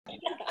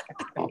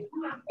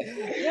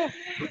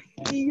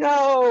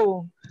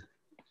Yo,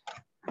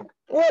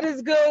 what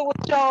is good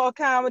with y'all,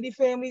 comedy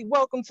family?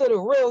 Welcome to the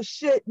Real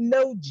Shit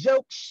No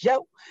Joke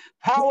Show,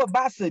 powered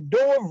by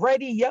Sador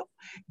Radio.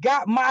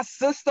 Got my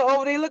sister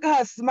over there. Look at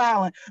her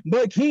smiling.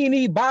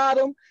 Bikini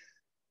bottom,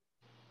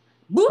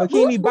 Boop, boop,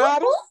 bikini boop,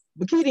 bottom,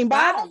 boop. bikini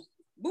bottom.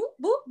 Boop,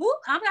 boop, boop.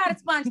 I'm not a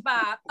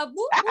SpongeBob. Boop,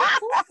 boop,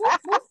 boop, boop,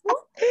 boop,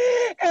 boop.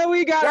 And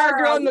we got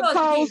our girl you know it's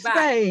Nicole Bikini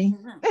Bottom. Spain.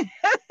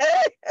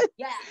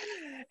 Yeah.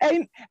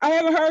 And I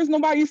haven't heard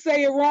nobody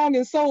say it wrong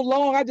in so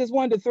long. I just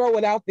wanted to throw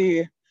it out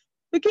there.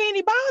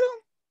 Bikini bottom.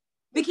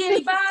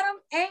 Bikini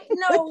Bottom. Ain't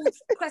no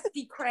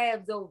crusty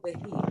crabs over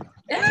here.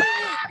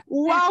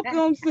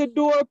 Welcome to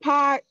Door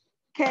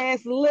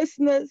Podcast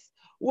listeners.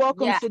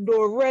 Welcome to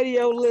Door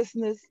Radio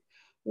listeners.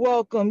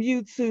 Welcome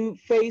YouTube,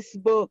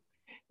 Facebook.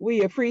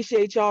 We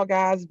appreciate y'all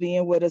guys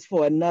being with us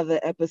for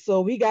another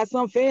episode. We got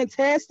some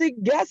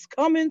fantastic guests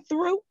coming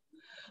through.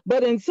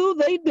 But until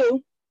they do,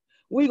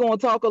 we're going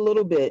to talk a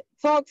little bit.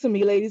 Talk to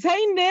me, ladies.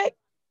 Hey, Nick.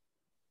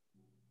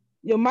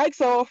 Your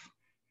mic's off.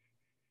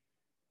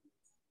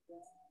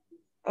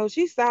 Oh,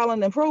 she's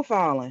styling and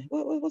profiling.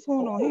 What's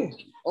going on here?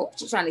 Oh,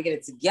 she's trying to get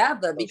it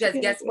together because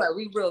guess what?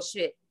 We real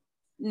shit.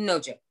 No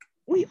joke.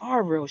 We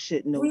are real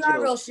shit, no joke. We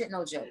are real shit,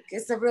 no joke.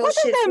 It's a real shit. What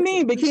does that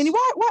mean, Bikini?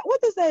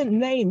 What does that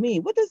name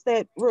mean? What does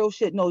that real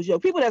shit, no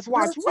joke? People that's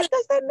watching, what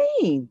does that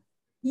mean?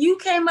 You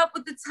came up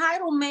with the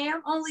title,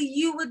 ma'am. Only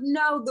you would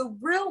know the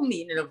real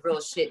meaning of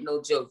real shit,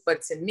 no joke.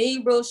 But to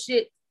me, real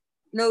shit,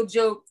 no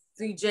joke,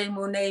 3J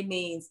Monet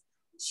means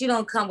she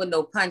don't come with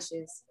no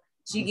punches.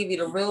 She give you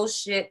the real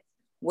shit.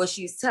 What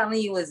she's telling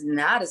you is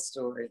not a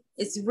story.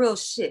 It's real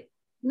shit.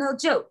 No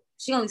joke.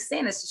 She only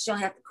saying this so she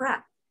don't have to cry.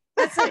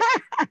 That's it.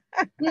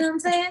 You know what I'm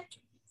saying?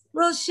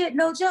 Real shit,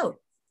 no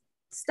joke.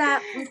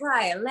 Stop and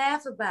cry and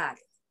laugh about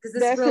it. Because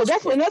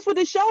that's what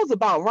this show's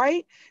about,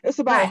 right? It's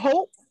about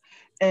hope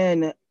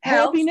and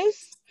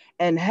happiness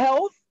and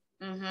health,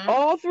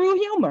 all through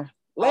humor.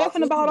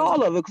 Laughing about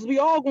all of it, because we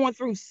all going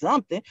through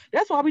something.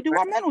 That's why we do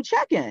our mental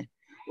check-in.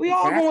 We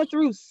all going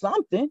through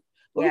something,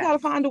 but we got to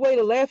find a way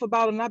to laugh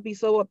about it and not be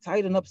so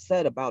uptight and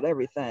upset about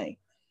everything.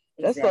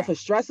 That stuff will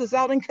stress us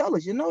out and kill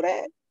us. You know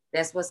that?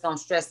 That's what's going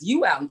to stress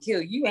you out and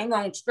kill you. Ain't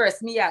going to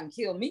stress me out and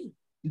kill me.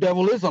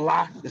 Devil is a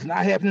lie. It's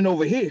not happening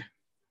over here.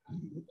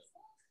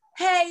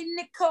 Hey,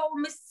 Nicole,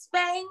 Miss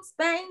Spain.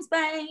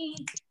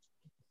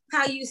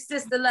 How you,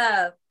 sister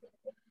love?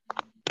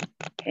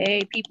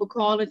 Hey, people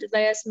call at the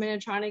last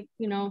minute trying to,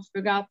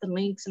 figure out the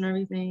links and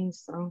everything.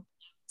 So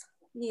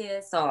yeah,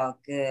 it's all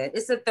good.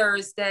 It's a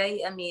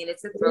Thursday. I mean,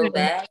 it's a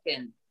throwback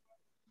and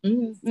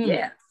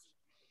yeah,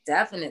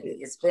 definitely.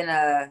 It's been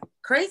a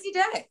crazy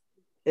day.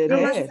 It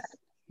has.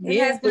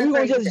 Yeah, so we're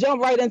going to just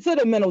jump right into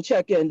the mental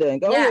check-in then.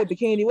 Go ahead,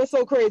 Bikini. What's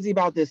so crazy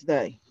about this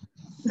day?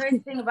 Crazy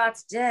thing about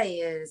today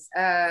is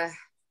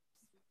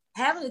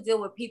having to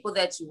deal with people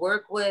that you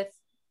work with.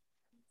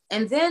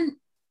 And then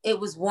it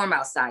was warm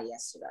outside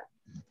yesterday.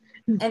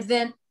 And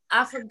then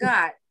I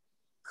forgot,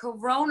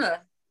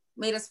 Corona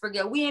made us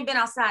forget. We ain't been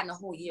outside in a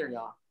whole year,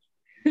 y'all.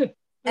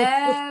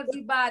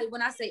 Everybody,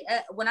 when I say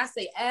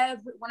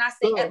everybody,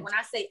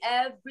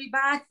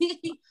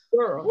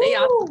 girl, they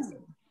out.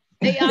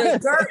 The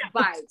dirt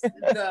bikes,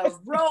 the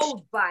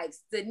road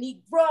bikes, the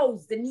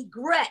Negroes, the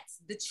Negrettes,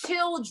 the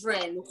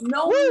children,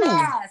 no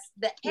mask,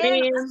 the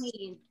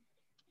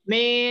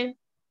man,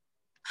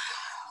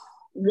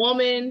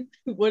 woman,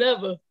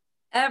 whatever.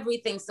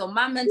 Everything. So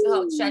my mental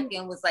health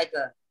check-in was like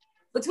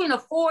between a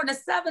 4 and a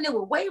 7. It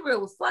would waver, it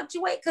would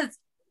fluctuate because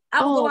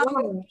I would go out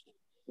for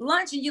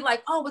lunch and you're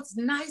like, oh, it's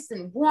nice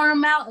and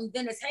warm out. And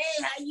then it's,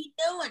 hey, how you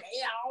doing?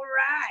 Hey, all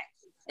right.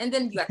 And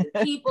then you got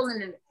the people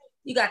and then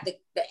you got the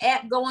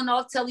app going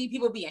off telling you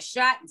people being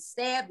shot and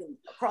stabbed, and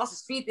across the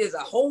street there's a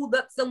hold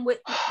up somewhere.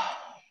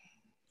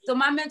 So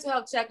my mental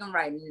health check-in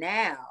right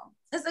now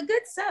is a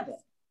good 7.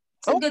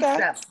 It's a good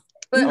 7.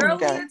 But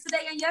earlier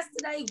today and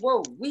yesterday,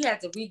 we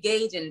had to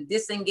re-gauge and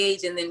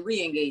disengage and then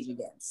re-engage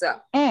again. So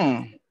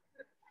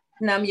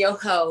Nam yo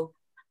ho.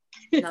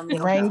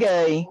 Rain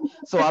gay,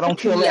 so I don't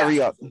kill Larry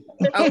up.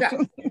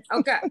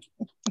 Okay.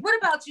 What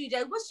about you,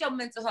 Jay? What's your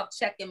mental health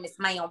check-in, Miss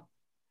Ma'am?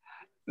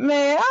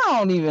 Man, I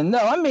don't even know.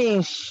 I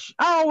mean,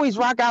 I always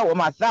rock out with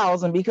my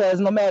 1,000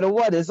 because no matter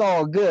what, it's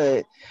all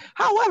good.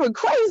 However,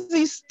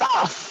 crazy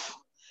stuff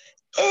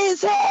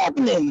is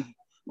happening.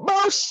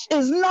 Bullshit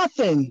is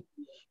nothing.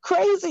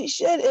 Crazy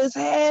shit is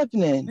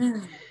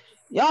happening.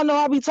 Y'all know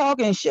I be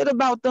talking shit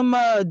about them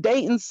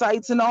dating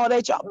sites and all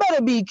that. Y'all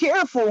better be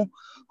careful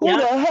who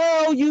the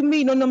hell you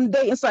meet on them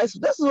dating sites.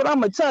 This is what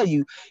I'm going to tell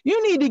you.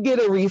 You need to get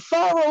a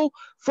referral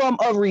from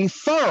a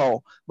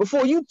referral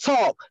before you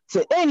talk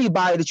to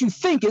anybody that you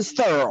think is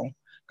thorough.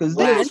 Because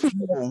these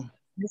people...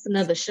 That's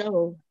another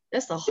show.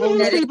 That's a whole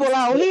These people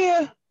out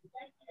here,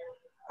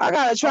 I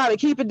got to try to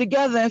keep it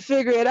together and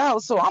figure it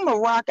out. So I'm going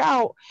to rock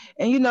out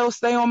and,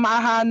 stay on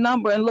my high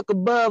number and look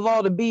above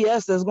all the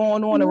BS that's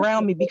going on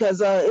around me because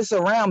it's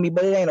around me,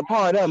 but it ain't a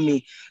part of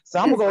me. So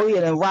I'm going to go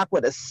ahead and rock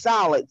with a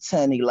solid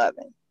 10,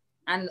 11.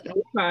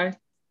 Okay.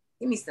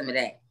 Give me some of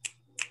that.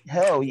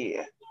 Hell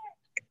yeah.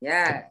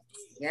 Yeah.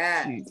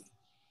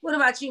 What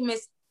about you,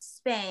 Miss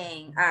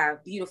Spang, our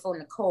beautiful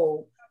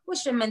Nicole?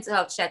 What's your mental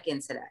health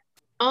check-in today?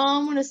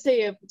 I'm gonna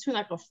say between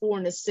like a 4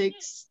 and a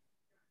 6.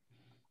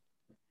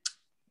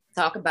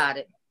 Talk about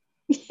it.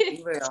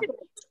 Be real.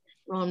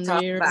 From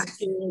there,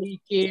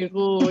 Kelly,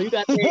 you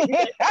got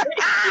that.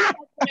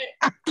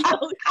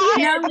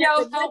 Yo,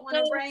 on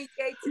the rain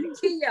gate to the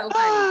Keo,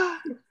 honey.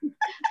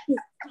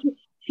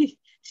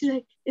 She's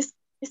like,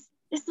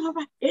 it's all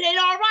right. It ain't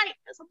all right.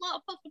 That's a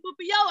motherfucker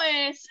whooping your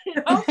ass.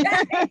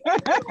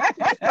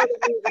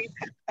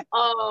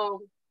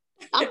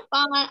 I'm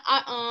fine.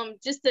 I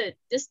just the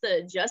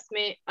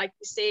adjustment, like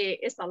you said,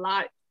 it's a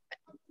lot.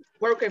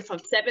 Working from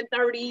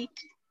 7:30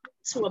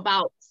 to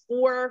about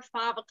 4 or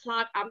 5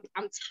 o'clock. I'm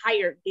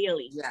tired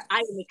daily. Yes. I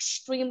am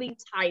extremely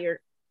tired.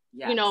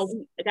 Yes. You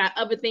know, I got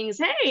other things.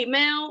 Hey,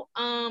 Mel,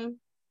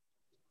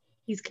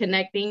 he's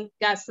connecting.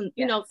 Got some,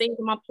 you know, things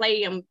in my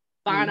plate. I'm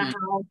buying a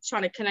house,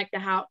 trying to connect the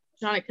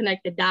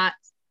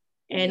dots.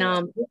 And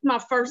this is my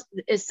first.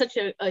 It's such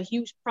a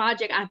huge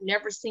project. I've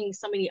never seen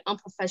so many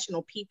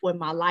unprofessional people in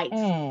my life.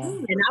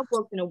 And I've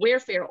worked in a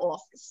welfare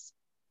office.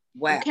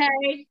 Wow.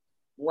 Okay.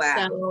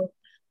 Wow. So,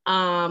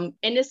 and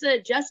it's an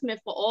adjustment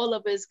for all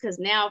of us because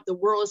now the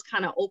world is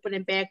kind of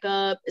opening back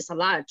up. It's a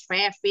lot of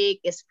traffic.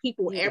 It's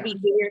people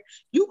everywhere.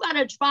 You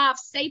gotta drive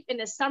safe in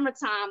the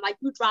summertime, like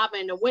you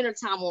driving in the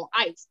wintertime on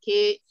ice,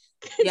 kid.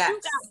 Yes.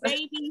 You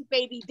got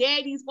baby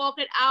daddies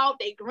walking out,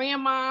 they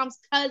grandmoms,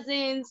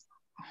 cousins.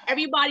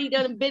 Everybody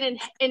done been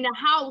in the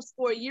house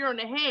for a year and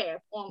a half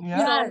on, you know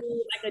what I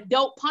mean? Like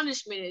adult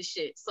punishment and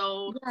shit.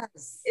 So,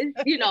 it's,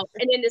 you know,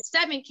 and then the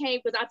 7 came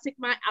because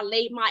I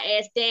laid my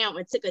ass down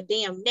and took a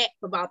damn nap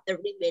for about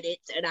 30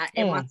 minutes and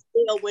my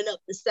scale went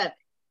up to 7.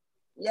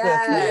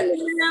 Yeah.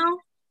 You know?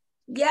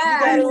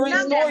 Yeah. You gotta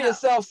restore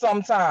yourself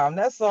sometime.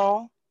 That's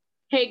all.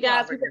 Hey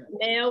guys, we got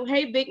Mel.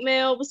 Hey Big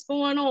Mel, what's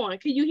going on?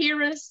 Can you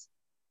hear us?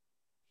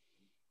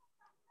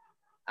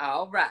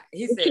 All right.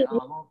 He said,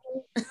 oh,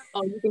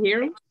 you can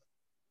hear him?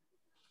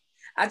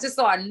 I just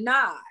saw a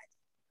nod.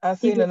 I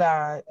seen a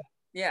nod.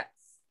 Yes.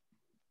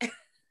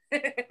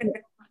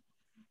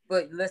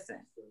 But listen.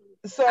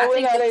 So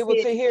we're not able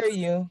to hear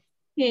you.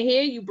 Can't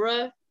hear you,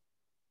 bruh.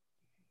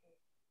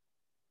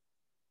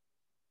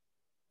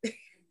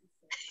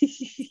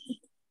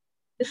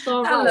 It's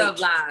all right. I love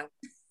live.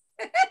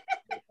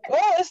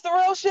 Well, it's the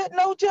real shit,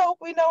 no joke.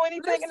 We know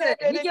anything. Listen,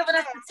 you're giving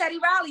us the Teddy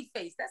Riley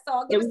face. That's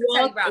all. Give us the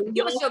Teddy Riley.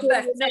 Give us your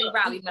best Teddy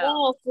Riley now.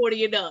 All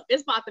 40 and up.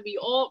 It's about to be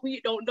all.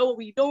 We don't know what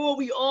we doing.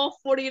 We all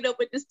 40 and up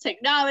with this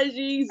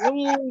technology.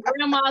 Zoom,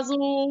 grandma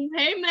Zoom.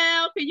 Hey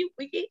Mel, can you?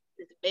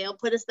 Mel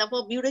put his stuff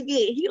on mute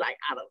again. He like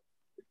I don't.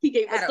 He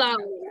gave us sign.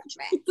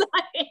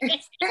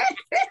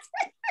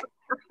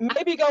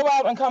 Maybe go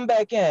out and come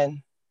back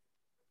in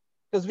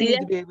because we need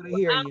to be able to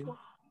hear you.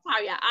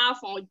 Probably your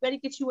iPhone. You better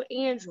get you an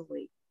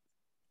Android.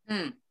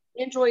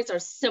 Androids are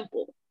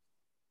simple.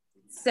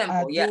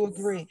 I do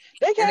agree.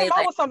 They came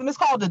out with something. It's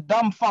called the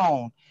dumb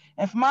phone.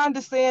 And from my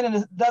understanding,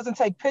 it doesn't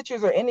take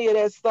pictures or any of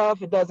that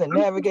stuff. It doesn't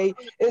navigate.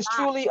 It's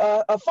truly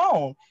a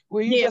phone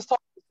where you just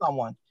talk to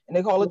someone, and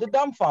they call it the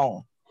dumb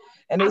phone.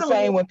 And they're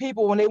saying when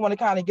they want to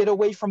kind of get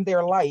away from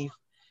their life,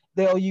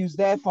 they'll use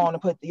that phone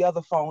and put the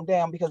other phone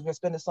down because we're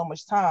spending so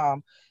much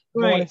time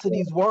going into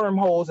these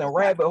wormholes and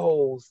rabbit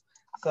holes.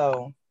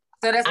 So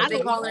that's what they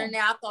call it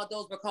now. I thought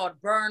those were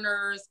called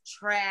burners,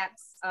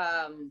 traps.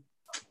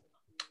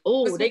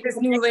 They this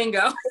new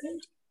lingo.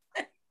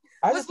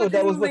 I just thought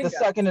that was what the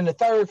second and the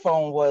third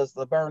phone was,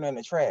 the burner and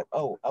the trap.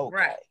 Oh, okay.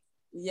 Right.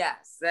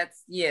 Yes,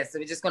 so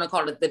we're just gonna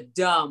call it the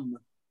dumb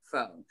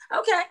phone.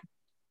 Okay.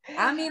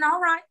 I mean,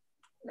 all right.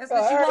 That's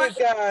what you want,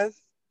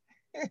 guys.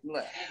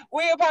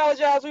 We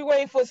apologize. We're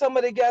waiting for some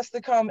of the guests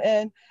to come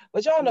in,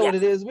 but y'all know what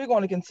it is. We're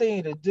going to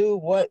continue to do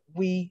what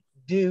we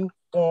do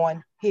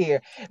on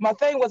here. My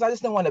thing was I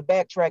just didn't want to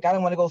backtrack. I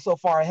didn't want to go so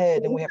far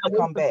ahead and we have to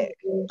come back.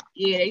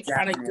 Yeah, they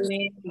trying to get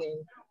in.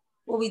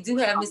 Well, we do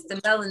have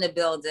Mr. Mel in the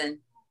building.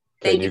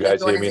 Can you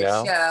guys hear me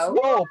now?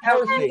 Whoa,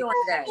 perfect.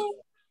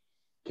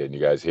 Can you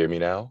guys hear me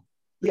now?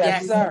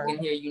 Yes, sir. We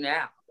can hear you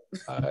now.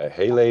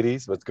 Hey,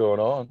 ladies, what's going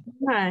on?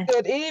 Hi.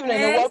 Good evening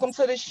and welcome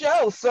to the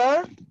show,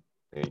 sir.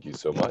 Thank you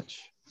so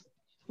much.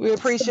 We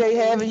appreciate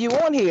having you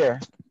on here.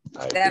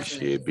 I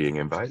appreciate being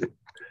invited.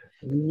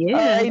 Yeah.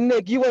 All right,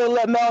 Nick, you want to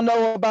let Mel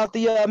know about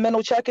the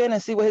mental check-in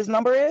and see what his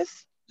number is?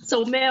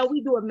 So, Mel,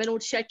 we do a mental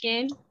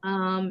check-in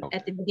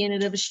at the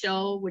beginning of the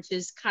show, which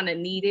is kind of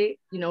needed.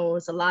 You know,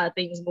 there's a lot of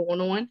things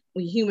going on.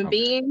 We're human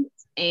beings,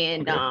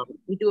 and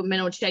we do a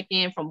mental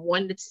check-in from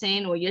 1 to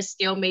 10, or your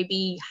scale may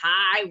be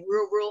high,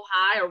 real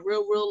high, or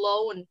real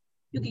low, and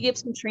you can give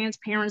some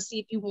transparency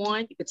if you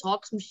want. You can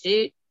talk some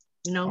shit.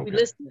 You know, we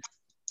listen.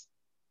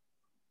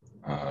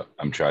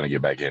 I'm trying to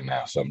get back in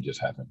now. Something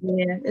just happened.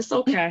 Yeah, it's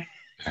okay.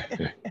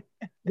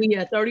 We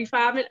are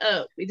 35 and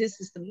up. This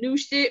is some new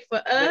shit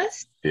for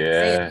us.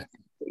 Yeah.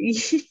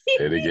 Say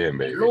it again,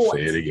 baby.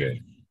 Say it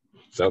again.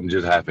 Something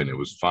just happened. It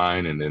was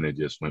fine, and then it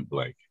just went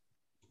blank.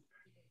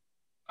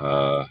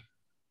 I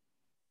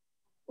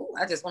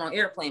just went on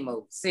airplane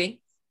mode.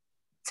 See?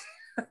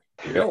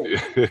 No.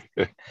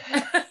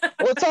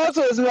 Well, talk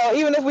to us, Mel.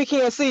 Even if we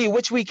can't see you,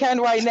 which we can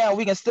right now,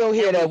 we can still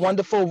hear that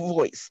wonderful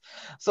voice.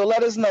 So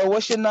let us know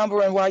what's your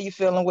number and why you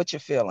feeling what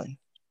you're feeling.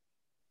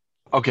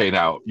 Okay,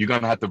 now you're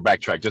gonna have to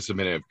backtrack just a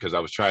minute because I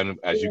was trying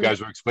to, as you guys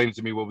were explaining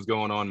to me what was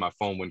going on, my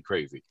phone went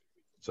crazy.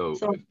 So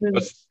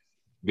let's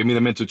give me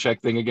the mental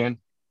check thing again.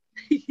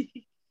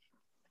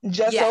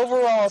 Just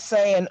overall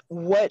saying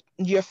what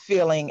you're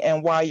feeling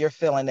and why you're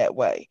feeling that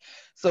way.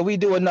 So we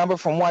do a number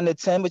from 1 to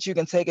 10, but you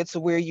can take it to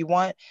where you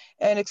want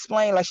and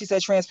explain, like she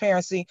said,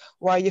 transparency,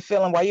 why you're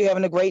feeling, why you're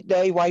having a great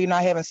day, why you're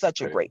not having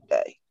such a great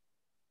day.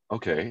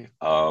 Okay.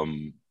 I'll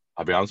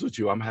be honest with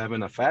you, I'm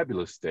having a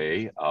fabulous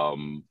day.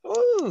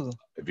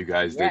 If you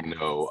guys didn't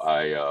know,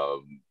 I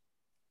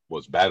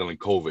was battling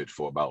COVID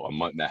for about a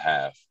month and a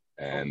half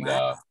and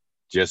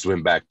just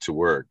went back to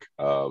work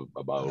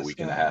about a week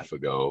and a half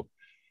ago.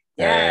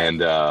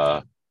 And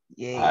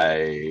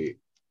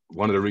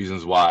one of the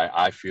reasons why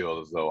I feel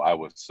as though I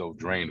was so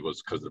drained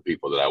was because of the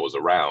people that I was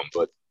around.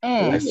 But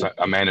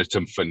I managed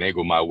to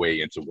finagle my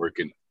way into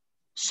working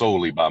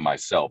solely by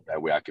myself.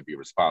 That way I could be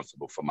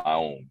responsible for my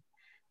own.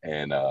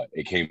 And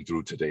it came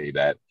through today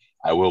that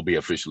I will be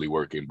officially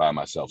working by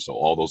myself. So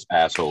all those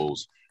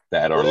assholes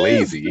that are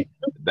lazy,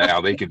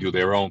 now they can do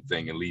their own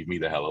thing and leave me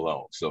the hell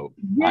alone. So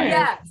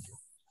I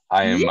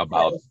am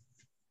about...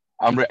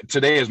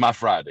 today is my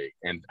Friday,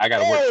 and I got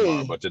to work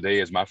tomorrow, but today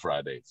is my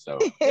Friday. So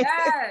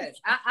yes,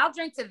 I'll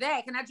drink to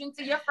that. Can I drink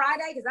to your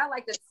Friday? Because I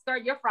like to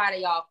start your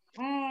Friday off.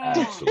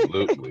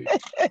 Absolutely.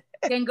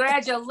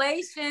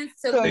 Congratulations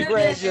to living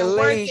and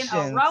working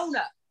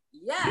Arona.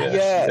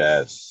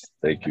 Yes.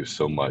 Thank you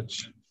so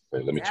much.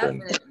 Wait, let me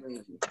turn.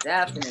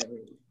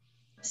 Definitely.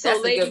 So,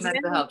 that's a good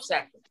mental health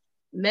check.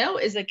 Mel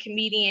is a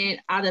comedian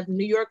out of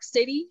New York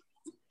City.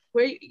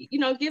 Where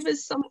give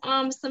us some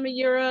of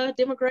your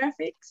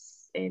demographics.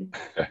 And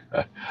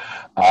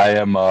I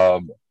am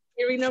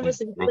hearing numbers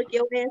and look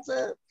your hands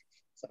up.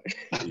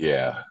 Sorry.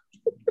 Yeah.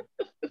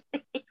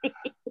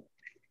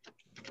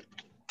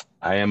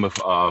 I am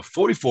a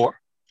 44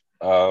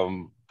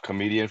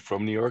 comedian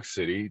from New York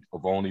City.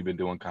 I've only been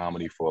doing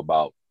comedy for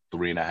about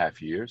 3.5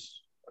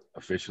 years.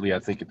 Officially, I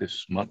think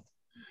this month.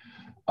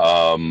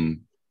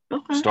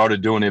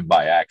 Started doing it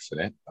by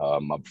accident.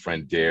 My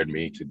friend dared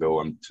me to go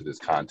into this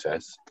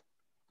contest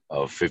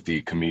of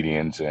 50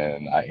 comedians,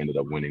 and I ended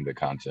up winning the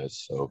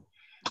contest. So,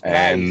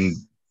 and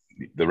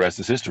the rest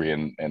is history.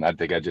 And I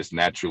think I just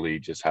naturally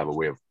just have a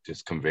way of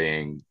just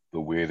conveying the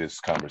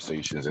weirdest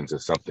conversations into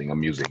something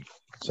amusing.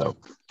 So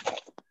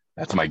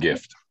that's my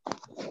gift.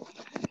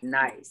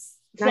 Nice.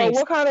 So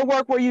what kind of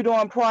work were you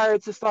doing prior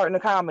to starting the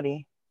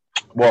comedy?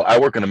 Well, I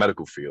work in the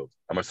medical field.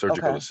 I'm a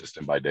surgical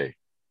assistant by day.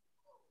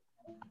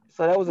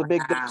 So that was a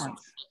big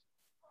difference.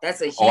 That's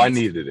a huge... I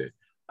needed it.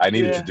 I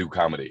needed to do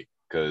comedy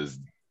because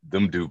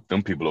them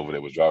people over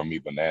there was driving me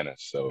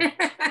bananas. So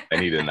I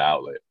needed an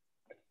outlet.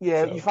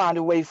 Yeah, so you found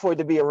a way for it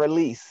to be a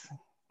release.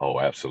 Oh,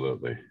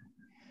 absolutely.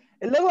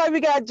 It looked like we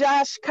got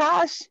Josh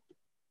Kosh.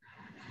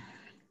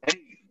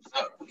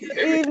 Good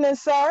evening,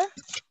 sir.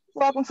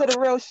 Welcome to the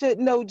Real Shit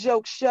No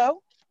Joke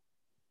Show.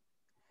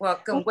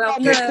 Welcome.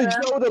 Mr.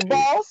 Joe the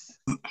Boss.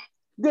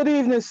 Good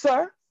evening,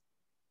 sir.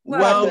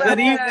 Well, good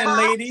evening,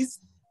 ladies.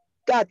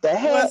 Got the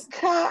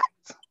haircut.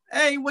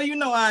 Hey, well, you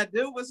know how I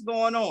do. What's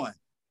going on?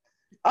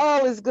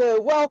 Oh, it's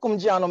good. Welcome,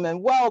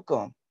 gentlemen.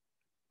 Welcome.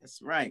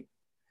 That's right.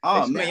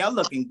 Oh, man, y'all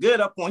looking good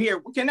up on here.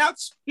 Can I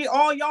get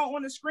all y'all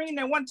on the screen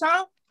at one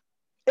time?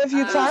 If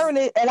you turn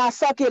it and I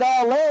suck it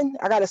all in,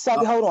 I got to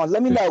suck it. Hold on.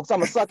 Let me know because I'm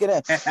going to suck it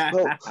in.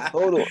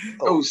 Hold on.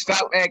 Oh,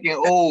 stop acting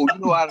old. You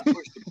know how to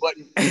push the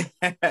button.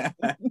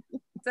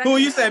 Who,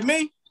 you said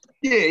me?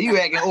 Yeah, you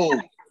acting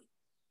old.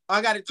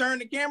 I got to turn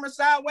the camera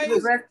sideways?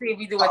 Let's see if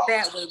you do it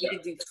that way. We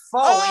can do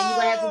 4 and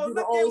you have to do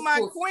the old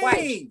school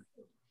queen.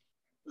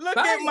 Look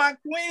at my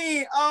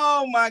queen.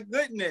 Oh, my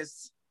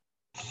goodness.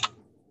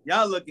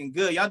 Y'all looking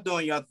good. Y'all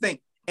doing your thing.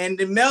 And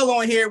the Mel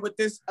on here with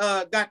this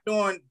got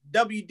on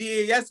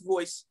WDAS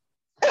voice.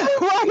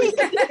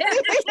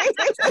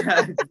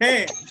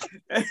 Damn.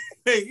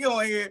 Hey, you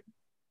on here.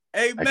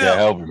 Hey, Mel. I can't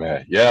help it,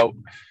 man. Yo,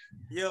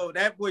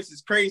 that voice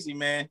is crazy,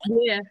 man.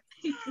 Yeah.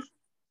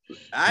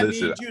 I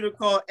need you to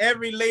call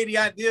every lady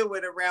I deal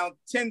with around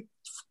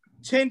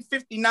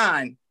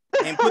 10:59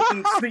 and put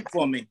them to sleep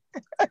for me.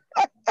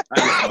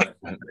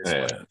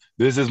 Yeah.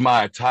 This is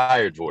my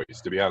tired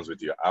voice, to be honest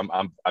with you.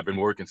 I've been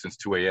working since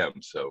 2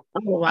 a.m. So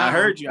I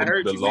heard you,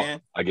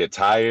 man. I get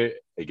tired,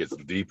 it gets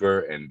deeper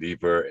and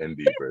deeper and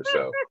deeper.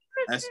 So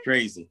that's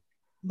crazy.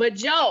 But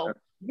Joe,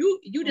 you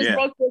just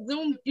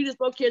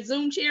broke your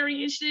Zoom,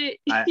 cherry and shit.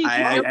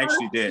 I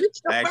actually did.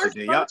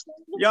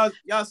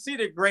 Y'all see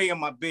the gray in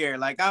my beard.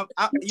 Like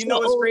you know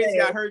what's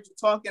crazy? I heard you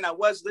talking. I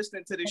was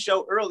listening to the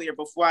show earlier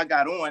before I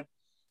got on.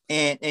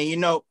 And you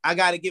know, I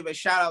gotta give a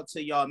shout out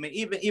to y'all, man.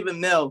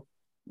 Even Mel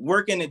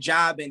working a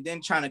job and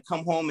then trying to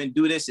come home and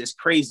do this is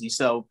crazy.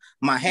 So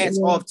my hat's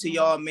off to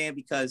y'all, man,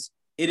 because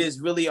it is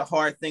really a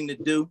hard thing to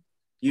do.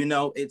 You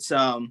know, it's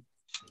an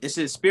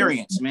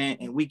experience, man,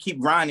 and we keep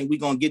grinding, we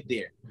gonna get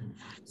there.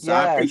 So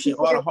I appreciate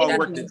all the hard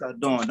work that y'all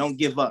doing. Don't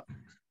give up.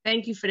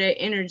 Thank you for that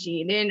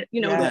energy. And then, you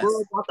know, the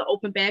world's about to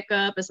open back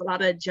up. It's a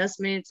lot of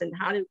adjustments and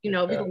how to, you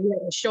know, we're going to be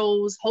having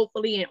shows,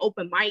 hopefully, and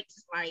open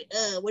mics. Like,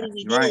 what do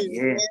we do?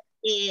 And,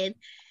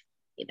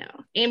 you know,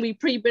 and I'm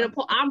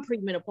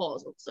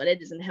premenopausal, so that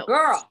doesn't help.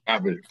 Girl.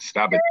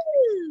 Stop it.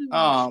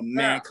 Oh,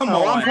 man, come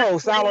on. I'm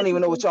post. I don't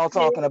even know what y'all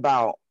talking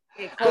about.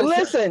 But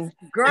listen,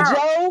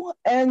 Joe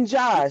and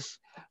Josh,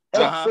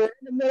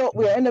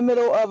 we're in the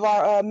middle of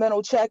our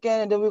mental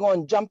check-in, and then we're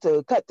going to jump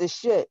to cut this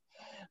shit.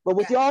 But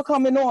with y'all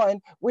coming on,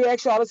 we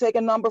ask y'all to take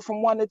a number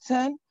from 1 to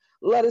 10.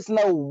 Let us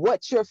know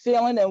what you're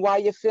feeling and why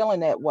you're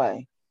feeling that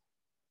way.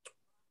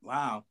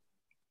 Wow.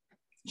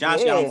 Josh,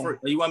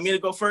 you want me to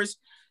go first?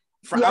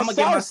 I'm going to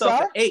give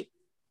myself an 8.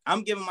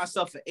 I'm giving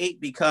myself an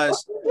 8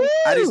 because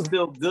I just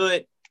feel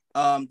good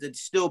to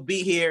still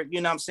be here.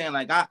 You know what I'm saying?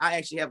 Like, I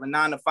actually have a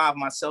 9 to 5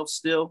 myself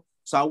still.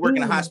 So I work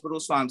in a hospital,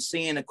 so I'm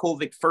seeing the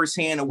COVID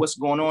firsthand and what's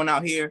going on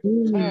out here.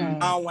 I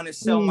don't want to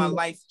sell my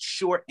life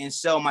short and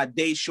sell my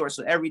day short.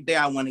 So every day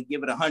I want to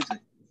give it 100.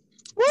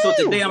 So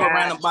today I'm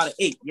around about an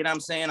 8. You know what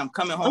I'm saying? I'm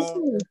coming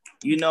home,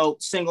 you know,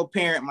 single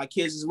parent. My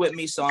kids is with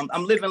me. So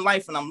I'm living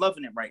life and I'm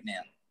loving it right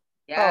now.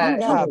 Oh,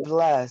 God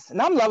bless. And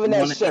I'm loving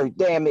that shirt,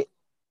 damn it.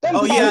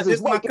 Oh, yeah, this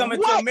is my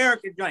Coming to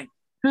America joint.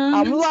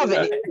 I'm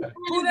loving it.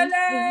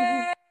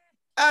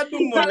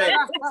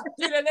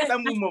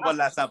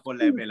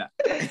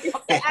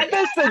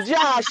 Mr.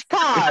 Josh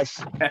Kosh.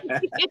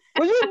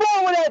 When you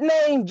born with that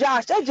name,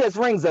 Josh, that just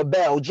rings a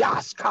bell.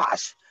 Josh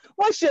Kosh.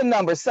 What's your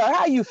number, sir?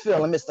 How you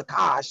feeling, Mr.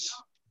 Kosh?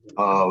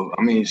 I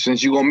mean,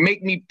 since you're gonna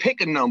make me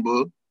pick a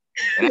number,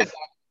 and I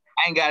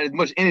ain't got as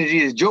much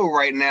energy as Joe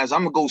right now, so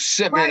I'm gonna go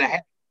 7.5.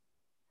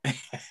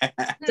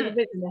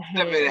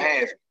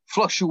 7.5.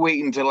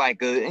 Fluctuating to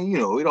like and you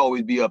know, it'd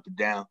always be up and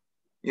down.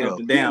 You know,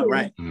 down,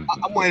 right? I'm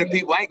one of the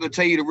people. I ain't gonna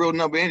tell you the real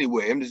number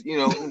anyway. I'm just, you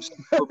know,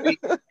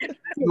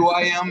 who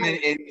I am,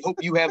 and hope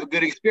you have a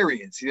good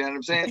experience. You know what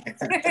I'm saying?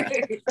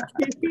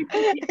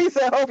 He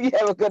said, "Hope you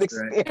have a good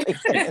experience."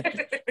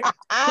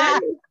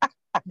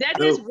 That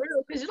is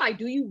real, because you're like,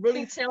 do you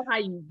really tell how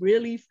you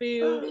really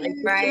feel? Like,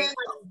 right?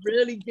 You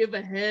really give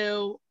a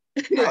hell?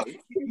 No,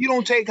 you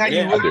don't take how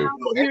you really feel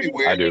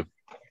everywhere. I do.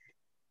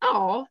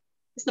 Oh,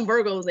 there's some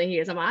Virgos in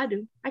here. I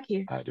do. I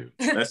care. I do.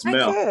 That's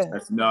Mel.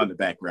 That's Mel in the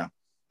background.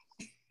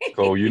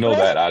 So you know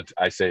that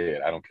I say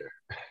it. I don't care.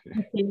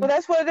 Well,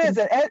 that's what it is,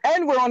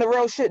 and we're on the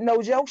Real Shit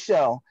No Joke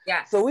show.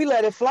 Yeah. So we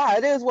let it fly.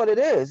 It is what it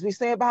is. We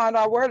stand behind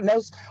our word, and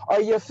those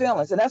are your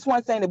feelings. And that's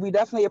one thing that we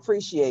definitely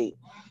appreciate.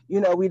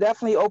 You know, we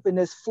definitely open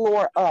this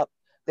floor up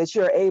that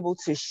you're able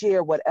to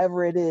share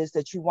whatever it is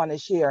that you want to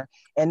share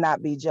and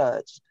not be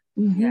judged.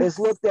 Mm-hmm. It's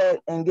looked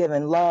at and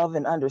given love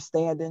and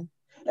understanding.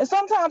 And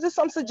sometimes it's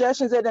some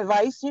suggestions and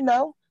advice, you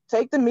know.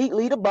 Take the meat,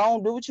 leave the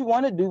bone, do what you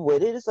want to do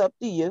with it. It's up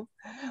to you.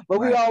 But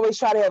we always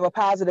try to have a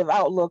positive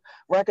outlook,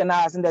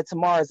 recognizing that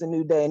tomorrow is a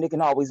new day and it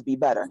can always be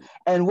better.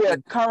 And we're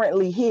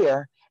currently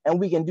here and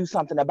we can do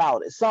something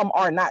about it. Some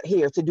are not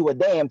here to do a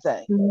damn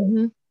thing.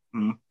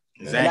 Mm-hmm.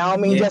 Exactly. And I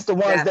don't mean just the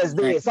ones that's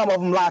dead. Some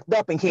of them locked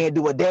up and can't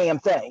do a damn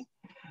thing.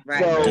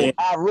 Right. So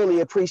I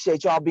really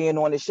appreciate y'all being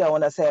on the show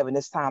and us having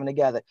this time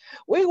together.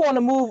 We want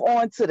to move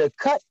on to the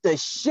cut the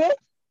shit.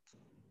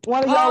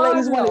 One of y'all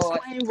ladies want to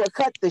explain what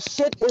cut the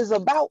shit is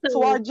about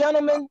to our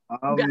gentlemen?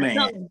 Oh,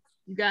 man.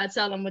 You gotta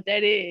tell them what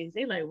that is.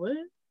 They like, what?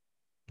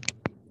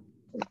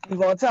 You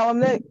gonna tell them,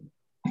 Nick?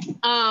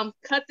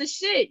 Cut the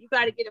shit. You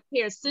gotta get a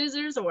pair of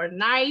scissors or a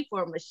knife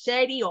or a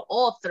machete or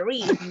all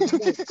three.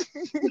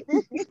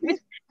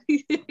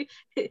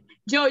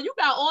 Joe, you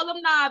got all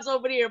them knives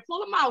over there. Pull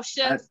them out,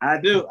 chef. I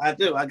do. I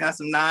got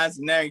some knives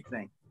and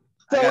everything.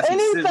 So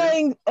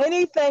anything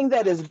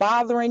that is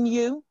bothering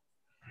you,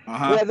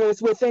 whether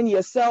it's within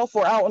yourself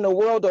or out in the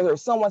world or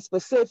someone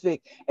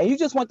specific, and you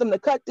just want them to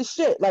cut the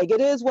shit. Like, it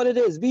is what it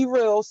is. Be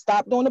real.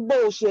 Stop doing the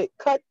bullshit.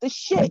 Cut the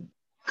shit.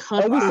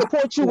 And we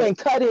support you in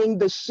cutting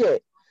the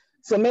shit.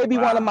 So maybe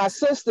one of my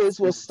sisters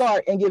will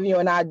start and give you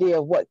an idea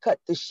of what cut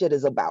the shit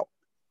is about.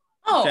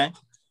 Oh, okay.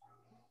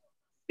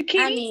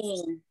 I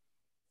mean,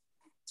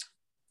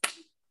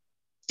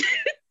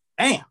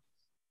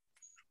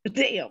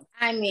 damn.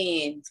 I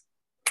mean,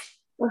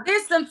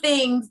 there's some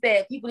things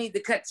that people need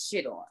to cut the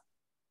shit on.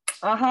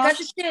 Cut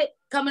the shit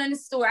coming in the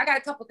store. I got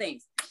a couple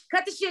things.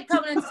 Cut the shit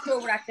coming in the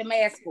store without your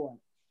mask on.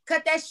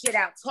 Cut that shit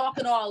out.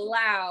 Talking all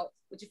loud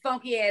with your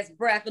funky ass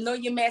breath and know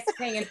your mask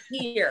hanging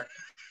here.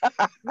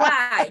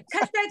 Why?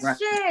 Cut that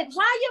shit.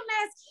 Why your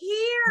mask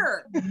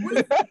here?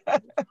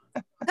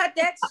 Cut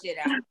that shit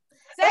out.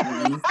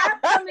 Secondly,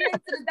 stop coming into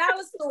the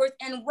dollar stores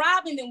and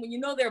robbing them when you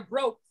know they're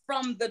broke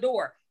from the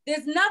door.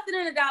 There's nothing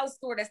in the dollar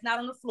store that's not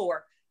on the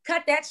floor.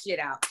 Cut that shit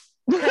out.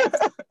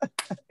 Cut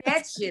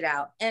that shit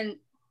out. And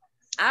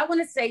I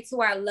want to say to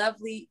our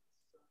lovely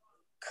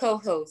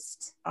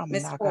co-host,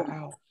 Miss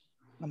Coleman,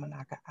 I'm gonna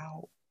knock her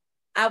out.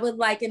 I would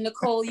like, and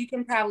Nicole, you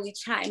can probably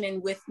chime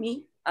in with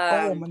me.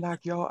 I'm gonna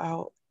knock y'all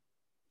out.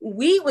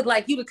 We would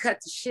like you to cut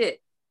the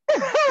shit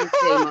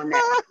on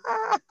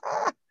that.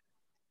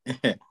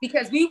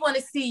 Because we want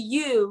to see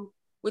you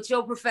with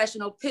your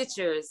professional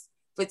pictures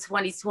for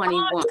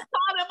 2021. Oh,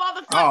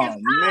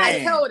 motherfuckers.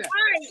 I told her.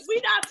 Right,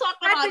 we not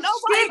talking about That's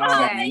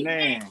nobody. shit,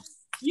 man.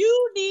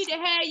 You need to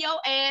have your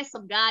ass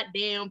some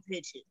goddamn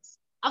pictures.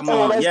 I'm Come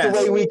on, talking That's yes.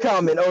 the way we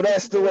coming. Oh,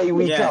 that's the way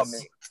we Yes.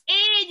 coming.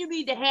 And you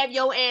need to have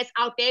your ass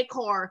out that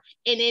car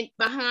and then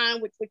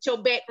behind with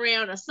your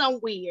background or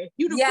somewhere.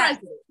 You the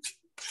president.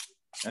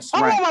 That's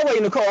I'm right. on my way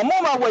in the car. I'm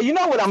on my way. You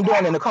know what I'm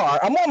doing in the car.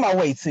 I'm on my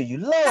way to you.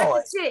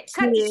 Lord.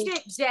 Cut the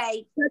shit,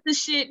 Jay. Cut the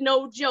shit,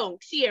 no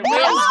joke. She a No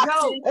real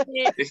joke.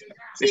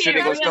 They said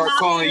they're gonna start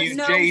calling you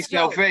No Jay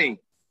joke. Selfie.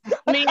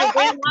 Man,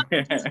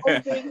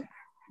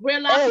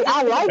 Hey,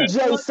 I like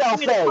Jay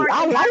Selfie.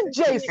 I like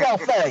Jay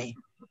Selfie.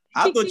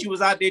 I thought you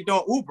was out there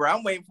doing Uber.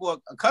 I'm waiting for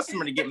a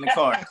customer to get in the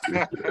car.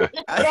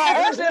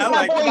 Actually, it's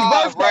my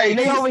boy's birthday.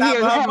 They over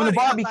here having a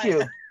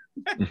barbecue.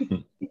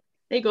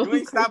 They go. You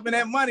ain't stopping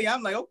that money.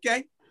 I'm like,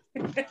 okay.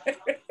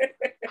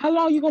 How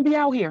long you gonna be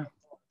out here?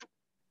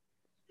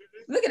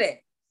 Look at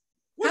it.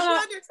 What's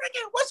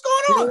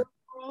going on?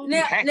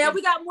 Now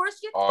we got more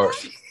shit.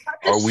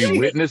 Are we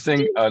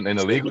witnessing an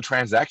illegal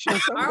transaction?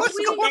 Are What's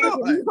we? going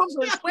on?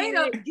 Wait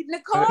up,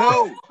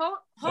 Nicole.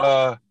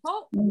 No,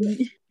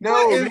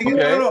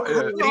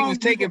 Okay. he was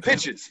taking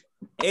pictures.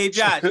 Hey,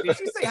 Josh, did you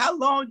say how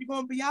long you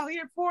gonna be out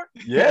here for?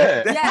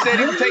 Yeah. He said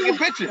he was taking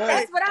pictures.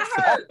 That's what I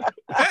heard.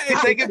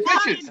 He's taking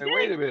pictures. Hey,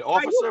 wait a minute,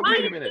 officer.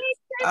 Wait a minute.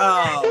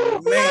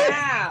 Oh man.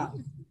 Wow.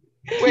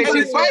 Wait,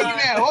 she's fighting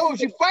now. Oh,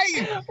 she's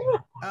fighting.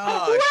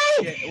 Oh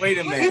shit. Wait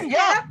a minute. What's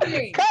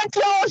happening? Cut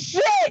your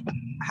shit.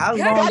 How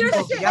long Cut you your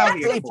gonna shit. be out That's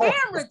here the for?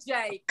 camera,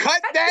 Jay.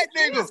 Cut that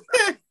nigga.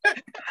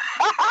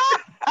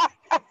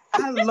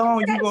 How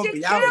long you That's gonna your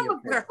be out here camera,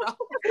 for? girl.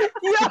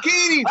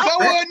 Bikini, throw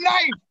her a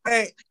knife.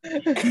 Hey,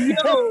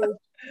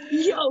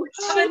 Yo,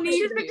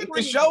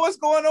 the show is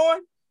going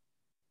on.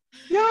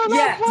 Y'all not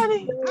Yes.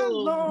 funny. How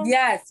long?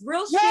 Yes,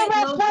 real Yeah, shit,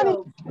 that's no funny.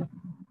 joke.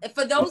 And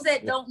for those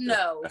that don't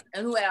know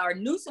and who are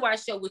new to our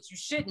show, which you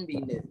shouldn't be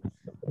new,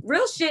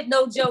 real shit,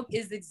 no joke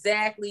is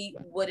exactly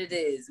what it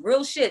is.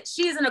 Real shit.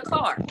 She's in a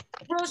car.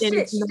 Real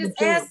shit. She just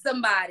asked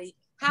somebody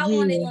how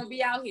long they gonna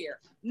be out here.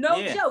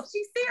 No joke.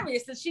 She's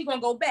serious, and she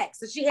gonna go back.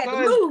 So she had to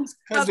lose.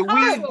 Because the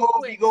weed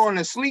will be going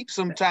to sleep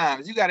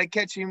sometimes. You got to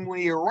catch him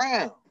when you're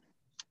around.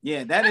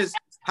 Yeah, that is.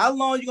 How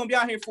long you gonna be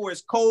out here for?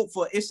 Is code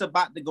for it's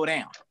about to go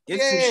down.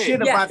 It's some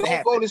shit about to Don't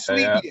happen. go to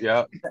sleep yet.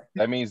 Yeah.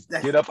 That means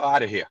get up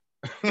out of here.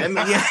 I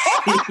mean,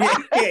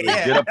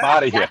 yeah. Get up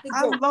out of here.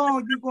 How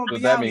long you gonna What be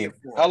does that out mean? here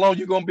for? How long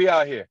you gonna be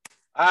out here?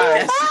 All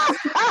right.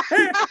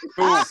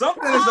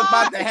 Something is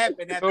about to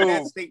happen after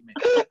that statement.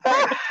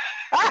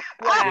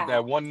 Get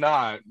that one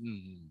nod.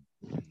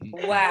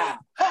 Wow.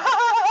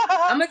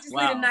 I'm gonna just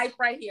leave a knife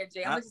right here,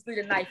 Jay. I'm gonna just leave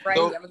a knife right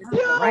here. I'm gonna just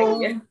leave it right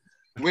here.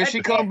 When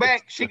she come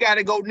back, she got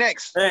to go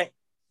next. Hey.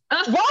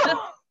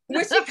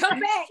 When she come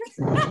back.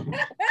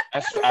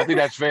 I think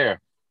that's fair.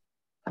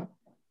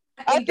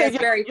 I think that's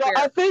very fair.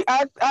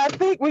 I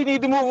think we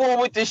need to move on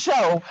with the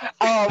show.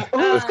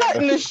 Who's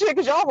cutting this shit?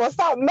 Because y'all gonna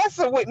stop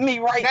messing with me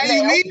right now.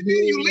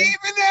 You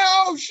leaving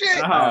now? Oh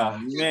shit!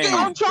 Man.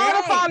 I'm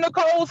trying to find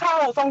Nicole's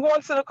house. I'm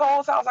going to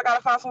Nicole's house. I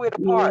gotta find somewhere to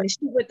park. She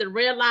with the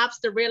Red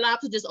Lobster. Red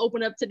Lobster just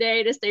opened up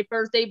today. This their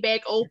first day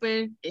back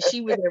open, and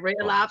she with the Red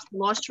Lobster.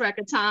 Lost track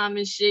of time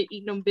and shit,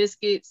 eating them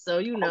biscuits. So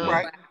you know.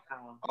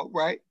 All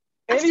right.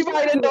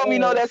 Anybody that know me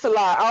know that's a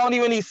lie. I don't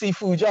even eat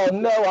seafood. Y'all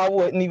know I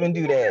wouldn't even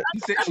do that.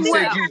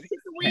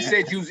 She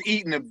said you was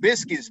eating the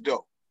biscuits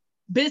though.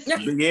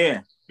 Biscuits.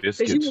 Yeah.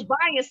 Because you were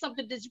buying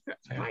something that you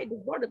probably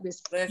bought a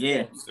biscuit.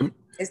 Yeah.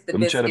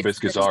 Them cheddar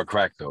biscuits are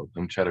crack though.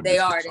 Them cheddar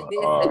biscuits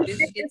are.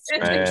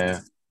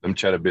 Man, them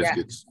cheddar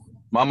biscuits.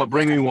 Mama,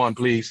 bring me one,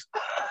 please.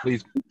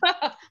 Please.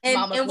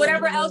 And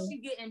whatever else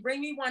you get, and bring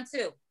me one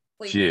too.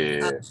 Please.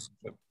 Yeah.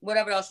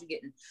 Whatever else you're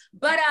getting.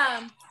 But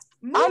I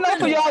know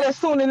for y'all that's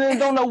tuning in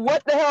don't know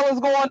what the hell is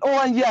going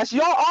on. Yes,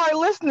 y'all are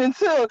listening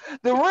to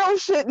the Real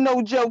Shit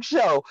No Joke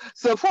Show.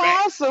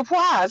 Surprise,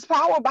 surprise,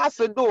 powered by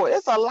Sador.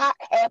 It's a lot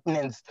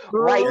happening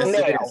right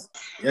now.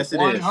 Yes, it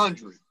is.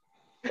 100.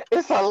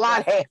 It's a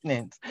lot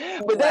happening.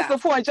 But that's the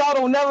point. Y'all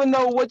don't never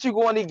know what you're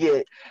going to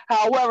get.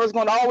 However, it's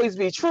going to always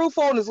be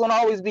truthful, and it's going to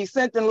always be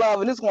sent in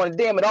love, and it's going to,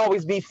 damn it,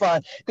 always be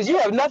fun. Because you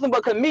have nothing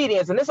but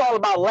comedians, and it's all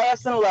about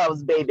laughs and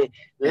loves, baby.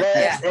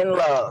 Laughs and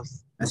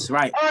loves. That's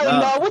right. All right,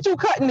 now, what you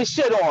cutting the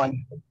shit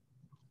on?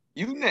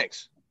 You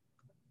next.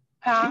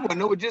 Huh? You want to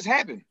know what just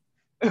happened?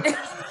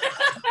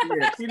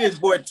 She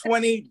just bought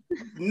 20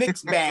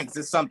 Knicks bags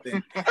or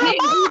something.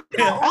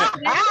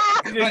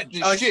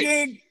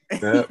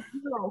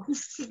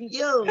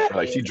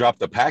 Like she dropped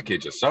the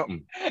package or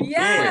something.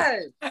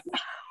 Yes.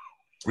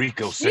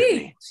 Rico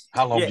Sydney.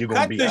 How long you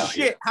gonna be out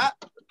here?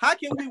 How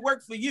can we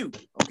work for you?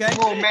 Okay.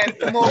 Come on,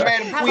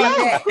 Madam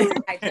Queen.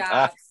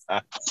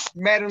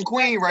 Madam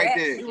Queen right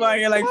there. You out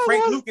here like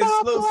Frank Lucas'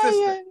 little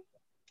sister.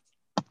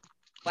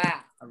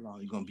 Wow. How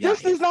long you gonna be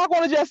This is not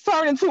going to just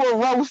turn into a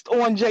roast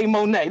on Jay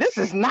Monet. This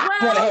is not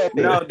going to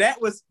happen. No, that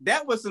was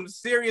some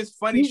serious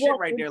funny shit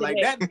right there. Like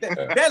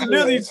that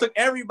literally took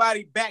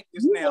everybody back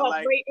just now.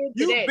 Like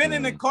you've been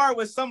in the car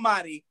with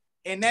somebody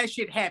and that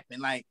shit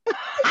happened. Like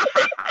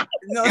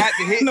got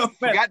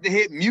to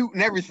hit mute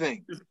and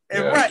everything.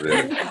 Right.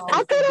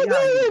 I could have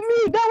made it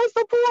me. That was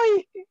the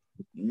point.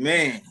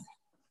 Man.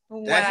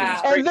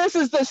 Wow. And this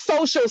is the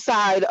social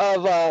side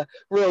of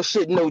Real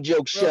Shit No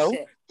Joke show.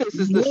 This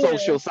is the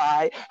social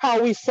side,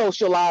 how we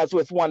socialize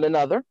with one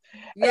another.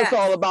 Yes. It's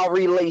all about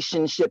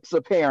relationships,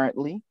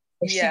 apparently.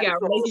 Yeah,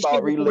 it's all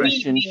about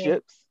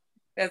relationships.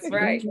 That's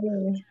right.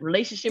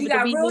 Relationship. We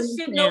got Real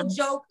Shit No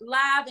Joke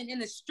live and in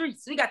the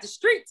streets. We got the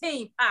street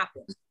team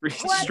popping.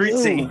 Street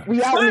team.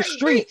 We out in the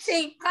streets.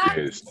 Street team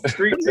popping.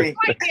 Street team.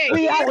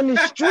 We out in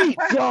the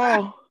streets,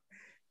 y'all.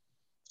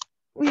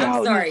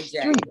 I'm sorry, Jay.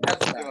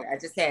 I'm sorry. I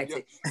just had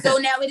to. So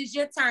now it is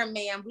your turn,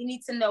 ma'am. We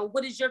need to know,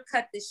 what is your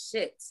cut the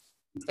shit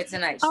for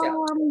tonight's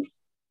show?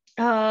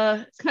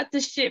 Cut the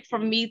shit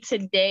from me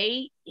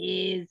today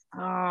is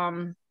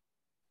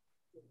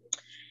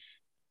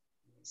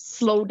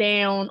slow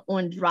down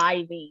on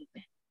driving.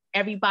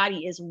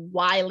 Everybody is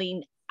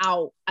wilding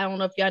out. I don't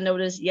know if y'all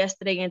noticed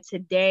yesterday and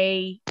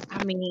today.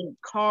 I mean,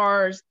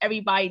 cars,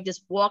 everybody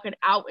just walking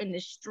out in the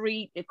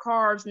street. The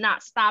cars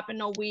not stopping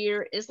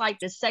nowhere. It's like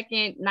the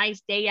second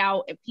nice day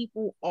out and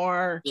people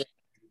are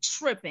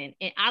tripping.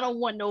 And I don't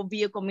want no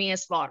vehicle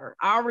manslaughter.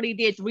 I already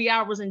did 3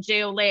 hours in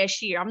jail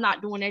last year. I'm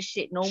not doing that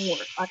shit no more.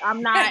 Like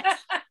I'm not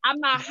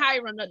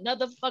hiring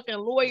another fucking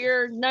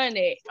lawyer, none of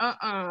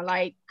that.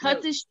 Like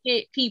cut this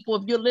shit, people.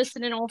 If you're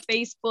listening on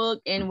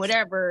Facebook and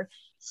whatever,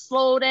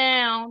 slow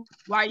down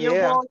while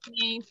you're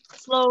walking,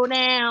 slow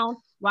down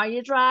while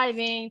you're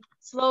driving,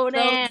 slow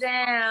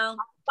down.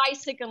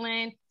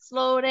 Bicycling,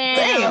 slow down.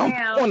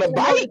 Damn, on the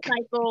bike.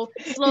 Motorcycle,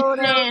 slow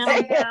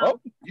down.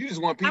 You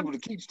just want people to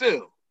keep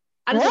still.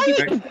 I just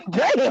want people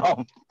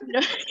Damn.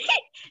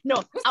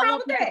 No, I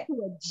want people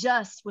to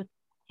adjust with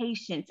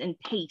patience and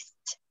pace.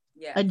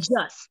 Yes.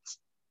 Adjust.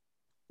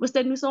 What's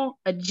that new song?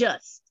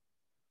 Adjust.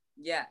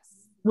 Yes.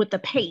 With the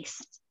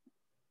pace.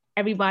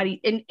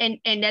 Everybody,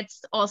 and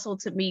that's also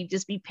to me,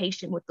 just be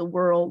patient with the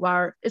world.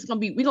 Where it's gonna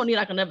be, we're gonna need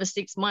like another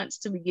 6 months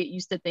till we get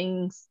used to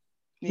things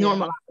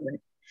normalizing.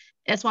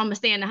 That's why I'm gonna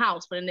stay in the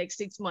house for the next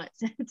 6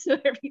 months until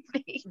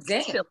everything.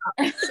 Damn.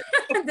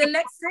 The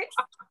next 6?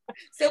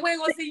 So we ain't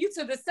gonna see you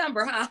till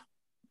December, huh?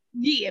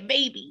 Yeah,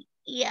 maybe.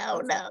 Yeah, I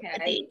don't know.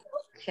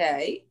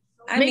 Okay.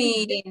 I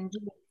mean,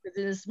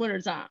 it's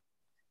wintertime.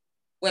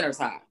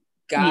 Wintertime.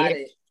 Got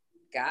it.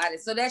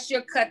 So that's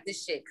your cut the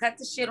shit. Cut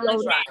the shit on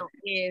the drive.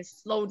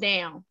 Slow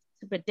down.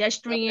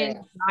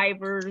 Pedestrians,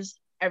 drivers,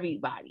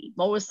 everybody.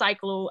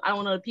 Motorcycle. I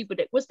don't know the people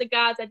what's the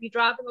guys that be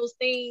driving those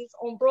things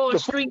on Broad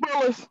Street?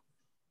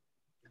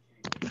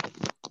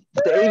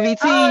 The AVTs.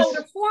 Oh,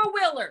 the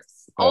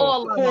four-wheelers.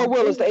 All the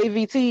four-wheelers, the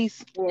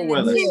AVTs.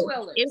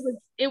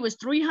 It was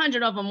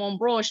 300 of them on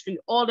Broad Street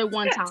all at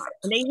one time.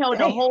 And they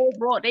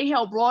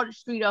held Broad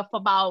Street up for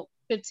about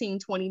 15,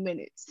 20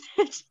 minutes.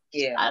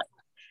 Yeah.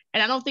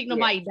 And I don't think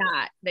nobody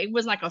died. It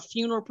was like a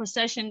funeral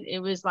procession. It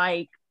was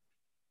like,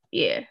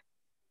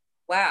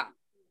 wow.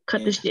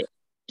 Cut the shit.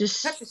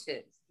 Just cut the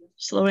shit.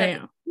 Slow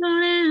down.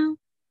 Slow down.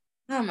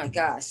 Oh my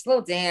gosh,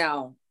 slow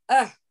down.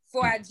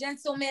 For our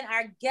gentlemen,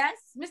 our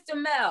guests, Mr.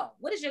 Mel,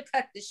 what is your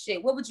cut the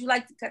shit? What would you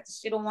like to cut the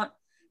shit on?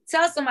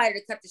 Tell somebody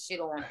to cut the shit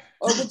on.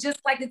 Or would just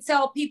like to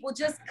tell people,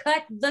 just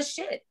cut the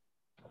shit.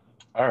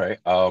 All right.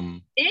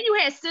 And you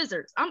had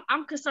scissors.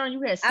 I'm concerned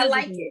you had scissors. I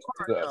like it.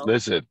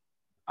 Listen,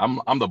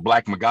 I'm the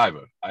Black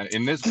MacGyver.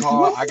 In this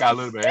car, I got a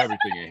little bit of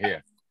everything in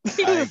here.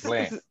 I ain't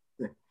playing.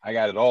 I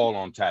got it all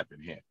on tap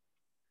in here.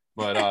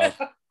 But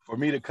for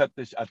me to cut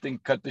this, I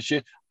think cut the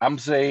shit. I'm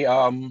say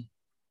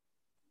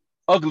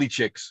ugly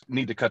chicks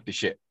need to cut the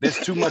shit. There's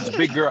too much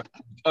big girl,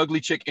 ugly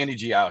chick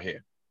energy out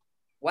here.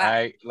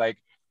 Wow. Like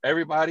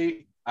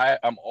everybody,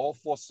 I'm all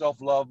for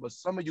self-love, but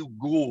some of you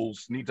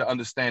ghouls need to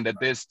understand that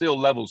there's still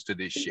levels to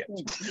this shit.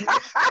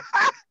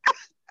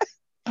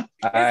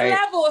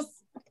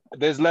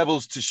 There's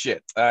levels to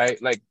shit. All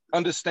right, like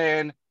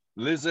understand.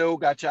 Lizzo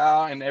got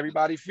y'all and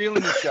everybody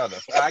feeling each other.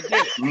 I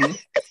get it.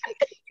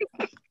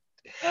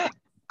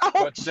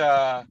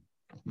 But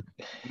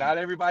not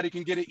everybody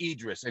can get an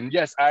Idris. And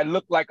yes, I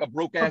look like a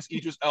broke ass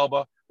Idris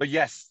Elba, but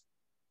yes,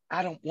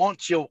 I don't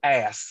want your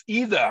ass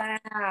either.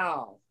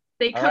 Wow.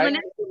 They coming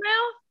at you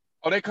now?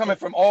 Oh, they coming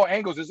from all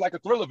angles. It's like a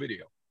Thriller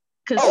video.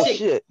 Oh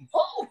shit.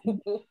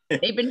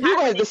 They've been you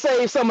have to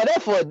save some of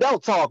that for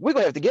adult talk. We're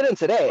gonna have to get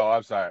into that. Oh,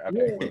 I'm sorry.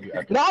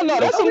 Okay. No,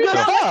 that's some good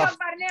stuff.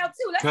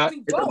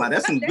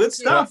 That's some good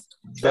stuff.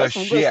 That's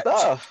some good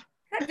stuff.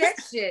 Cut that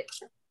shit.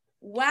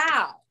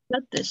 Wow.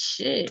 Cut the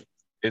shit.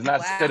 It's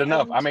not said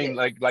enough. I mean,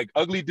 like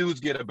ugly dudes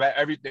get about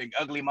everything,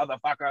 ugly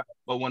motherfucker.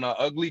 But when an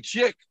ugly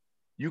chick,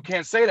 you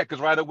can't say that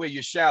because right away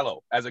you're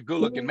shallow. As a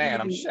good-looking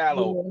man, I'm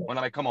shallow. When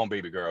I'm like, come on,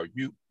 baby girl,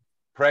 you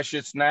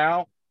precious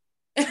now.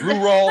 Lou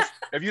Rawls.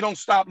 If you don't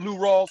stop Lou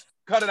Rawls,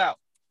 cut it out.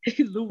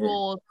 Lou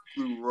Rawls.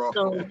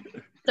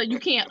 So you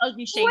can't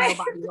ugly shame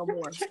nobody no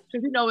more. Because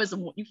you know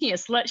you can't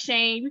slut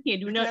shame. You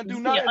can't do nothing. You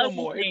can't do nothing no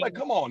more. It's like,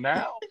 come on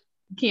now.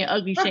 You can't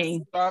ugly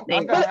shame. I'm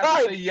gonna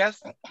have to say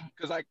yes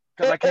because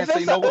I can't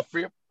say no with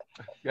fear.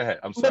 Go ahead.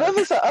 I'm sorry. But if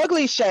it's an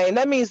ugly shame,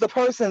 that means the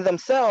person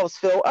themselves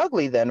feel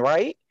ugly then,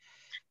 right?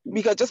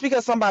 Because just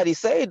because somebody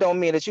say it don't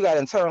mean that you got to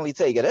internally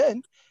take it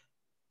in.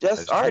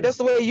 Just all right. That's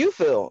the way you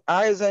feel.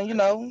 Eyes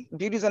and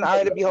beauty's in the eye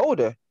of the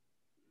beholder.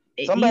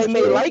 Somebody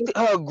may like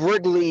her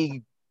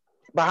griggly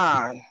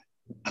behind.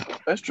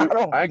 That's true.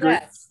 I agree.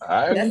 Yes.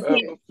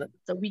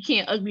 So we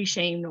can't ugly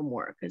shame no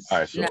more because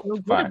she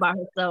feels good about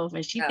herself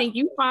and she think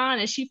you fine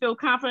and she feel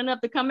confident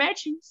enough to come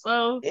at you.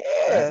 So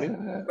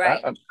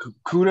right.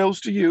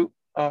 Kudos to you,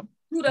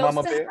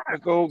 Mama Bear.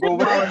 Go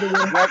with it.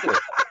 Exactly.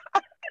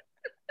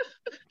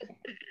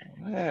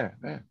 Yeah.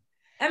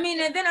 I mean,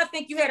 and then I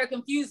think you had her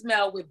confused,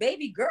 Mel, with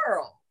baby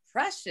girl,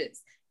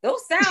 precious.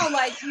 Those sound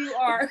like you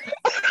are.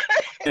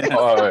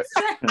 I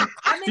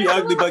mean, it's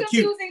ugly but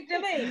cute. To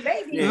me.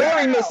 Baby girl.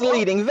 Very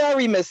misleading.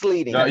 Very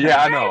misleading. No,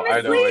 yeah, I know.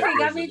 I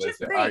mean, just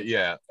think.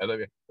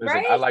 Listen,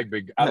 right? I like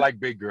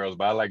big girls,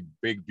 but I like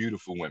big,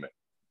 beautiful women.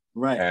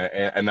 Right.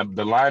 And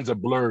the lines are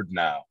blurred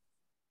now.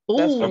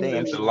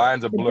 The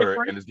lines are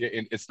blurred, and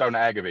it's starting to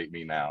aggravate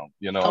me now.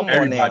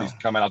 Everybody's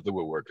coming out the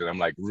woodwork, and I'm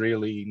like,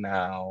 really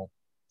now?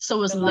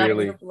 So it's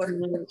really.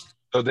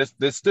 So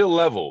there's still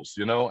levels,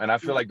 and I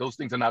feel like those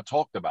things are not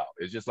talked about.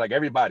 It's just like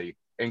everybody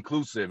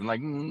inclusive, and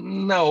like,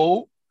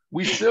 no,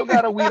 we still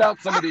gotta weed out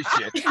some of this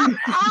shit. He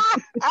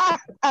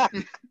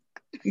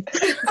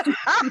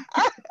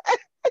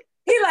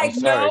like,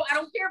 no, I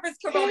don't care if it's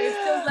Corona, it's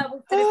still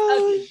levels to this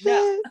ugly.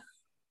 No.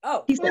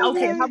 Oh, he said,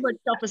 okay, how much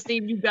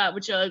self-esteem you got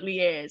with your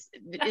ugly ass?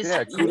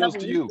 Kudos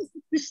to you.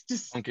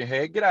 Okay,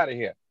 hey, get out of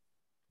here.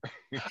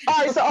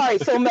 All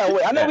right. So Mel,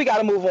 I know we got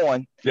to move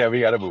on. Yeah, we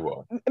got to move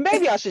on.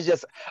 Maybe I should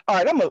just. All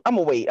right, I'm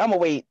gonna wait. I'm gonna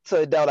wait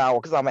till that hour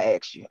because I'm gonna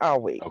ask you. I'll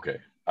wait. Okay.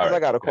 All right. I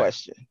got a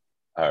question.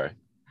 All right.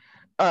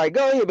 All right,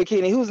 go ahead,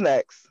 Bikini. Who's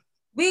next?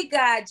 We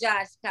got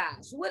Josh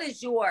Kosh. What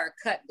is your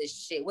cut the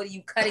shit? What are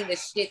you cutting the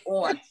shit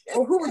on?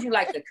 Or who would you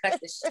like to cut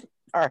the shit?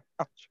 All right,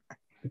 I'll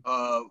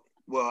try.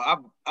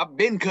 Well, I've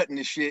been cutting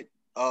the shit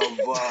of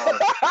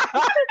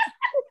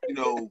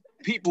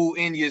people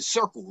in your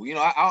circle.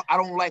 I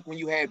don't like when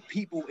you have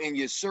people in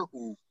your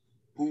circle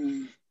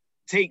who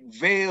take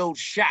veiled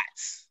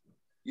shots.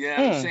 You know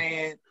what I'm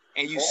saying?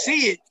 And you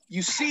see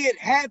it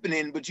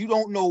happening, but you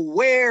don't know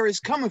where it's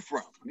coming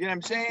from. You know what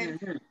I'm saying?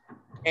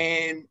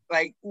 And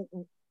like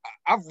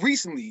I've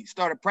recently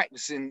started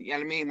practicing, you know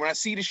what I mean? When I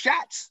see the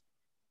shots,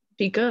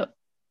 speak up.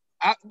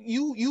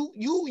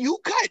 You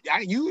cut.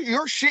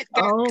 Your shit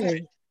got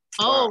cut.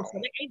 So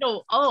there ain't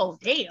no. Oh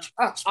damn.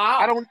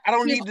 I don't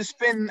need to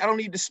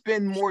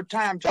spend more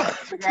time trying to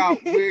figure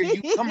out where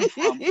you coming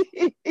from.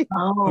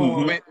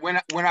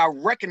 When I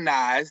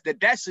recognize that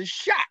that's a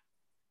shot.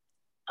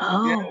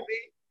 Oh. You know what I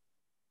mean?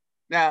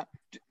 Now,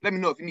 let me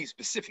know if you need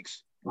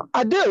specifics.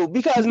 I do,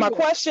 because my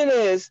question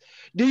is,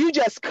 do you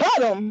just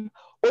cut them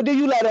or do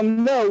you let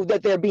them know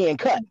that they're being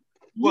cut?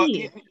 Well,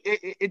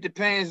 it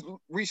depends.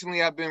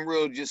 Recently, I've been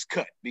real just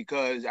cut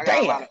because I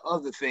got a lot of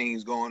other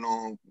things going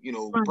on,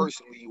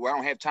 personally, where I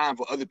don't have time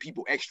for other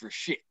people extra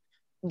shit.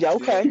 Yeah,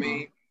 okay. You know what I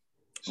mean?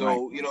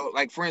 So,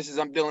 like, for instance,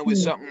 I'm dealing with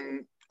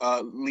something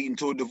leading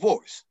to a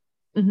divorce.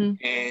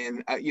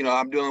 And,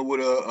 I'm dealing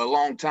with a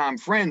longtime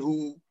friend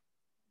who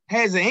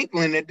has an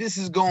inkling that this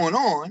is going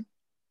on,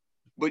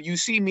 but you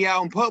see me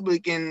out in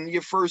public and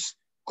your first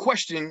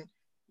question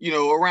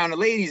around the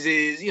ladies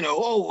is,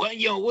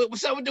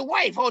 what's up with the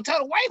wife? Oh, tell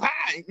the wife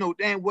hi.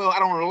 Damn well I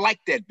don't like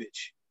that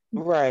bitch.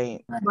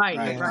 Right. I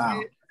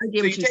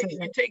get what you're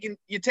saying.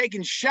 You're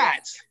taking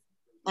shots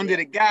under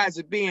the guise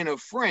of being a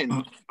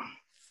friend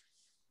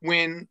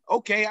when,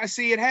 okay, I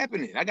see it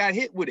happening. I got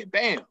hit with it.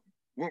 Bam.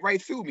 Went right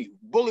through me.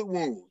 Bullet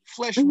wound,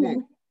 flesh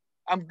wound.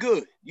 I'm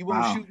good. You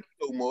won't shoot me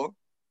no more.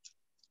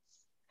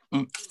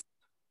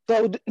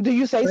 So do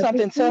you say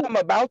something to him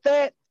about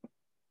that?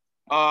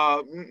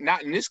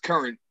 Not in this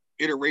current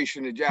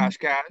iteration of Josh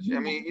Kosh. I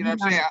mean, you know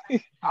what I'm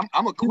saying?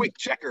 I'm a quick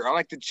checker. I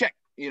like to check.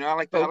 I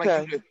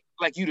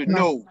like you to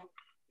know. You know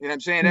what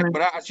I'm saying?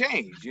 But I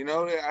changed.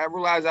 I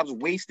realized I was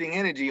wasting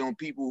energy on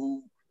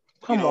people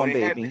who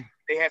they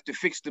have to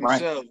fix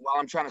themselves while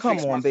I'm trying to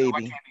fix myself. Baby.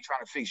 I can't be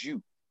trying to fix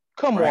you.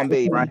 Come on,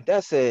 baby. Right.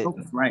 That's it.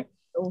 Right.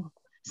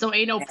 So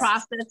ain't no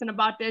processing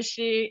about that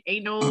shit.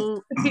 Ain't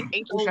no.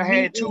 Wish I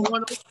had two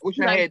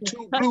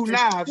blue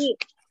knives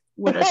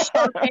with a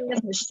sharp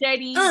ass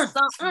machete.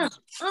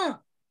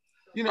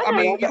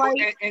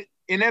 And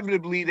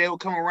inevitably they'll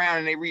come around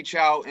and they reach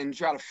out and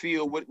try to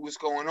feel what's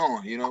going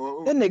on.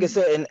 That nigga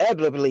said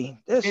inevitably.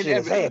 This shit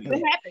is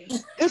happening.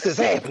 This is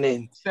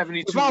happening.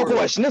 72. Without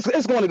question,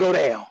 it's going to go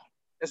down.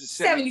 That's a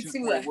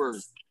 72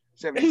 word.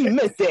 72. He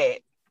meant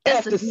that.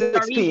 After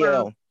 6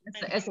 p.m.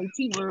 That's an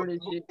SAT word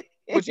and shit.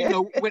 But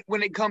when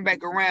they come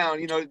back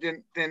around,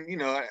 then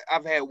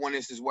I've had one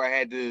instance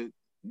where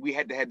we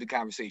had to have the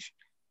conversation,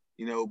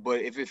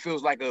 but if it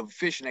feels like a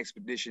fishing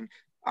expedition,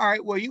 all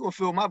right, well, you gonna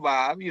feel my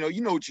vibe, you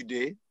know what you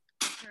did.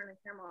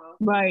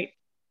 Right.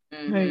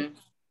 Right.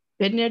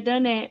 Been there,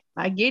 done that.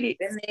 I get it.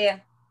 Been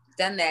there,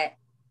 done that.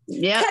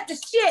 Yeah. Cut the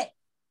shit.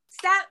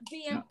 Stop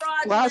being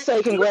fraudulent. Well, I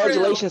say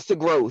congratulations to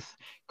growth.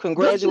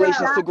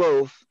 Congratulations to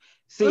growth.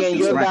 Seeing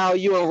your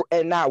value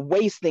and not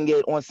wasting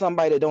it on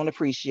somebody that don't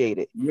appreciate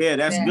it. Yeah,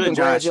 that's good.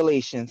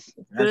 Congratulations.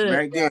 Josh. That's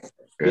very good.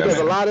 Because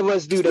a lot of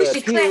us do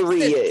that.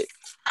 Period.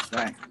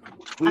 Right.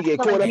 We get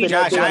caught up in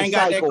Josh, that I ain't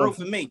got cycle. that growth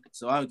for me.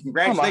 So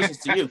congratulations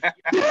to you.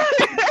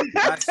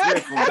 I swear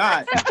from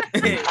God.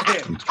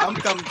 I'm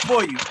coming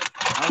for you.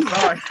 I'm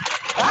sorry.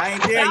 I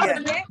ain't there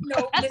yet.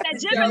 That's that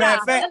Gemini.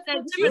 That's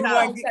that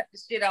Gemini. Cut the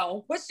shit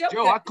on. What's your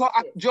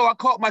Joe, I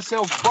caught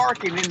myself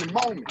barking in the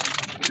moment.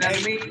 You know what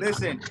I mean?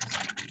 Listen,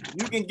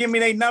 you can give me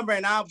their number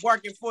and I'll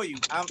bark it for you.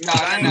 I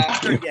ain't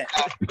sure yet.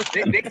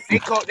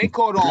 They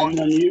caught on.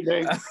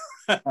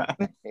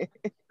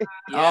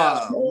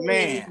 Oh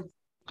man.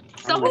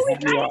 So who we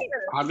got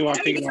here? How do I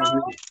think about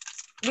you?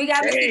 We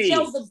got Mr.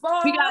 Joe the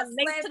Boss. We got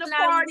late to the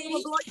party.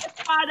 We're going to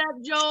spot up,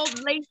 Joe.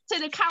 Late to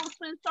the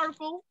counseling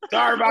circle.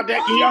 Sorry about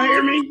that. Can y'all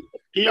hear me?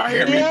 Can y'all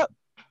hear me? Yep.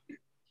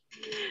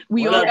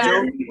 We all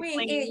got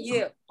We hear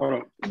you. Hold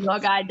on. We all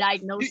got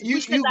diagnosed. You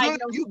good?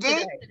 You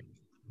good?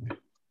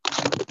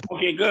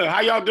 Okay, good. How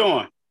y'all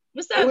doing?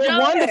 What's up, We're Joe?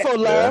 wonderful,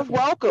 love.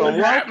 Welcome. What's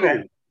Welcome.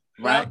 happening?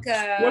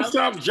 Welcome. What's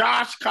up,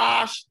 Josh,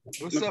 Kosh,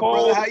 What's up,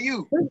 Nicole, brother? How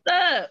you? What's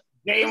up?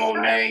 Dame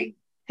Monet,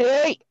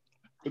 Hey.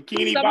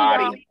 Bikini What's up,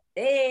 Body,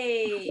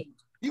 Hey.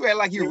 You act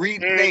like you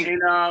read the name.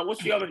 and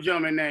what's the other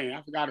gentleman's name?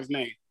 I forgot his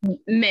name.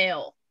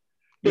 Mel.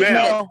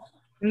 Mel.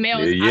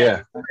 Mel.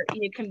 Yeah.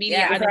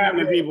 Comedian. What's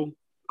happening, people?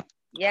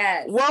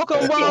 Yes.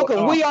 Welcome.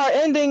 We are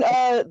ending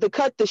the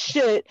cut the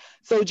shit.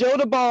 So Joe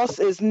the Boss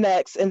is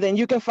next, and then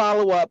you can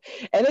follow up.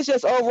 And it's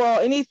just overall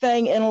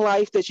anything in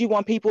life that you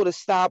want people to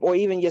stop, or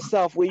even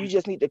yourself, where you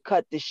just need to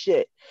cut the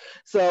shit.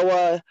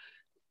 So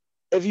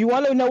if you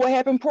want to know what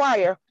happened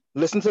prior,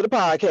 listen to the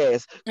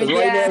podcast. Because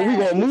right now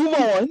we're gonna move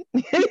on.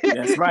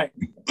 That's right.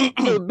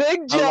 To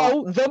Big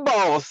Joe the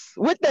Boss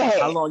with the hat.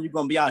 How long you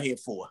gonna be out here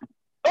for?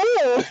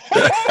 Oh.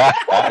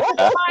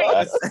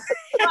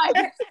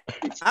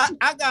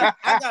 I got a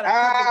couple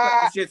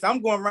of shits.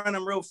 I'm going to run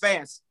them real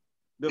fast.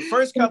 The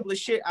first couple of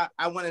shit I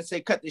want to say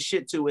cut the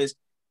shit to is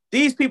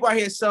these people out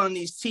here selling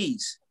these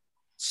teas.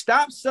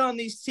 Stop selling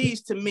these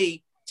teas to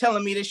me,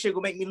 telling me this shit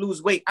will make me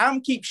lose weight. I'm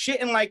keep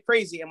shitting like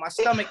crazy and my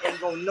stomach ain't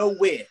going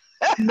nowhere.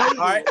 All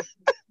right.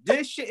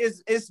 This shit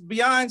is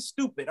beyond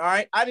stupid. All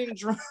right. I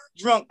didn't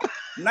drunk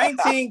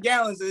 19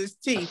 gallons of this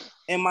tea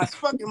and my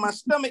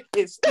stomach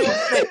is still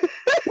sick.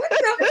 What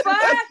the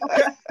fuck?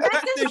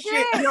 Cut this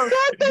shit. Man,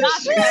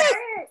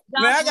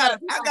 I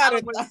got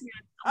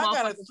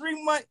a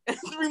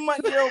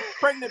 3-month-year-old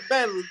pregnant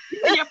belly.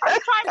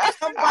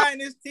 I'm buying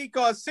this tea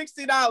cost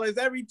 $60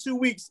 every 2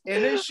 weeks,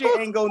 and this shit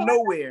ain't go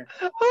nowhere.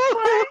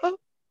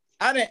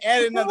 I done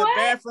added another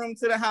bathroom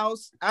to the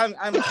house. I'm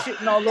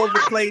shitting all over the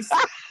place.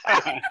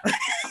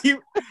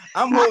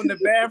 I'm holding the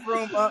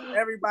bathroom up.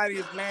 Everybody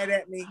is mad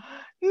at me.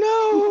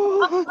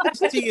 No. This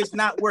tea is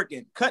not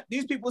working. Cut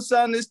these people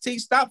selling this tea.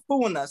 Stop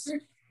fooling us.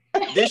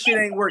 This shit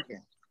ain't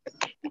working.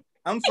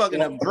 I'm fucking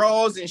up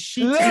drawers and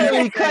sheets.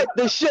 Literally cut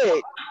the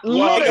shit.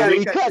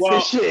 Literally cut the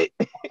shit.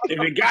 If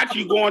it got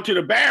you going to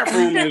the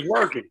bathroom, it's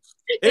working.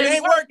 It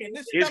ain't working.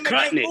 This It's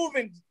stomach ain't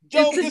moving.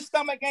 Joe, this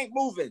stomach ain't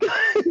moving.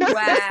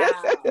 Wow.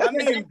 I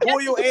mean,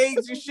 boiled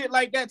eggs and shit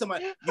like that.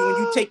 When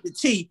you take the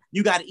tea,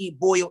 you got to eat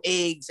boiled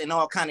eggs and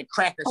all kind of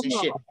crackers and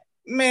shit.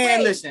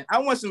 Man, listen, I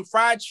want some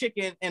fried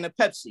chicken and a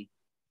Pepsi,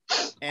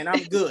 and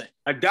I'm good.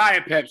 A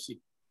Diet Pepsi.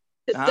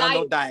 I don't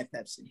know Diet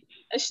Pepsi.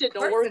 That shit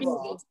don't work.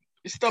 Your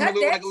stomach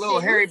look like a little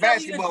hairy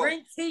basketball.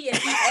 Drink tea and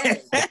eat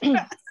eggs.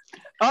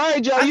 All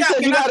right, Joe, you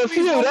said you got a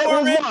few. That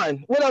was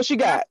one. What else you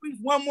got?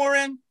 One more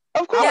in?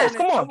 Of course,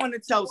 come on. I want to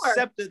tell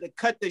Scepter to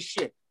cut this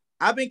shit.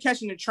 I've been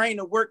catching the train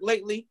to work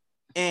lately,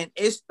 and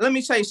let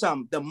me tell you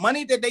something. The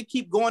money that they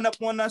keep going up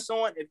on us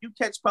on, if you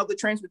catch public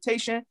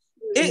transportation,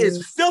 it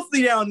is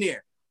filthy down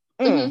there.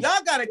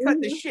 Y'all gotta cut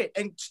the shit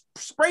and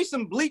spray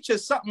some bleach or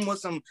something with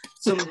some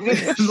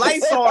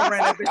Lysol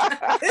around it.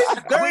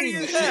 It's dirty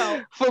as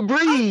hell.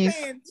 Febreze. I'm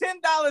paying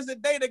 $10 a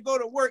day to go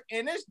to work,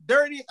 and it's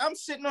dirty. I'm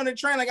sitting on the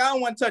train like I don't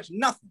want to touch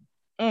nothing.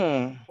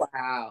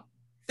 Wow.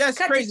 That's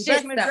Cut crazy. the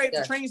Back in the day,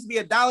 the trains to be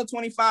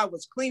 $1.25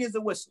 was clean as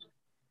a whistle.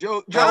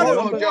 Joe,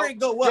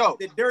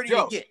 the dirtier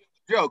you get.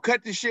 Joe,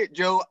 cut the shit,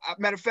 Joe.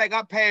 Matter of fact,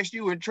 I passed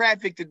you in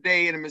traffic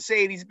today in a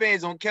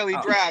Mercedes-Benz on Kelly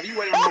Drive. You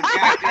went on no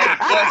goddamn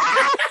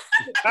bus.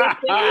 Cut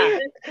the shit.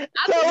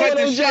 Cut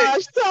the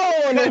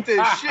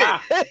shit.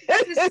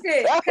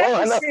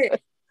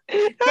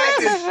 Cut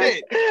the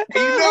shit. And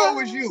you know it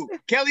was you.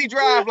 Kelly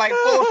Drive like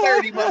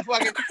 4:30,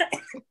 motherfucker.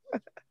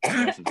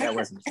 That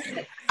wasn't.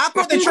 I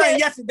caught the train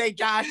yesterday,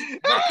 Josh.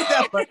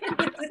 That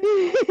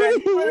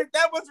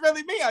was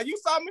really me. You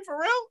saw me for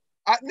real?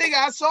 Nigga,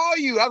 I saw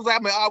you. I was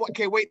like, I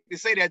can't wait to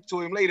say that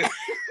to him later.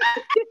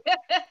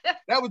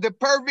 That was the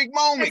perfect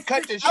moment.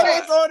 Cut the shit.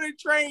 I was on the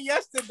train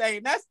yesterday,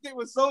 and that shit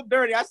was so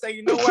dirty. I say,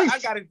 you know what? I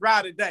got to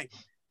drive today.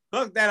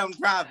 Look that I'm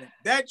driving.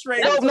 That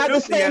train was not the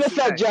same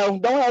effect, Joe.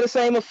 Don't have the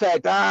same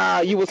effect.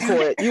 You was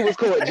caught. You was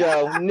caught,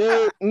 Joe.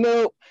 No.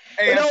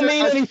 Hey, it don't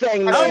mean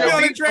anything. I'll be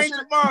on the train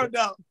tomorrow,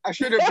 though. I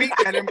should have beat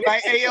that and be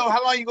like, hey, yo,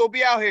 how long you gonna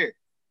be out here?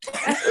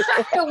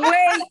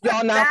 Wait.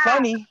 Y'all not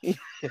funny.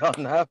 Y'all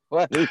not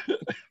funny.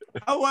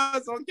 I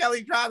was on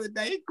Kelly Drive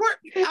today.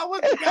 I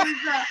was on Kelly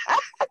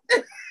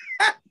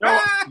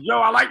Drive. Yo,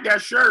 I like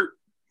that shirt.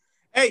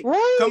 Hey,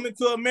 Coming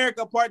to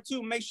America Part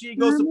 2. Make sure you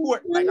go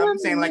support. Like I'm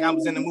saying, like I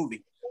was in the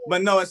movie.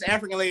 But no, it's an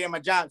African lady at my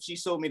job. She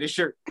sold me the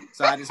shirt.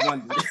 So I just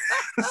wanted to.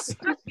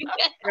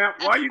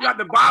 Why you got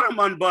the bottom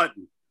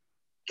unbuttoned?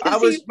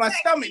 My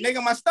stomach,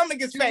 nigga. My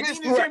stomach is fat. You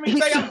just hear me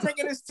say I'm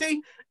drinking this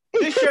tea?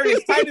 This shirt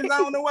is tight as I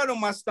don't know what on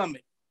my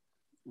stomach.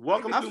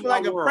 Welcome I to feel my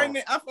like world.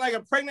 I feel like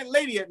a pregnant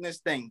lady in this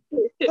thing.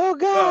 Oh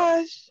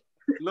gosh.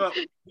 Look,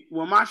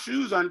 when my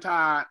shoes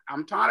untied,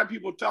 I'm tired of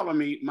people telling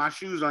me my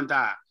shoes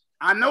untied.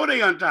 I know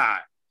they untied.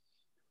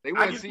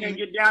 I just can't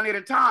get down there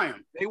to tie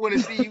them. They want to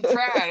see you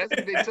try. That's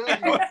what they tell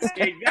you.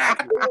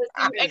 Exactly.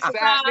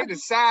 They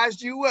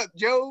sized you up,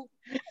 Joe.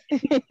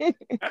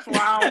 That's why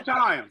I don't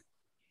tie them.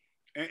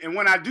 And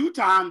when I do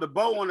tie them, the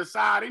bow on the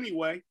side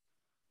anyway.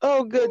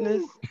 Oh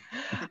goodness.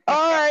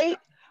 All right.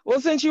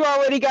 Well, since you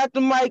already got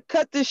the mic,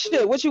 cut this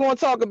shit. What you want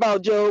to talk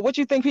about, Joe? What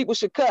you think people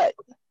should cut?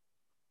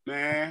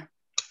 Man,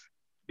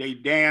 they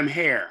damn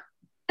hair.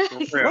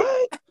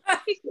 What?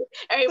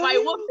 Everybody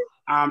wants it.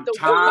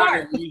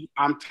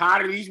 I'm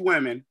tired of these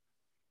women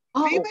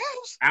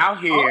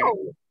out here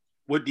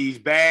with these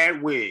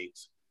bad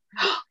wigs.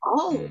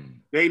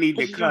 They need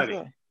to cut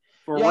it.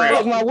 For y'all real.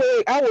 take my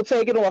wig. I will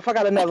take it off. I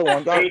got another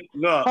one. Hey,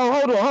 look.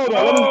 Hold on.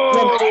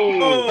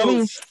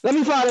 Let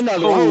me find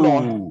another one. Hold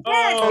on.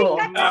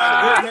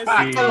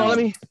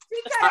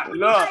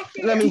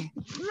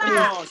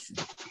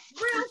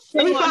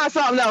 Let me find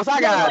something else. I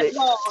got it.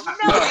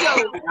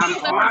 I'm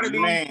tired of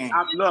these.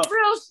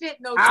 Real shit,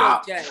 no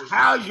joke, Jay.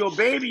 How's your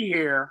baby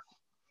hair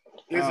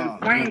is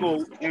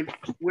entangled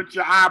with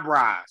your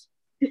eyebrows?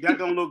 That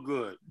don't look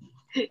good.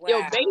 Wow.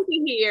 Your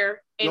baby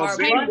hair and your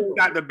baby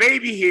got the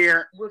baby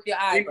hair with your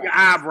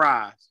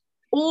eyebrows.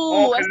 Ooh,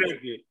 all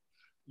connected.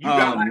 You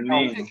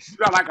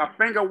got like a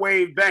finger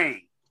wave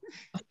bang.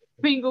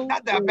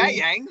 Not the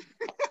bang.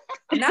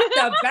 Not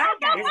the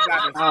bang.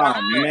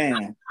 Oh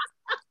man.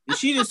 Did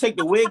she just take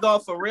the wig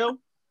off for real?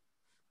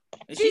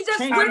 She just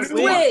switched the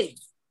wig.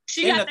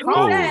 She got the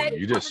wig.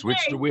 You just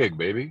switched the wig,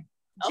 baby.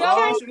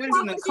 Joe, she was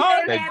in the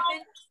car.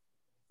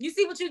 You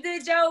see what you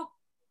did, Joe?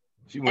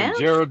 She went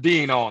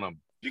Geraldine on him.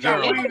 You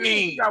got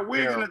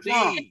wigs in the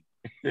trunk.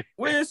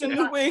 Where's the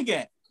new wig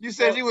at? You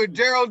said you were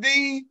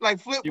Geraldine, like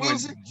Flip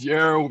Wilson?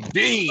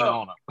 Geraldine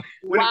on him.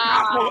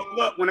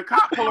 When the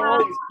cop pulled her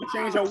over, she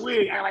changed her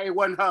wig, act like it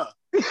wasn't her.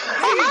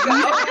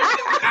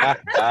 I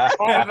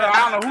don't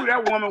know who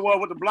that woman was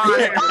with the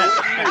blonde hair.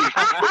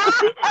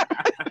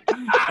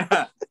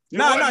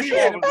 No, she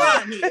had the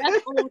blonde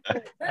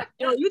hair.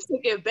 Yo, you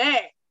took it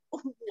back.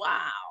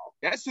 Wow.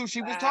 That's who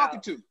she was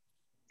talking to.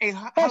 Hey,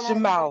 hush your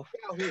mouth.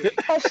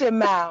 Hush your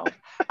mouth.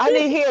 I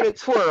didn't hear the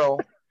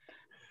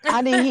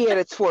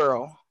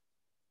twirl.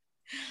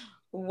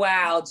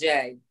 Wow,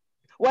 Jay.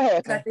 What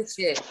happened? Cut this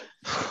shit.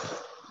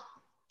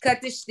 Cut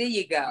this. There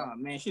you go. Oh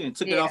man, she done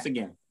took it off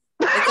again.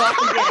 It's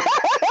off again.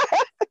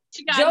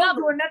 Joe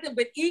doing nothing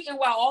but eating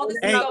while all this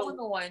is going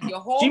on. Your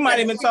whole she might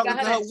have been talking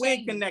to her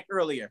wig connect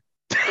earlier.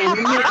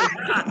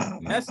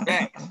 That's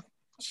that.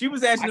 She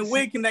was asking the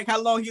wig connect how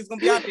long he was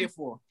gonna be out there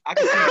for. I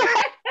can see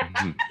that.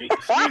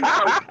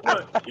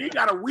 She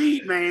got a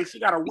weed man. She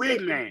got a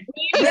wig man.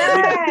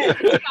 Yes.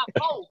 She got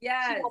both.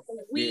 Yes. She got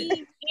the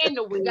weed and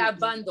the wig. She got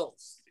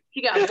bundles.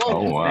 She got both.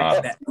 Oh wow.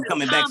 I'm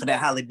coming back for that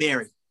Halle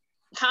Berry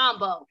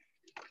combo.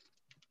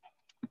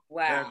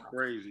 Wow. That's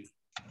crazy.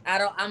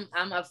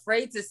 I'm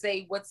afraid to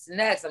say what's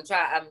next. I'm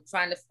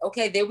trying to.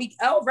 Okay, there we.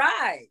 All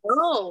right.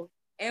 Oh.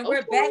 And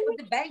we're back with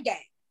the bang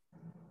gang.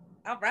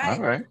 All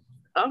right.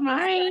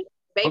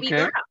 Baby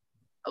girl.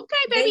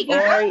 Okay, baby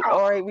girl.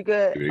 All right, we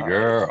good. Baby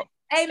girl.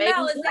 Hey,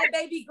 Mel, is that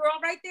baby girl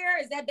right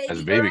there? Is that baby girl?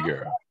 That's baby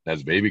girl.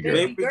 That's baby girl.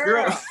 Baby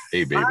girl.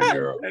 Hey, baby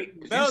girl.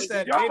 Mel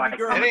said baby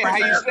girl. That ain't how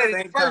you said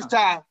it the first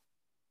time.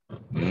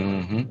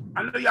 Mm-hmm.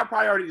 I know y'all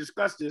probably already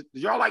discussed this.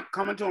 Did y'all like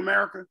Coming to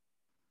America?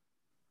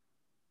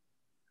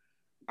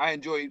 I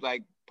enjoy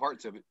like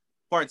parts of it.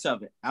 Parts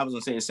of it. I was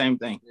gonna say the same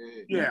thing.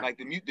 Yeah. Like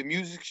the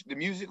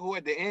musical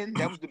at the end,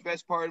 that was the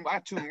best part. I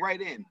tuned right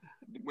in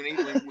when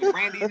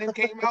Randy and them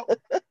came out.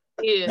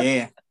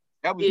 Yeah.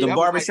 That was the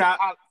barbershop.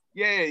 Like,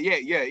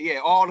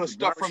 yeah. All the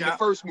stuff from the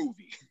first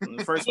movie.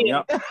 The first one,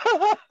 yep.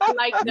 I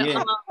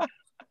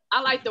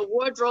like the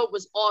wardrobe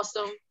was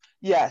awesome.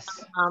 Yes.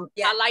 I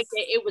like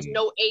that it was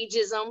no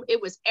ageism. It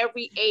was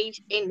every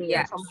age in there.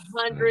 Yes. From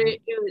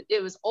 100,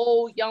 it was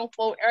old, young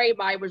folk.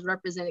 Everybody was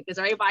represented because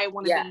everybody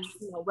wanted to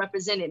be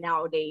represented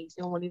nowadays.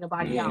 They don't want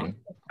anybody young.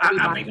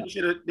 I think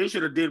they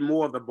should have did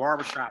more of the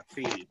barbershop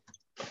thing.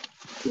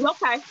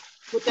 Okay.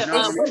 With the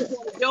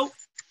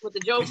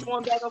jokes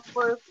going back and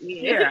forth.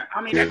 Yeah.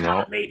 I mean, that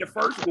kind of made the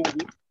first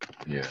movie.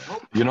 Yeah.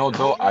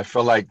 Though, I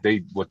feel like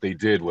what they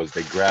did was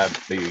they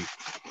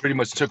pretty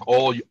much took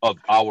all of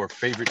our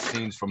favorite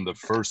scenes from the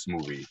first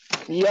movie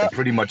and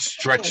pretty much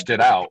stretched it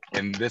out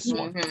in this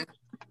one.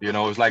 It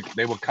was like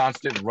they were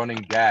constant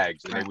running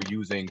gags and they were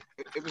using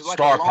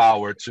star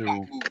power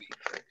to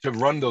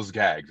run those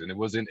gags. And it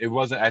wasn't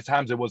at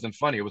times it wasn't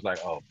funny. It was like,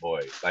 oh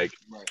boy, like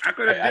I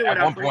could have did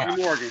without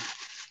Tracy Morgan.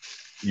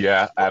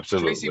 Yeah,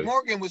 absolutely. Tracy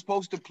Morgan was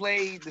supposed to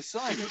play the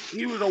son.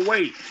 He was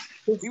away.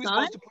 He was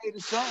supposed to play the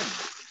son.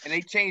 And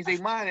they changed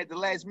their mind at the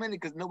last minute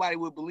because nobody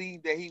would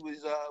believe that he was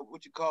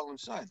what you call him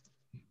son.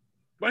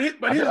 But his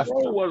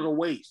role was a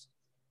waste.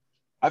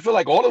 I feel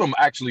like all of them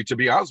actually, to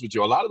be honest with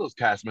you, a lot of those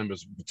cast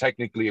members,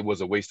 technically it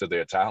was a waste of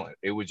their talent.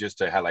 It was just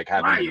to have like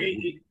having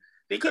right.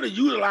 They could have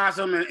utilized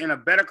them in a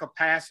better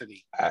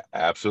capacity.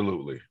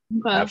 Absolutely.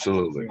 Okay.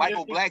 Absolutely.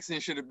 Michael Blackson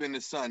should have been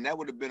the son. That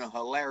would have been a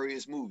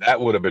hilarious movie.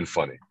 That would have been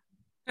funny.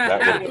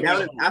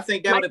 I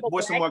think that would have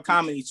brought some more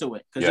comedy to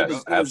it. Because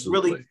it was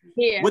really,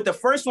 with the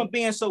first one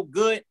being so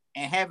good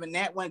and having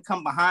that one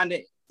come behind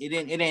it, it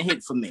didn't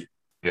hit for me.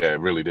 Yeah, it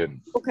really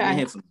didn't. Okay.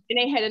 And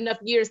they had enough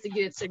years to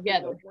get it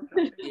together.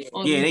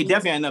 Yeah, they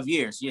definitely had enough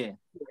years. Yeah.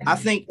 I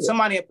think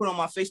somebody had put on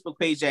my Facebook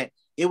page that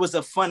it was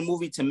a fun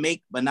movie to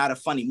make, but not a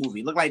funny movie.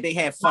 It looked like they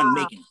had fun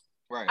making it.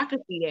 Right. I could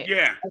see that.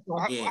 Yeah.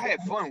 I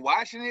had fun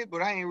watching it,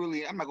 but I've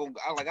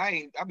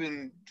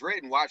been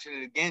dreading watching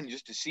it again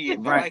just to see if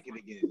I like it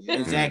again. You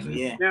know?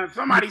 Exactly, yeah. Now,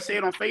 somebody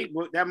said on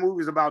Facebook that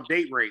movie is about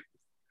date rape.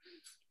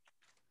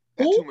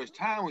 Got too much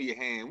time on your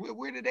hand.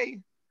 Where did they?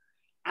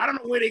 I don't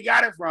know where they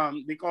got it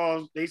from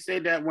because they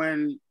said that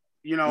when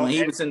he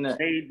was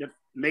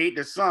made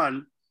the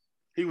son,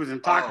 he was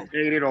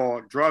intoxicated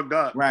or drugged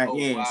up. Right.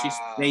 Yeah.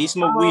 He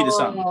smoked weed or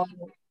something.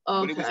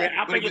 Okay.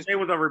 I think it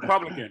was a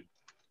Republican.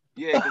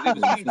 Yeah, because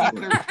it was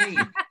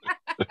PG-13.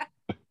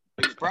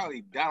 It was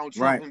probably Donald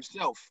Trump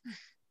himself.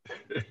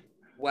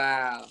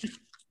 Wow.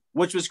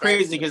 Which was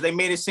crazy because they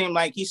made it seem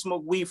like he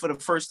smoked weed for the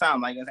first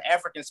time, like an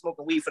African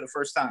smoking weed for the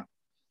first time.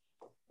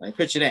 Like,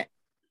 picture that.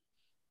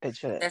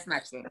 That's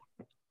not true.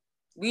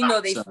 We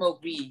know they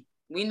smoke weed.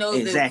 We know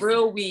the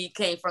real weed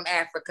came from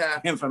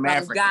Africa, from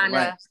Africa,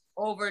 Ghana,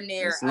 over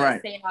near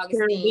St.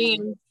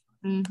 Augustine.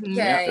 Mm-hmm.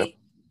 Okay. Yep.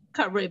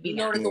 Caribbean. We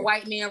know that the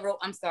white man wrote,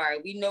 I'm sorry,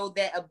 we know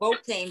that a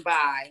boat came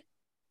by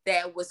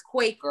that was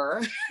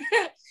Quaker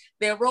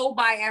that rolled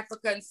by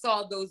Africa and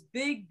saw those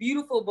big,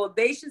 beautiful,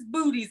 bodacious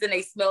booties and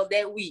they smelled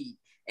that weed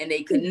and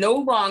they could no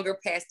longer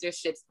pass their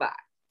ships by.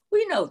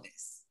 We know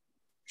this.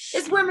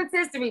 It's Women's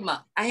History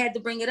Month. I had to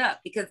bring it up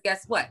because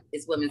guess what?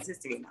 It's Women's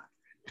History Month.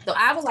 So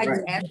I would like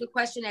to ask a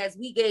question as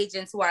we gauge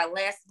into our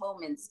last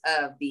moments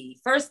of the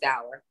first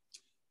hour.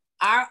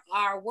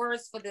 Our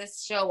words for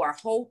this show are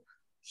hope,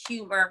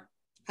 humor,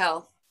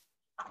 health.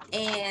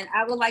 And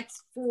I would like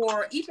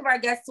for each of our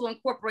guests to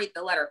incorporate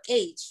the letter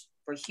H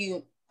for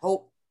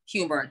hope,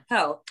 humor, and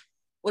health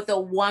with a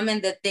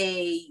woman that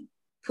they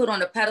put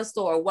on a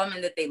pedestal or a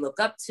woman that they look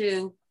up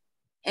to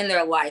in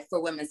their life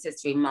for Women's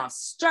History Month.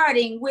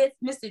 Starting with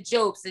Mr.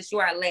 Job, since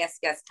you're our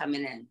last guest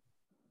coming in.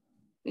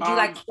 Would you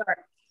like to start?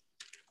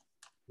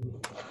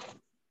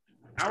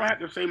 I would have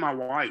to say my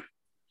wife.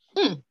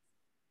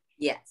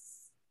 Yes.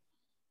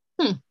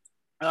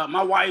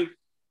 My wife,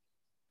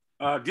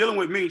 dealing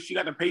with me, she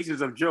got the patience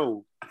of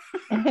Job.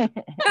 I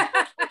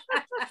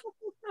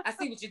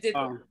see what you did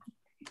there.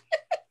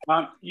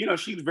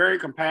 She's very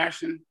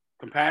compassionate,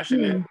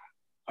 patient.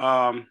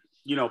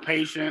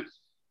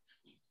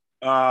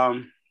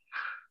 I'm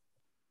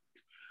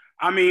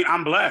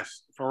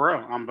blessed, for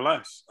real. I'm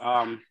blessed.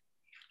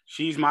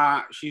 She's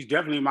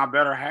definitely my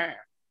better half.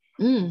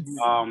 I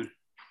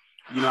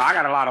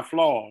got a lot of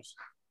flaws,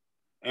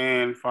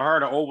 and for her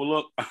to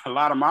overlook a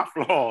lot of my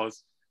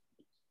flaws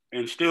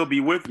and still be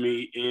with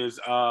me is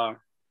a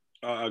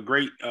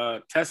great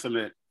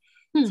testament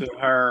to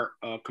her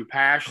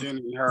compassion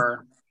and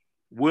her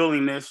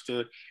willingness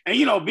to.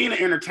 And being an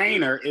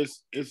entertainer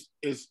is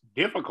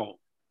difficult.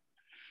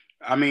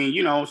 I mean,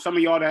 some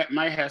of y'all that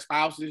might have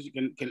spouses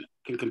can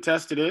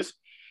contest to this.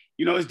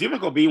 It's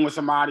difficult being with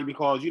somebody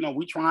because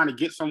we trying to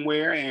get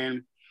somewhere,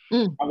 and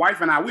my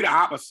wife and I, we the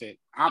opposite.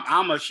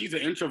 She's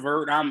an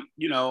introvert.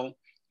 Y'all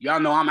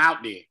know I'm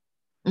out there.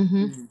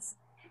 Mm-hmm.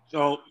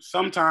 So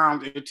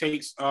sometimes it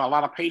takes a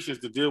lot of patience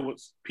to deal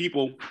with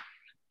people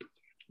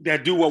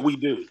that do what we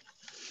do.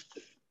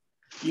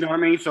 You know what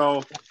I mean?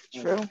 So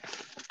true.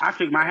 I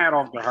take my hat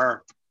off to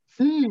her.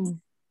 You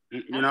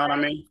know what I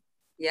mean?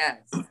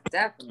 Yes,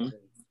 definitely.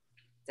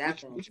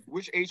 Definitely.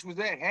 Which H was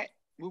that? Hat?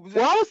 What was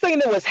that? Well, I was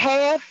thinking it was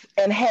half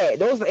and hat.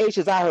 Those are the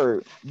H's I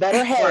heard.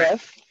 Better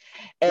half,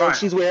 and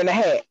she's wearing a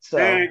hat. So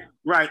and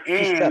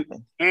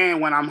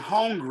when I'm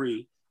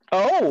hungry.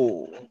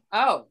 Oh.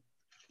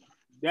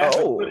 That's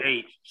a good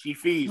H. She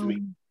feeds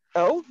me.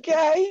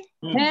 Okay.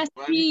 And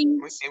we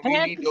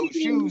need those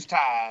shoes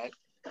tied.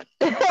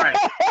 Right.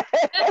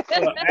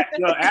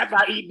 After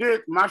I eat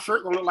this, my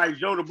shirt gonna look like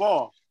Joe the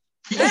Ball.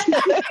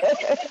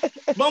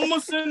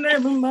 Vamos in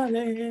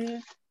everybody.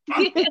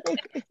 All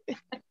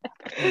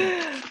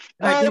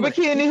right,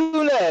 Bikini,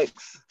 who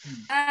next?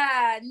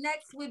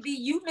 Next would be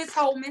you, Miss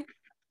Holman.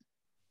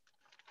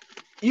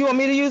 You want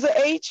me to use an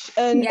H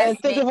and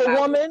think of a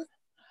woman?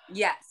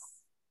 Yes.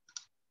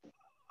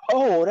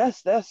 Oh,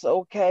 that's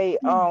okay.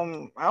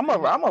 I'm a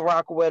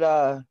rock with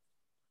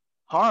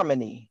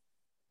Harmony.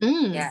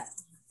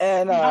 Yes.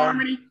 And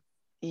Harmony.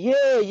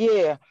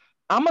 Yeah.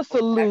 I'm gonna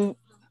salute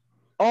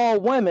all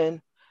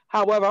women.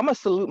 However, I'm gonna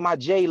salute my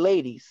J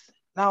ladies.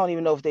 I don't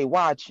even know if they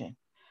watching,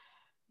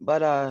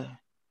 but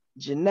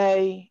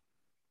Janae,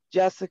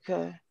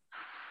 Jessica,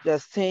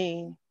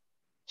 Justine,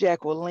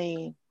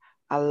 Jacqueline,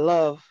 I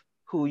love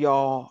who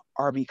y'all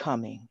are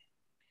becoming.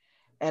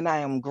 And I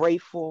am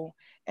grateful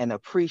and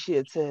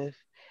appreciative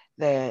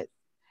that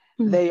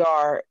they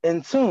are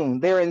in tune.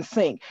 They're in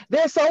sync.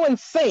 They're so in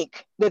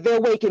sync that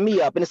they're waking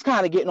me up. And it's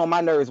kind of getting on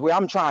my nerves where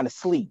I'm trying to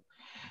sleep.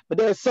 But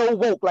they're so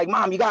woke, like,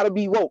 Mom, you got to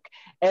be woke.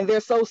 And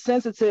they're so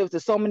sensitive to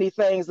so many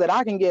things that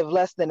I can give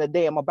less than a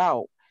damn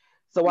about.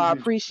 So I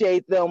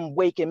appreciate them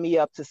waking me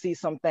up to see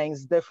some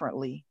things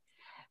differently.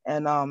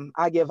 And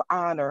I give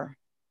honor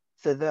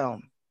to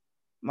them,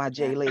 my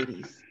J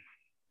ladies.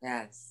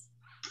 Yes.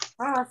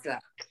 Awesome.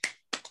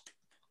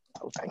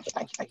 Oh, thank you.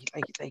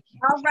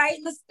 All right,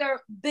 Mr.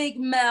 Big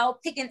Mel,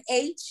 pick an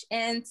H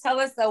and tell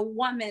us a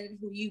woman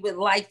who you would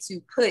like to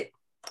put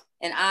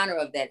in honor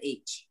of that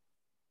H.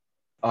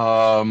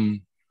 My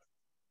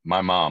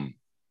mom.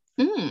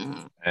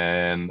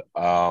 And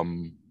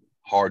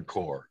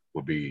hardcore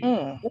would be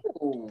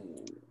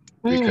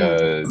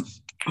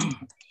because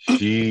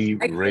she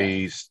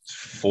raised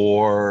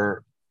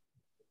 4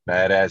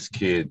 badass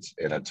kids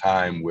in a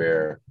time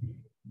where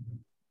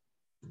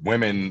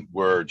women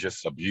were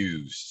just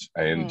abused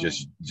and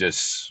just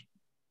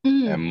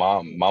and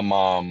my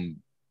mom,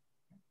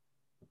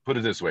 put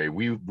it this way,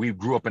 we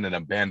grew up in an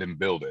abandoned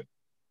building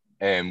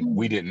and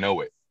we didn't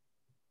know it.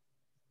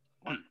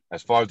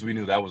 As far as we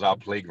knew, that was our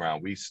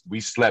playground. We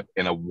slept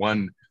in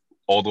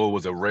although it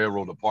was a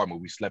railroad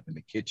apartment, we slept in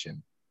the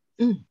kitchen.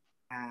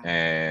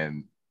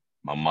 And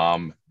my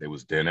mom, there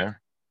was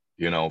dinner,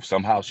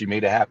 somehow she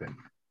made it happen.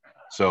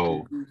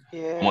 So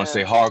I want to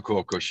say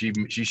hardcore because she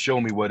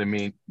showed me what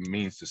it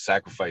means to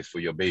sacrifice for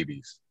your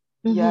babies.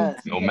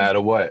 Yes. No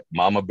matter what,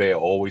 Mama Bear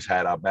always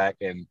had our back,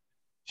 and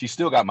she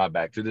still got my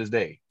back to this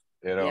day.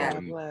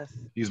 And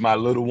she's my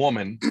little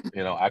woman.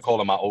 I call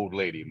her my old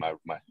lady.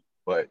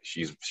 But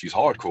she's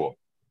hardcore.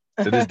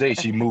 To this day,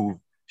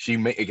 she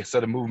made a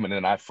set of movement,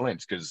 and I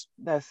flinch because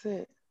that's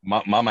it.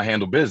 Mama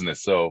handle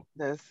business, so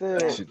that's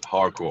it. She's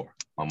hardcore.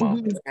 My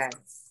mom.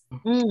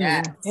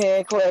 Yes.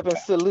 Hand clap and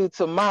salute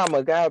to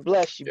Mama. God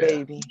bless you,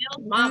 baby.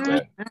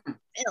 Mama.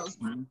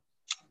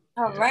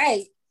 All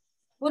right.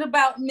 What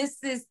about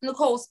Mrs.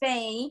 Nicole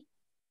Spain?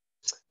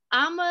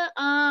 I'm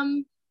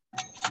gonna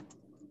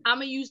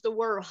use the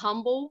word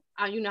humble.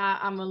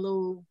 I'm a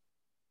little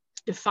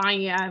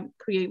defiant. I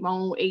create my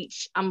own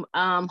H. I'm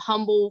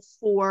humble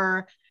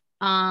for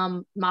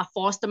my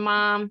foster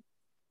mom.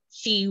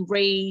 She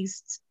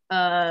raised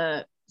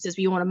since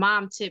we on a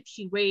mom tip,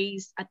 she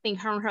raised, I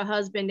think her and her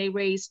husband, they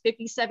raised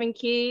 57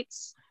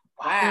 kids.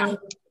 Wow.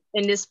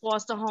 In this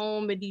foster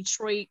home in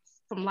Detroit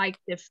from like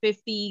the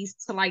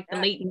 50s to like the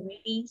late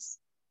 80s.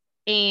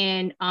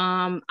 And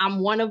I'm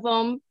one of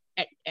them.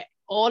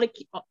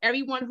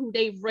 Everyone who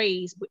they've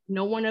raised,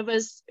 no one of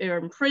us are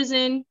in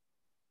prison.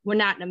 We're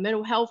not in a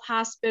mental health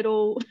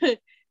hospital.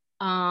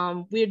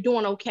 We're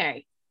doing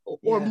okay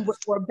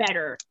or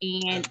better.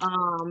 And,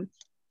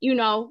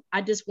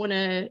 I just want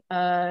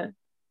to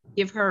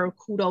give her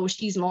kudos.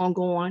 She's long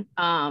gone,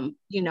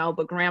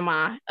 but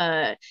grandma,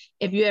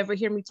 if you ever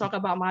hear me talk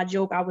about my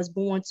joke, I was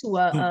born to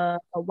a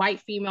white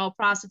female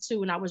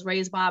prostitute and I was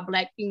raised by a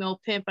black female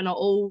pimp and an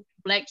old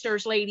black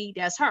church lady.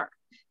 That's her.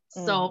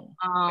 So,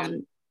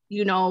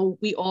 we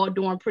all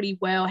doing pretty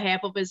well.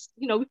 Half of us,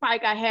 we probably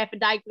got half a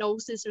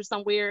diagnosis or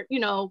somewhere,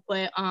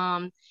 but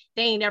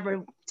they ain't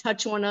ever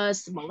touch on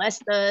us,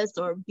 molest us,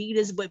 or beat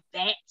us with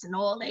bats and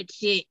all that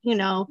shit.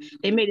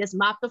 They made us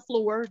mop the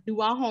floor,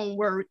 do our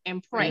homework,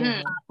 and pray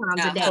 5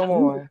 times a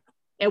day.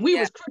 And we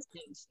was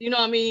Christians, you know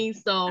what I mean?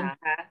 So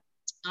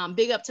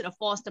big up to the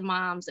foster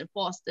moms and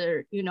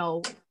foster,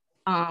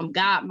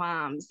 God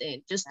moms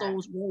and just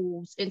those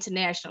rules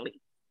internationally,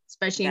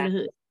 especially in the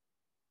hood.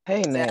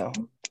 Hey now.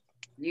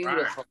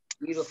 Beautiful.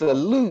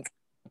 Salute.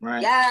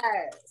 Right.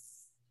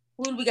 Yes.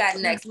 Who do we got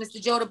next?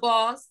 Mr. Joe the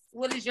Boss,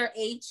 what is your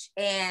H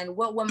and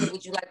what woman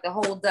would you like to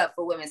hold up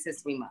for Women's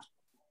History Month?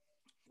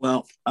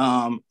 Well,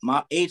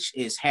 my H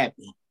is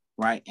happy,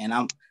 right? And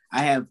I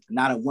have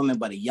not a woman,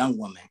 but a young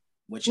woman,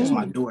 which is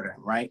my daughter,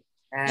 right?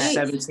 Nice.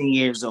 17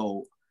 years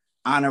old,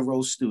 honor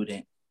roll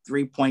student,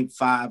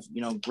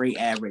 3.5, great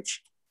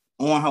average.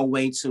 On her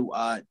way to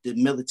the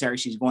military,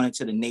 she's going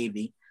into the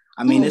Navy.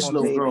 I mean, this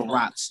little girl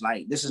rocks.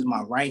 Like, this is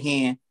my right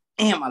hand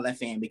and my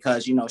left hand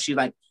because, she's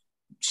like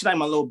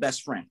my little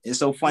best friend. It's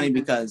so funny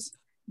because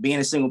being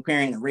a single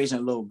parent and raising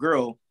a little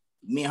girl,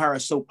 me and her are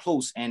so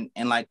close. And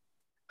like,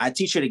 I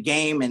teach her the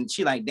game and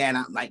she like, Dad,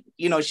 I'm like,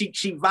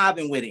 she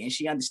vibing with it and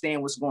she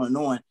understand what's going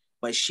on.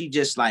 But she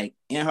just like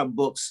in her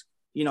books,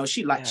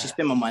 she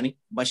spend my money,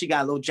 but she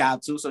got a little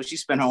job too. So she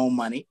spent her own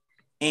money.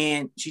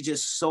 And she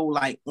just so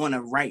like on the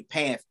right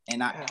path.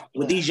 And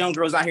with these young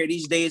girls out here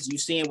these days, you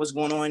seeing what's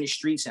going on in the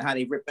streets and how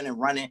they ripping and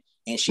running.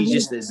 And she's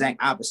just the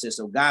exact opposite.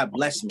 So God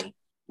bless me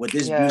with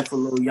this beautiful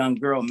little young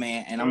girl,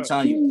 man. And I'm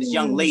telling you, this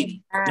young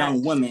lady,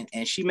 young woman,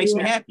 and she makes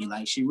me happy.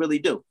 Like she really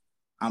do.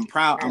 I'm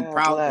proud to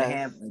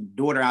have a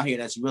daughter out here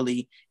that's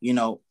really,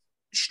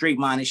 straight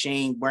minded. She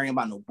ain't worrying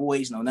about no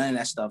boys, none of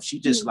that stuff. She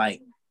just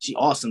like, she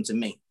awesome to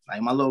me.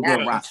 Like my little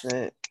girl rocks.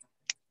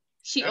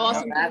 She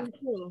awesome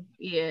too.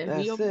 Yeah.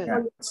 That's it.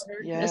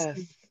 Yes.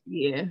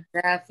 Yeah.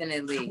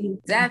 Definitely.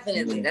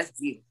 That's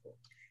beautiful.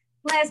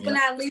 Last but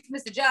not least,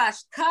 Mr.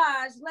 Josh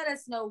Kaj, let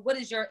us know, what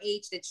is your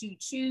age that you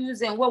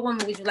choose, and what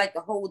woman would you like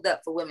to hold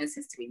up for Women's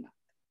History Month?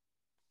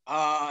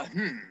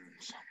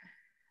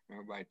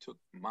 Everybody took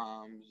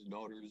moms,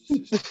 daughters,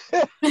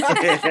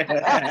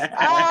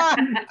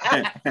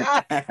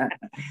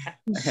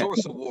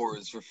 source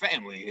awards for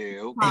family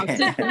here.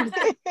 Okay.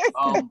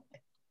 I'm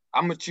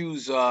gonna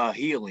choose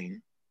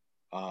healing.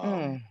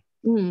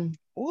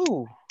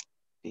 Ooh.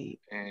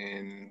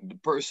 And the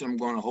person I'm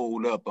gonna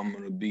hold up, I'm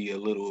gonna be a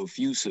little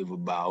effusive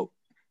about,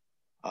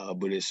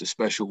 but it's a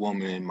special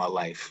woman in my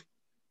life.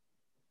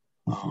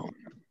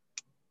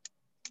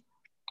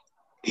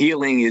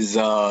 Healing is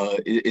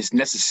it's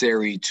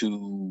necessary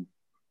to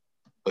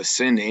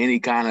ascend to any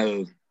kind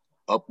of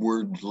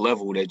upward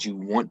level that you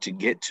want to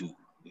get to.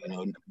 You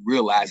know,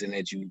 realizing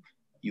that you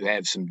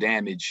have some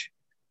damage,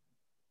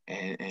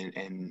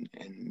 and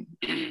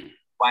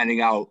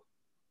finding out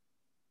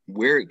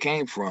where it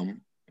came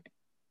from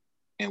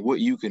and what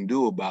you can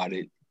do about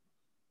it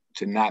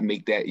to not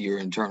make that your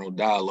internal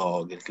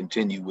dialogue and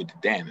continue with the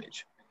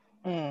damage.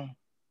 And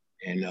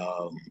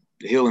the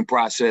healing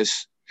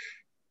process,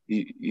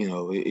 you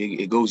know,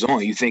 it goes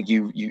on. You think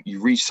you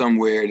reach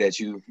somewhere that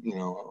you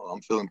know,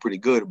 I'm feeling pretty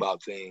good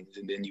about things,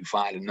 and then you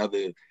find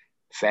another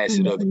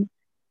facet of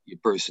your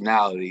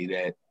personality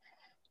that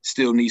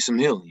still needs some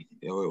healing,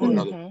 or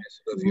another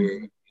facet of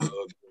your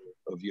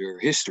of your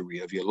history,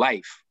 of your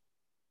life,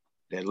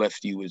 that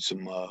left you with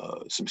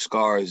some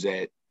scars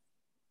that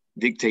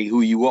dictate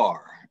who you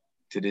are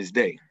to this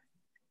day.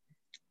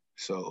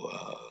 So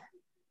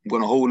I'm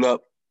gonna hold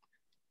up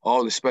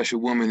all the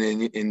special women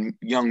in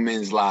young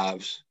men's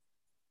lives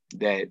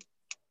that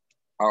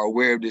are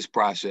aware of this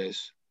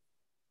process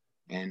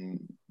and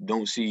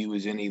don't see you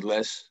as any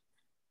less,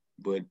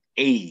 but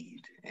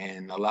aid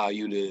and allow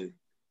you to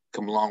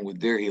come along with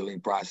their healing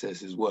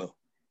process as well.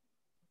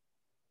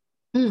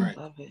 Right.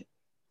 Love it.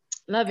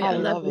 I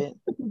love it.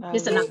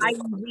 Listen,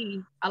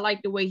 ING, I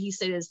like the way he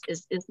said is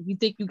if you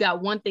think you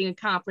got one thing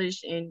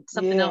accomplished and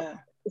something else,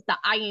 it's the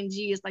ING,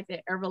 it's like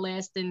that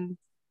everlasting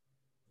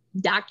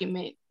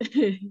document,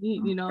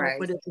 you know,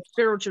 but it's a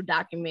spiritual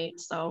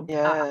document. So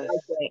I like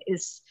that.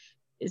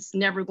 It's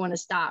never going to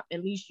stop.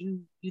 At least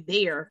you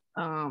there.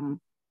 A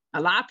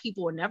lot of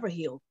people will never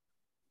heal.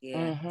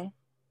 Yeah.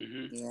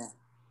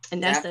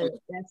 And that's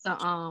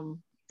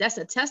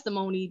a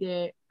testimony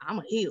that I'm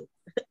a heal.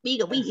 we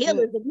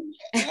healers.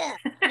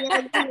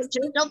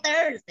 Church on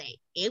Thursday.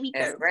 Here we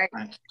go. Right.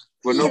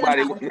 Well,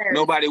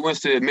 nobody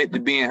wants to admit to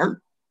being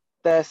hurt.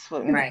 That's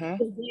what.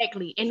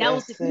 Exactly. And that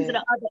was the key to the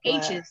other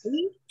H's.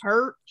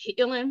 Hurt,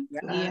 healing.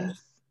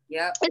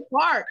 Yeah.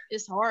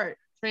 It's hard.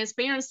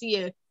 Transparency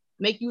will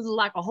make you look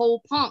like a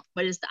whole punk,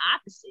 but it's the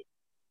opposite.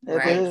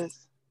 It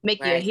is.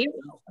 Make you a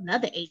hero.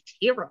 Another H,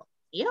 hero.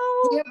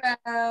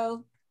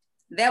 Hero.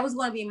 That was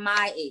going to be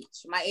my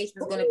H. My H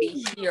was going to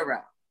be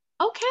hero.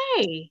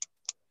 Okay.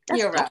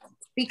 Hero.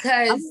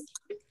 Because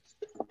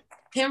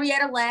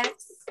Henrietta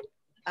Lacks,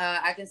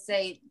 I can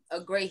say a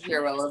great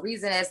hero. A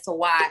reason as to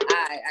why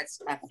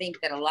I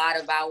think that a lot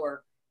of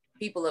our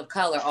people of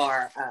color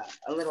are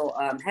a little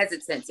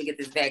hesitant to get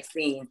this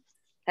vaccine,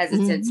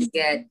 hesitant to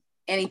get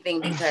anything,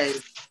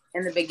 because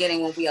in the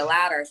beginning when we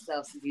allowed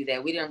ourselves to do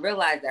that, we didn't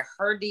realize that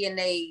her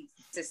DNA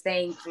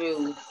sustained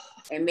through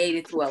and made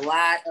it through a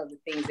lot of the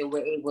things that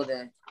we're able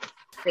to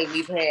say.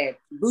 We've had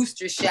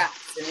booster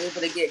shots and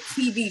able to get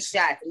TB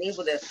shots and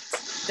able to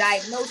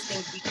diagnose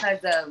things because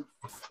of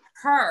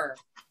her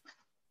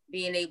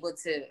being able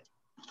to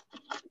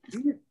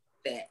do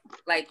that.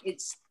 Like,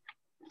 it's,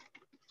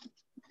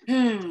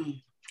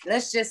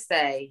 let's just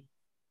say,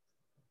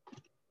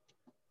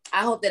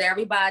 I hope that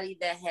everybody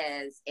that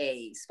has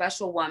a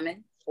special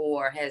woman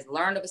or has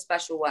learned of a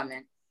special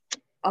woman,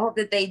 I hope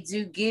that they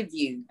do give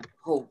you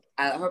hope.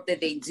 I hope that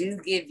they do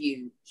give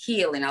you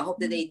healing. I hope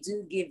that they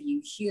do give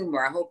you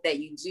humor. I hope that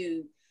you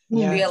do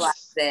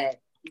realize that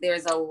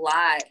there's a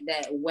lot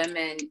that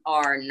women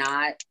are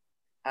not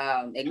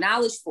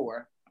acknowledged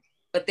for,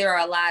 but there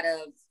are a lot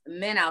of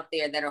men out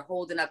there that are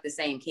holding up the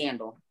same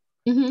candle.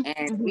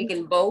 And we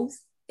can both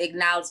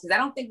acknowledge, because I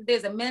don't think that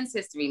there's a Men's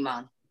History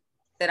Month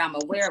that I'm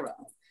aware of.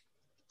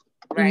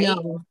 Right?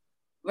 No.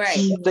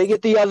 Right. They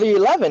get the other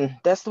 11.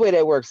 That's the way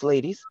that works,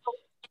 ladies.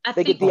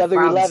 They get the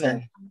other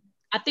 11.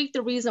 I think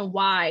the reason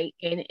why,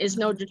 and it's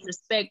no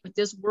disrespect, but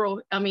this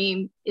world, I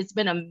mean, it's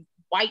been a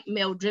white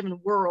male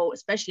driven world,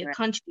 especially a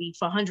country,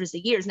 for hundreds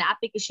of years. Now, I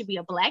think it should be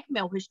a Black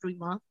Male History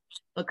Month,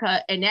 because,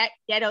 and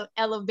that'll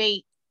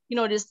elevate, you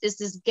know, this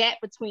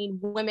gap between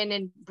women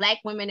and Black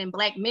women and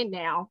Black men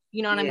now.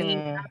 You know what I mean?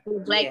 I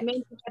think Black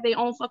men have their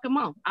own fucking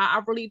month.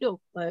 I really do.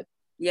 But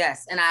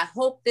yes, and I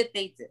hope that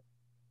they do.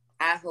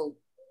 I hope.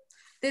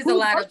 There's a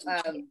lot of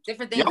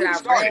different things that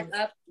I've read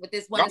up with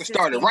this one. Y'all can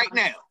start it right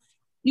now.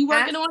 You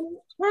working on it?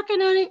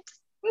 Working on it.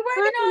 We're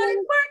working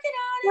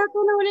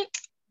on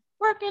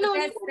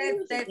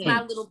it. That's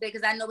my little bit,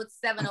 because I know it's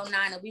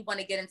 7:09 and we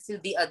want to get into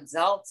the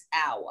adult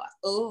hour.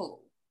 Ooh.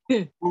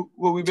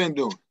 What we been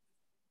doing?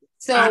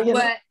 So,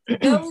 but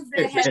those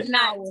that have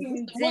not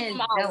tuned in,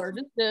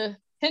 just the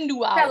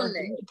Hindu hour.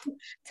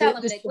 Tell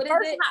them, Nick, what is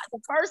it? The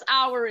first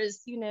hour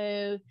is,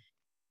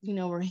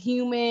 we're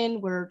human,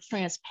 we're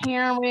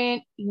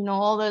transparent,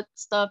 all that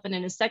stuff. And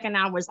then the second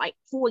hour is like,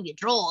 pull your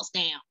drawers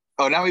down.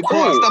 Oh, now we pull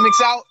our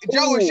stomachs out.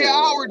 Joe, it's your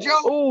hour,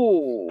 Joe.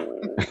 Ooh.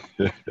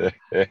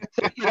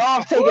 Take it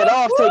off.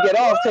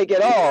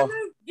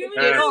 Give me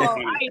it all.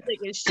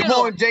 Come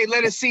on, Jay,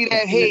 let us see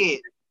that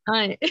head.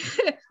 I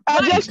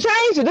just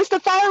changed it. This the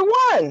third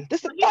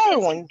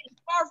one.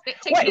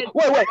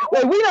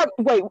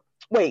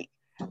 Wait.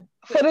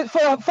 For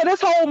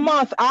this whole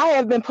month, I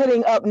have been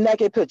putting up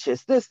naked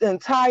pictures this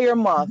entire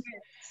month.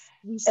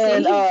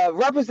 And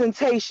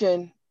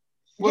representation.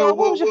 What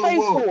was your face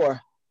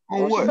for?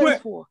 On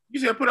what? You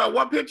said put out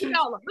what picture? Look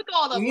at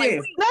all the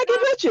naked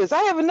pictures.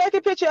 I have a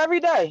naked picture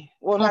every day.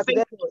 Well, not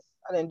today.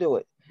 I didn't do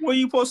it. Where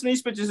you posting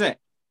these pictures at?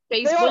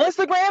 Facebook. They on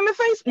Instagram and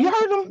Facebook. You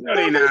heard them? No,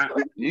 they not.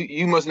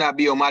 You must not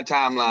be on my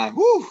timeline.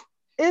 Woo.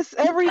 It's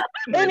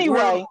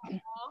anyway.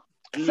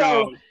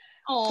 So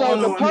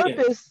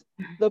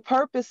the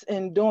purpose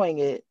in doing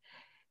it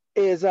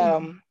is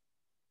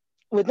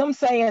with them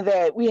saying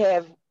that we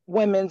have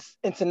Women's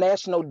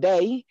International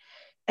Day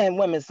and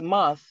Women's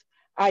Month.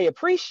 I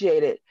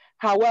appreciate it.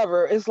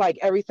 However, it's like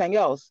everything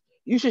else.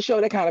 You should show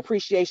that kind of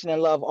appreciation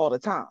and love all the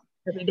time.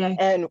 Every day.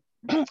 And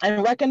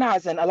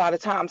recognizing a lot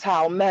of times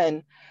how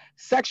men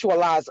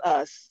sexualize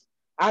us,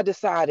 I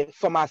decided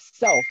for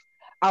myself,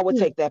 I would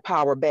take that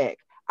power back.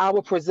 I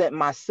would present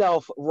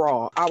myself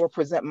raw. I would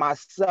present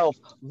myself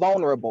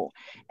vulnerable.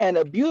 And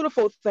a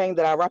beautiful thing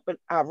that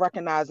I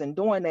recognize in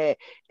doing that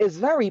is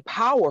very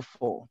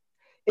powerful.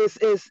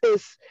 It's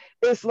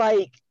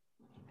like,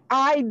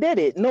 I did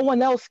it. No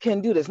one else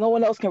can do this. No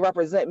one else can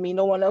represent me.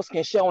 No one else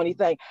can show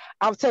anything.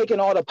 I've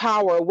taken all the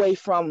power away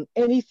from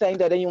anything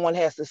that anyone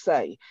has to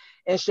say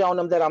and shown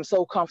them that I'm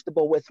so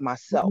comfortable with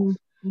myself.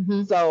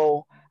 Mm-hmm.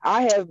 So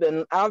I've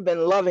been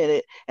loving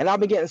it. And I've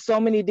been getting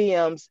so many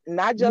DMs,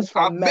 not just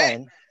from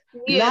men.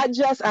 Not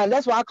just, and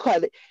that's why I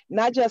call it,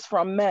 not just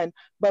from men,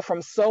 but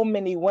from so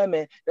many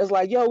women. It's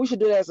like, yo, we should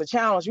do that as a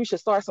challenge. We should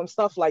start some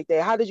stuff like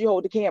that. How did you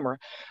hold the camera?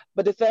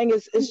 But the thing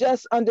is, it's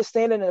just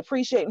understanding and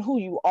appreciating who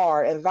you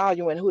are and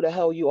valuing who the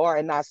hell you are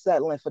and not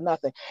settling for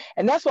nothing.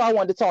 And that's what I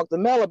wanted to talk to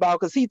Mel about,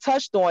 because he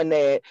touched on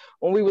that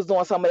when we was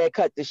doing some of that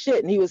cut the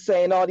shit. And he was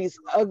saying all these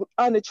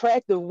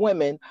unattractive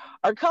women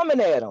are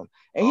coming at him.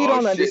 And he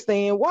don't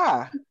understand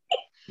why.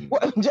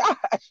 What, Josh?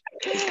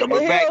 It's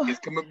coming back. It's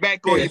coming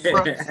back on you,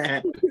 bro.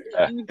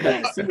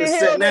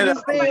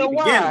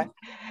 Why?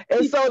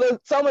 And so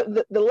some of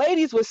the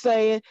ladies were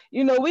saying,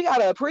 we got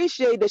to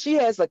appreciate that she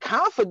has the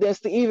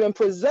confidence to even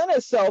present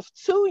herself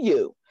to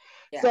you.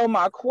 Yeah. So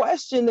my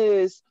question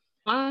is,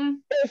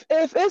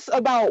 if it's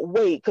about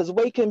weight, because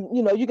weight can,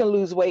 you can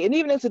lose weight. And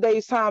even in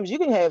today's times, you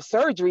can have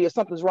surgery if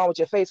something's wrong with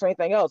your face or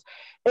anything else.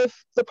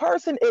 If the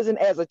person isn't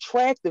as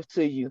attractive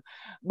to you,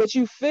 but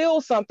you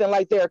feel something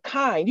like they're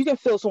kind, you can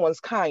feel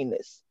someone's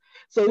kindness.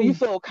 So you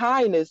feel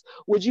kindness,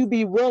 would you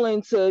be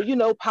willing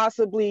to,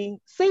 possibly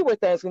see where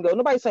things can go?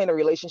 Nobody's saying a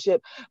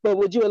relationship, but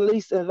would you at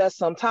least invest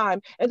some time?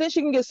 And then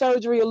she can get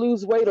surgery or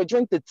lose weight or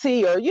drink the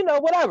tea or,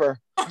 whatever.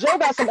 Joe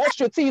got some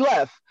extra tea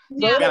left.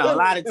 So got a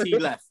lot of tea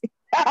left.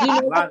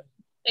 A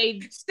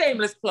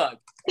shameless plug.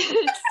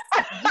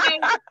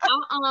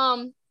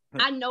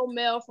 I know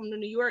Mel from the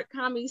New York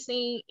comedy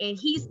scene, and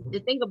the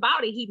thing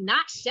about it, he's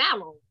not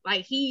shallow.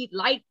 Like, he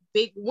liked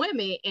big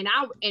women, and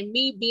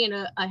me being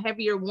a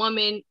heavier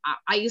woman,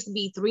 I used to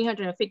be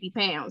 350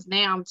 pounds.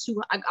 Now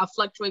I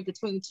fluctuate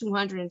between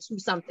 200 and 2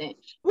 something.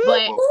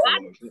 But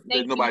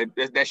there's nobody.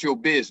 That's your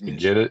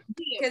business. Get it?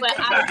 Yeah, but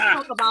I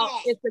talk about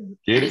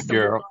it's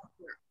girl.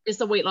 It's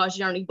a weight loss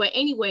journey. But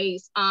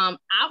anyways, I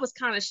was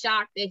kind of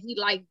shocked that he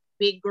liked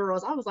big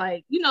girls. I was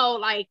like,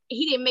 like,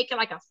 he didn't make it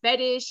like a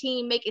fetish. He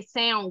didn't make it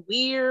sound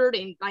weird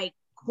and like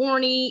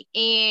corny.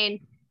 And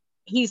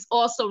he's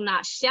also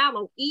not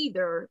shallow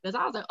either. Because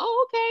I was like,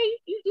 oh,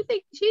 okay, you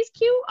think she's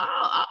cute?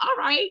 Oh, all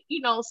right.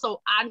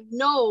 So I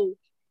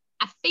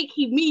think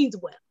he means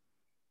well.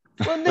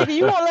 Well, nigga,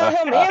 you won't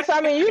let him answer.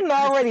 I mean, you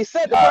already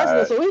set the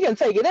precedent, so he can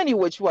take it any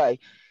which way.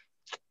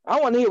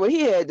 I want to hear what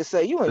he had to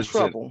say. You in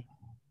trouble.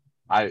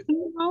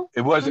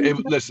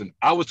 Listen,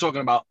 I was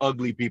talking about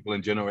ugly people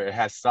in general.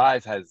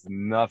 Size has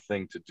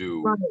nothing to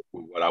do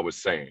with what I was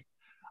saying.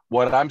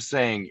 What I'm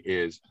saying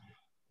is,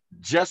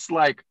 just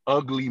like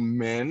ugly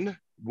men,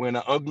 when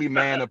an ugly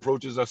man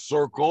approaches a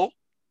circle,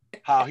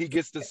 how he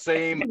gets the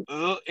same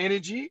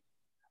energy,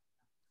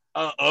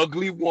 an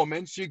ugly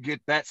woman should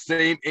get that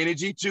same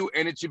energy too,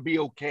 and it should be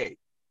okay.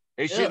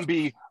 It shouldn't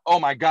be,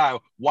 oh my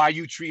God, why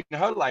you treating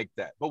her like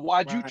that? But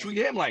why'd you treat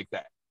him like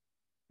that?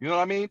 You know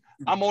what I mean?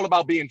 I'm all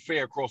about being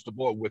fair across the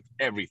board with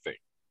everything.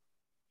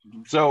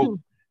 So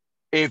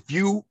if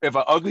an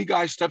ugly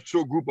guy steps to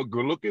a group of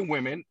good-looking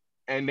women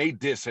and they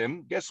diss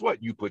him, guess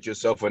what? You put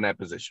yourself in that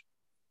position.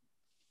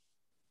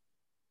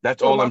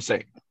 That's all I'm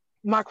saying.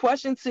 My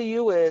question to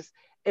you is,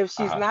 if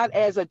she's not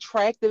as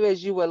attractive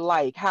as you would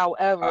like,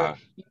 however,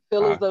 you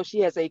feel as though she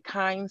has a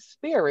kind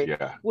spirit,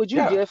 would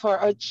you give her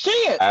a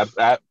chance?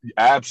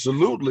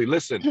 Absolutely.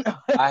 Listen,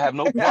 I have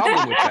no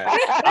problem with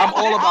that.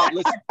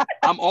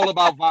 I'm all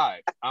about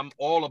vibes. I'm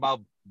all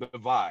about the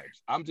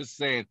vibes. I'm just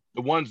saying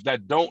the ones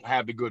that don't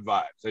have the good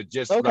vibes. They're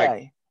just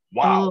like,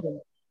 wow,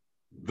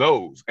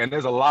 those. And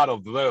there's a lot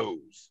of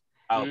those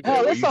out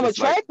there. There's some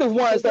attractive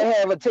ones that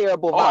have a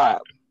terrible vibe.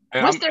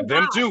 And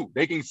them too.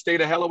 They can stay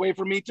the hell away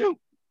from me too.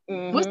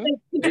 Can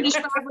you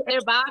describe what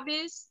their vibe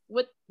is?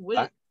 What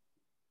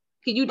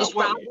can you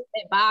describe what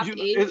that vibe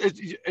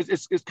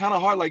is? It's kind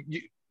of hard, like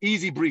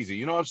easy breezy.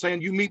 You know what I'm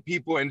saying? You meet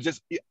people and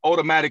just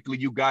automatically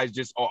you guys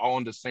just are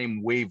on the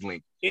same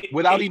wavelength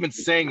without even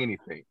saying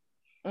anything.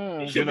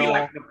 It should be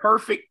like the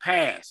perfect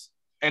pass.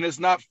 And it's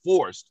not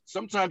forced.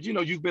 Sometimes,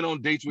 you've been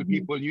on dates with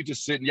people and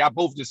y'all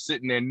both just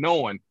sitting there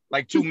knowing,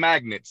 like two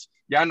magnets.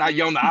 You're on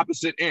the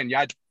opposite end.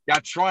 Y'all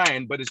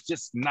trying, but it's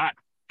just not.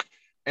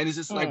 And it's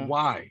just like,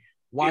 why?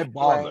 Why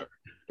bother?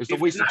 It's a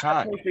waste of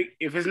time.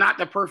 If it's not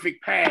the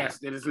perfect pass,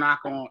 then it's not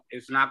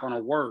gonna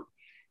work.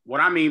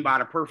 What I mean by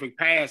the perfect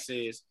pass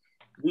is,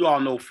 we all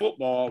know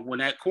football. When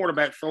that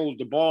quarterback throws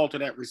the ball to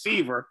that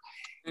receiver,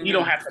 he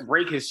don't have to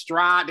break his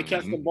stride to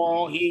catch the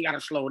ball. He ain't got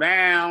to slow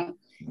down.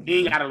 He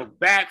ain't got to look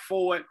back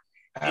for it.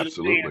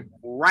 Absolutely.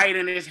 Right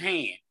in his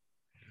hand.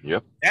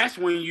 Yep. That's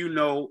when you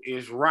know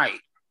it's right.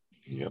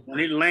 Yep. When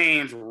it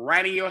lands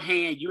right in your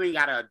hand, you ain't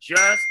got to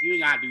adjust. You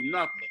ain't got to do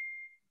nothing.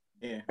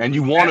 Yeah. And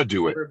you want to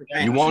do it.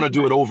 You want to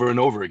do it over and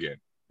over again.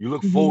 You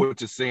look forward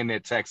to seeing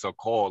that text or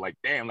call, like,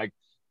 damn, like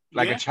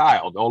a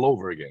child all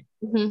over again.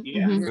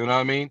 Yeah. You know what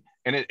I mean?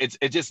 And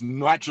it just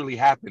naturally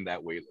happened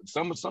that way.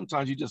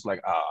 Sometimes you just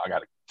like, I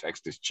gotta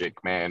text this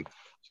chick, man.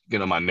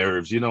 Get on my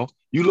nerves, You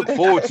look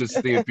forward to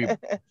seeing people.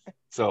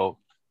 So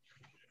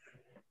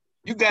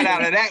you got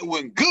out of that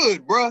one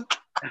good, bro.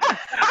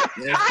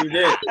 Yes, you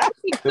did.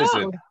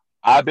 Listen,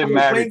 I've been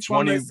married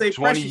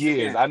 20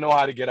 years. I know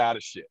how to get out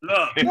of shit.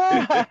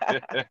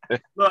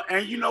 Look,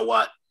 and you know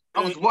what? I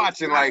was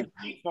watching, like,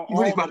 what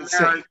are you about to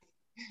say?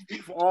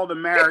 For all the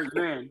married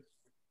men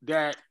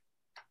that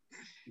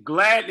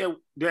glad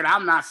that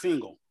I'm not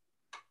single.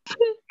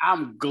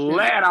 I'm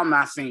glad I'm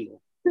not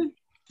single,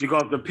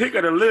 because the pick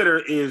of the litter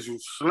is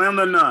slim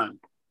to none.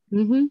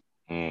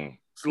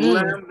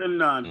 Slim to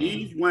none.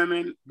 These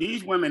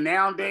women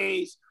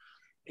nowadays,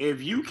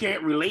 if you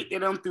can't relate to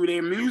them through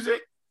their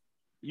music,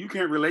 you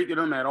can't relate to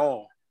them at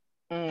all.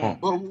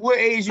 Well, what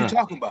age you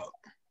talking about?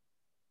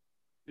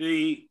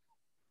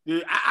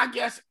 I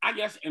guess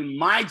in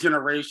my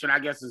generation, I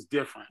guess it's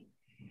different.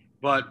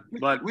 But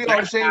we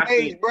all the same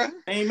age, bro.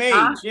 Same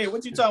age. Yeah,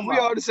 what you talking about?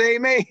 We all the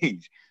same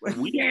age.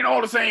 We ain't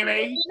all the same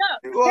age.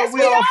 Well,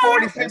 we all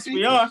 40, 50. Yes,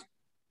 we are.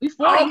 We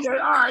 40. Okay, all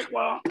right.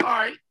 Well, all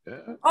right. Yeah.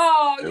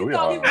 Oh, you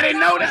thought we were I didn't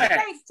know that.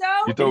 Thanks,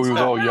 Joe. You thought we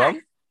was all young?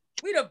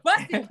 We the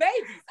busted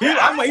babies.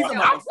 I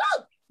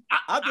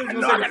think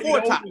you said the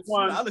four tops.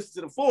 I listen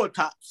to the four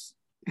tops.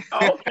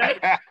 Okay.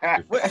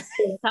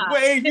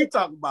 What age you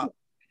talking about?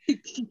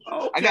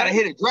 Okay. I gotta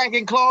hit a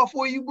dragon claw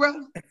for you, bro.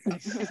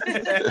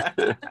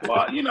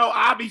 Well,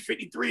 I'll be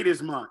 53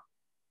 this month.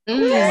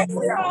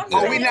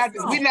 Oh, we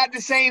not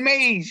the same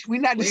age. We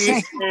not the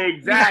same.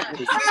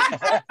 Exactly.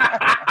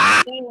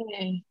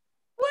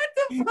 What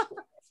the fuck?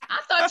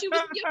 I thought you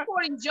was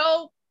 40,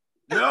 Joe.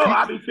 No,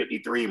 I'll be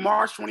 53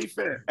 March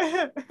 25th.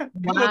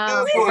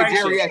 Wow.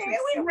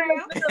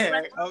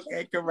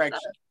 Okay,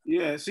 correction.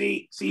 Yeah,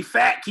 see,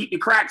 fat keep the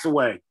cracks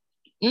away.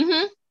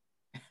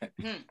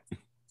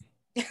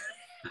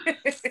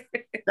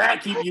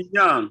 That keep you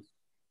young.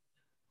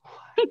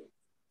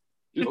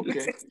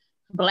 Okay.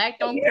 Black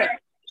don't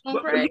crack.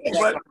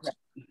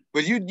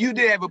 But you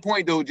did have a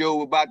point though,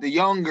 Joe, about the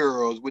young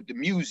girls with the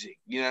music.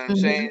 You know what I'm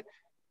saying?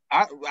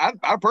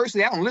 I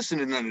personally, I don't listen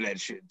to none of that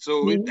shit.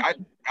 So I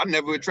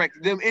never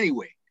attracted them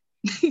anyway.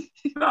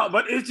 No,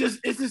 but it's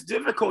just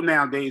difficult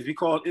nowadays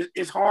because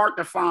it's hard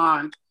to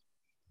find,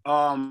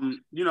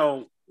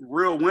 real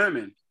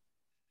women.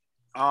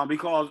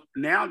 Because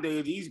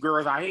nowadays these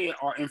girls out here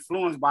are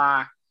influenced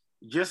by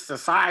just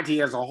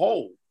society as a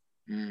whole,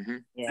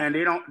 and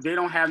they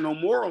don't have no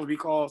morals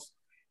because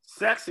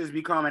sex has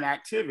become an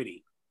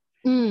activity,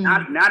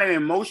 not an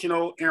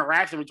emotional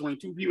interaction between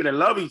two people that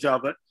love each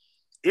other.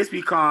 It's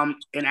become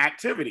an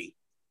activity,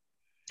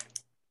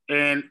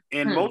 and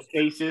in most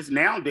cases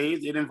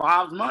nowadays it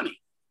involves money.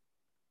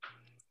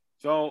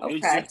 So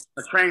it's just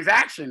a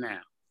transaction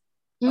now.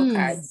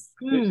 Okay.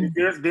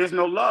 There's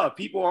no love.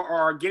 People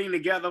are getting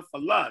together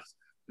for lust,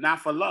 not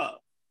for love.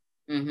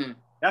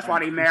 That's why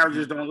their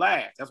marriages don't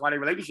last. That's why their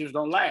relationships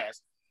don't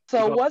last.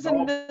 So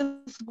wasn't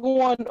this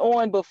going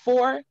on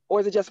before, or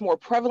is it just more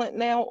prevalent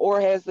now,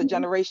 or has the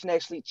generation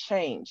actually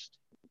changed?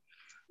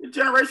 The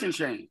generation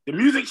changed. The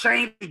music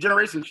changed. The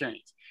generation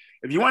changed.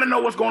 If you want to know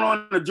what's going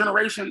on in the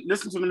generation,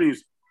 listen to the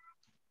music.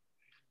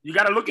 You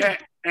got to look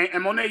at,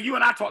 and Monet, you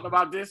and I talked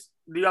about this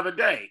the other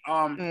day.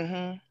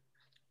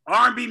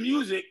 R&B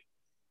music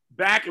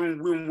back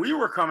when we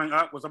were coming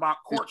up was about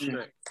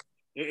courtship.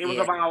 It was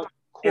about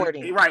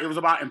courting. Right. It was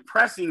about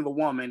impressing the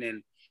woman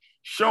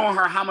showing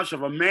her how much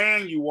of a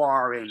man you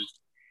are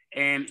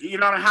and you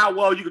know how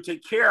well you could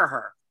take care of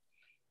her.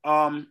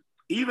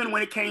 Even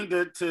when it came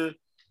to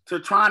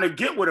trying to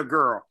get with a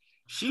girl,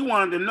 she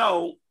wanted to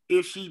know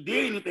if she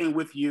did anything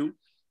with you,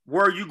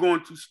 were you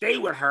going to stay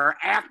with her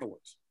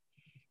afterwards?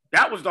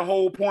 That was the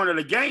whole point of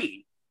the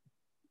game.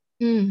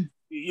 You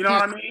know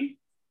what I mean?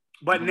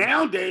 But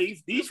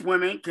nowadays, these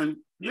women can,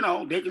 you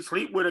know, they can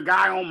sleep with a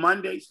guy on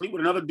Monday, sleep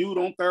with another dude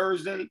on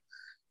Thursday,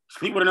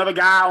 sleep with another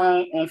guy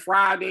on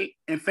Friday,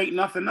 and think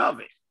nothing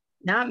of it.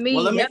 Not me.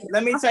 Well,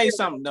 let me tell you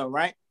something though,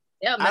 right?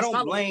 Yeah, I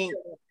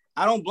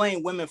don't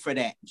blame women for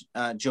that,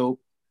 Joe.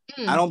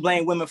 I don't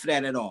blame women for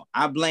that at all.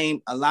 I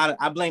blame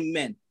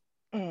men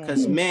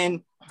because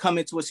men come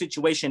into a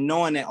situation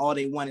knowing that all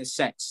they want is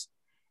sex,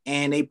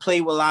 and they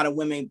play with a lot of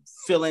women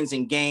feelings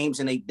and games,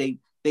 and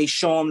they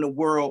show them the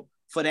world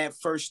for that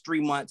first 3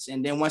 months,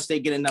 and then once they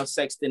get enough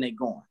sex, then they're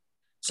gone.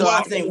 So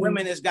I think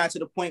women has got to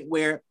the point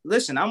where,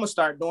 listen, I'm gonna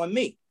start doing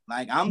me.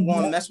 Like I'm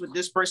gonna mess with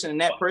this person and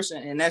that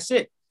person, and that's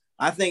it.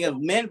 I think if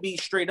men be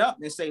straight up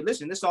and say,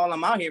 listen, this is all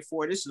I'm out here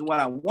for. This is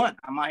what I want.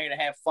 I'm out here to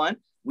have fun.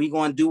 We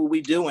gonna do what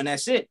we do, and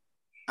that's it.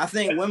 I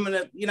think women,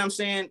 you know what I'm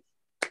saying?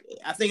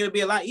 I think it'll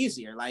be a lot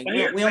easier. Like,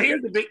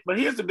 here's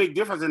the big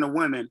difference in the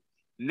women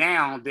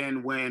now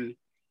than when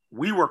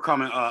we were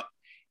coming up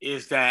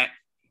is that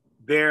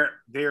their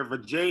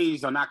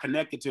vajays are not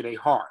connected to their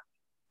heart.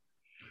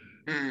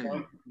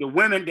 The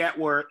women that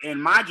were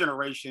in my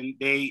generation,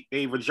 they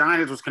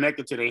vaginas was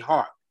connected to their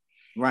heart.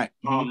 Right.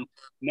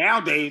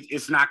 Nowadays,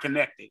 it's not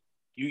connected.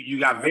 You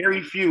got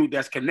very few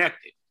that's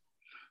connected.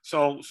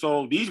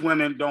 So these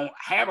women don't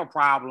have a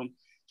problem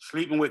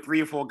sleeping with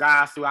 3 or 4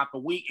 guys throughout the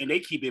week, and they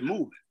keep it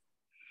moving.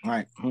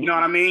 Right. You know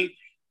what I mean?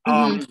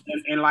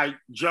 And like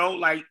Joe,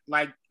 like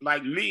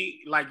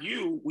me, like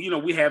you know,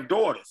 we have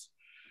daughters.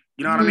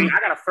 You know what I mean?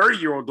 I got a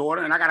 30-year-old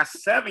daughter and I got a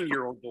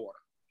 7-year-old daughter.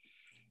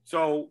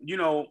 So, you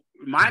know,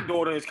 my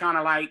daughter is kind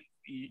of like,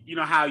 you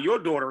know, how your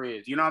daughter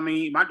is. You know what I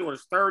mean? My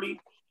daughter's 30.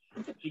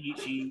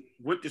 She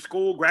went to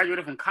school,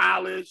 graduated from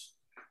college,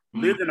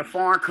 lived in a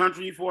foreign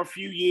country for a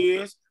few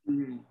years.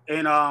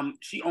 And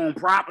she owned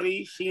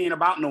property. She ain't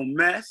about no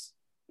mess.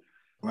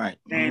 Right.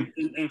 And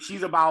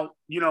she's about,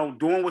 you know,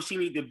 doing what she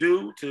need to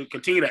do to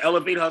continue to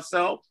elevate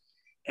herself.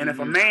 And if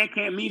a man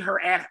can't meet her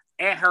at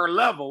her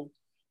level,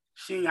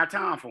 she ain't got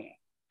time for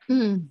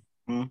him.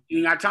 She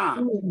ain't got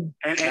time.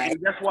 And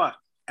guess what?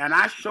 And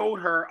I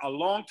showed her a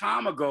long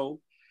time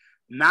ago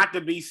not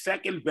to be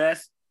second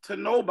best to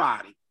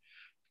nobody.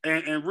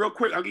 And real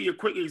quick, I'll give you a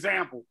quick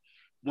example.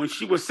 When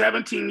she was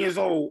 17 years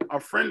old, a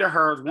friend of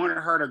hers wanted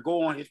her to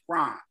go on his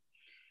prom.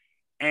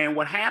 And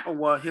what happened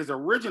was his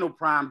original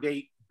prom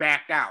date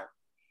backed out.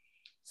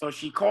 So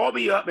she called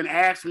me up and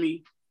asked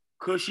me,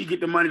 could she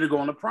get the money to go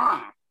on the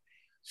prom?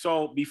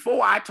 So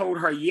before I told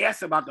her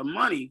yes about the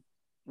money,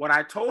 what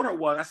I told her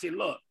was, I said,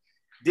 look,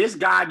 this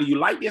guy, do you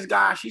like this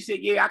guy? She said,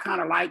 yeah, I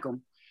kind of like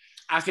him.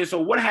 I said,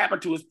 so what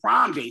happened to his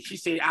prom date? She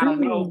said, I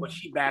don't know, but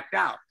she backed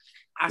out.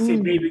 I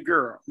said, baby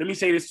girl, let me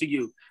say this to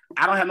you.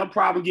 I don't have no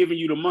problem giving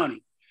you the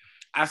money.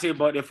 I said,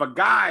 but if a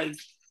guy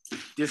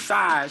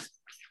decides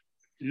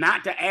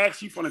not to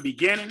ask you from the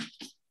beginning,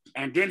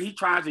 and then he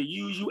tries to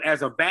use you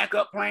as a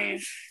backup plan,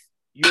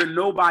 you're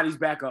nobody's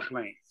backup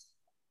plan.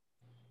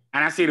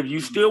 And I said, if you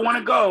still want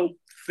to go,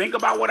 think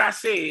about what I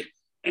said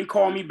and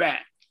call me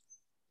back.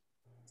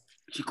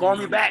 She called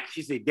me back.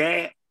 She said,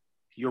 Dad,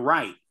 you're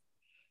right.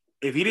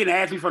 If he didn't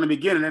ask me from the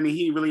beginning, I mean,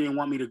 he really didn't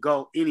want me to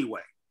go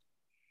anyway.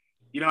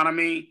 You know what I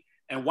mean?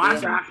 And why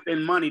should I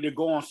spend money to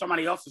go on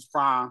somebody else's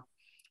prom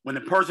when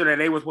the person that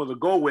they were supposed to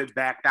go with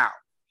backed out?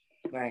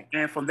 Right.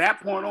 And from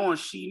that point on,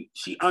 she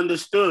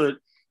understood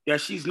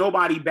that she's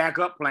nobody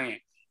backup plan.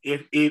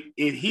 If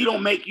he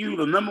don't make you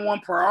the number one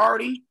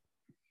priority,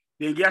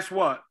 then guess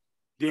what?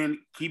 Then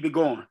keep it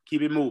going,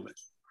 keep it moving.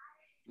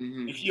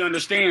 And she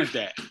understands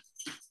that.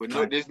 But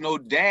no, there's no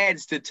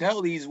dads to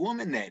tell these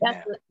women that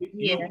now.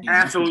 Yeah,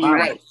 absolutely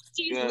right.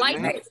 She's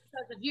like that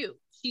because of you.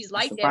 She's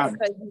like that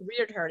because you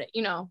reared her,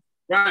 you know.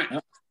 Right.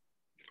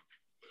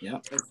 Yeah.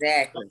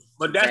 Exactly.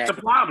 But that's the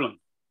problem.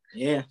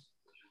 Yeah.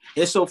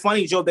 It's so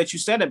funny, Joe, that you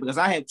said it because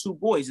I have 2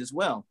 boys as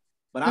well.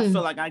 But I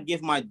feel like I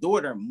give my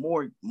daughter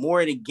more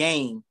of the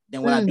game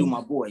than what I do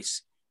my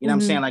boys. You know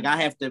what I'm saying? Like I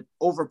have to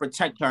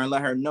overprotect her and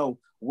let her know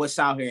what's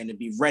out here and to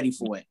be ready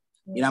for it.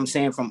 You know what I'm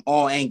saying? From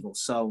all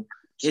angles. So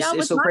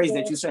it's so crazy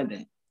that you said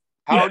that.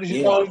 How old is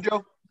your daughter,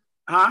 Joe?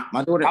 Huh?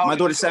 My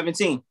daughter's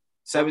 17.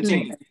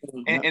 17.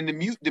 And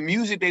the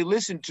music they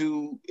listen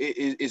to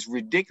is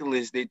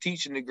ridiculous. They're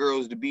teaching the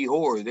girls to be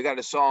whores. They got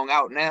a song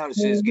out now that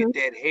says "Get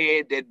that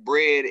head, that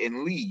bread,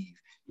 and leave."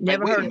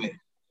 Never heard of it.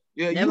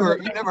 Yeah, you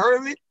never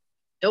heard of it?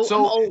 Nope,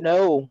 so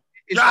no.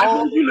 Josh,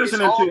 who you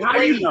listening to? How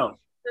do you know?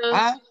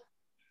 Huh?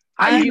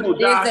 How you know,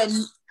 Josh?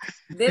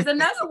 There's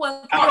another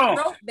one called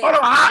Throat Baby. Hold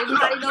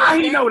on. How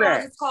you know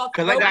that?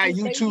 Because I got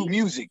YouTube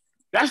music.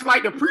 That's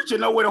like the preacher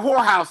know where the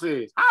whorehouse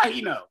is. How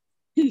you know?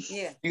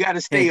 Yeah. You got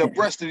to stay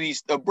abreast of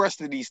these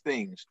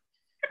things.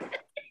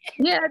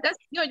 Yeah,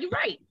 you're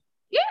right.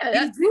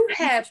 Yeah, you do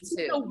have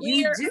to.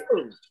 You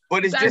do.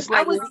 But it's just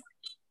like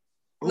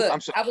Look,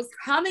 I was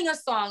humming a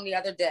song the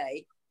other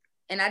day,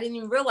 and I didn't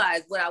even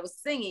realize what I was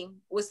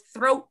singing was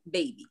Throat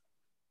Baby.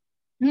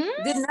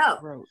 Didn't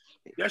know.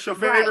 That's your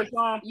favorite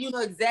song? You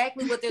know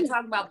exactly what they're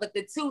talking about, but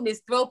the tune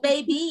is Throat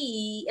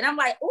Baby. And I'm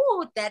like,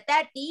 oh, that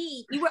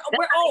B. We're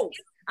old.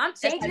 I'm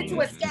changing it to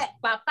a scat,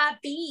 ba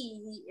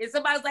B. And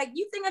somebody's like,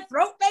 you sing a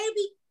Throat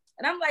Baby?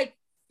 And I'm like,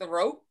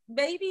 Throat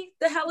Baby?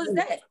 The hell is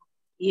that?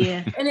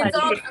 Yeah. And it's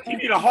all you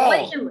need a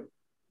hall.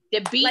 The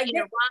beat and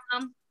the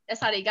rhyme,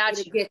 that's how they got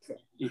you.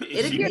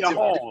 It'll get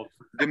you.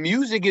 The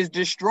music is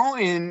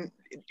destroying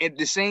at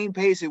the same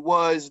pace it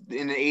was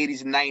in the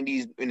 80s and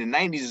 90s. In the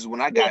 90s is when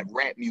I got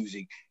rap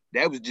music.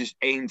 That was just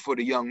aimed for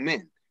the young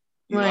men.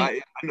 You know, I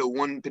know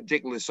one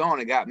particular song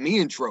that got me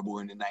in trouble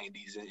in the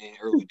 90s and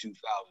early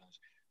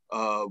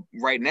 2000s.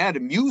 Right now,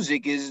 the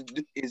music is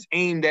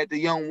aimed at the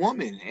young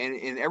woman,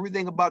 and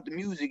everything about the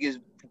music is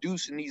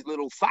producing these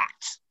little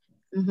thoughts.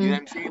 You know what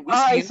I'm saying?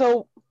 All right,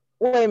 so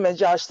wait a minute,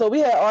 Josh. So we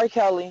had R.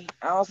 Kelly.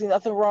 I don't see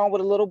nothing wrong with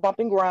a little bump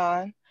and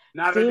grind.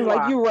 Seem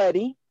like you're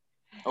ready.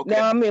 Okay.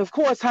 Now, I mean, of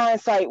course,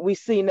 hindsight we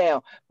see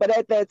now, but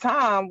at that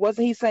time,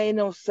 wasn't he saying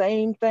those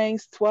same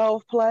things?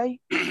 12 play.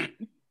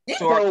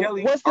 So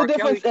what's the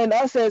difference in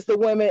us as the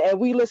women, and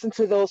we listen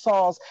to those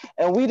songs,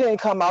 and we didn't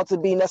come out to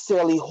be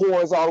necessarily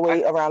whores all the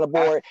way around the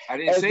board,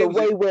 as the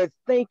way we're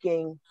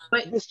thinking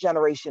this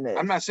generation is.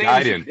 I'm not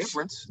saying it's a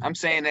difference. I'm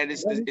saying that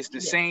it's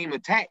the same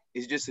attack.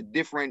 It's just a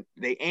different.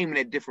 They aiming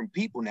at different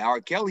people now.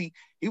 R. Kelly,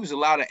 he was a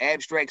lot of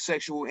abstract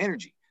sexual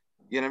energy.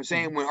 You know what I'm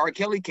saying? When R.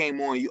 Kelly came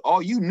on,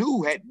 all you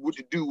knew what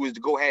to do was to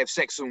go have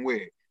sex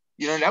somewhere.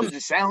 You know, that was the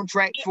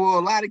soundtrack for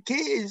a lot of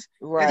kids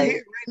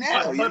right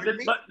now. But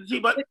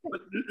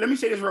let me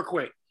say this real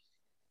quick.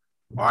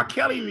 R.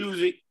 Kelly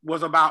music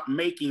was about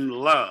making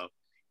love.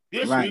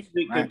 This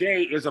music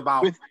today is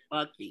about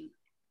fucking.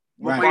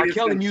 R.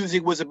 Kelly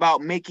music was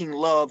about making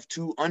love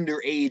to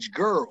underage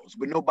girls,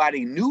 but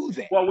nobody knew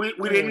that. Well, we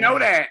didn't know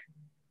that.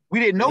 We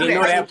didn't know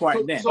that part.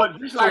 So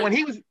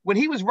when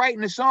he was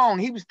writing the song,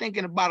 he was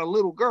thinking about a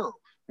little girl.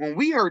 When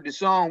we heard the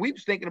song, we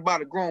was thinking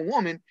about a grown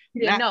woman,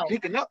 not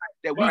picking up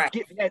that we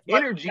getting that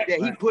energy that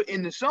he put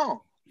in the song.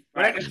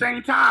 But at the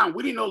same time,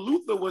 we didn't know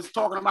Luther was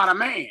talking about a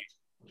man.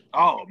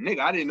 Oh, nigga,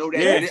 I didn't know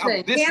that. I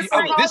was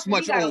this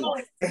much old.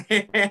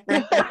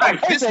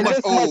 This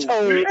much old.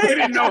 We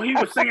didn't know he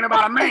was singing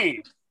about a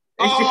man.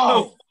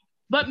 Oh.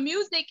 But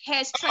music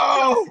has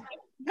changed.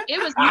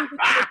 It was music in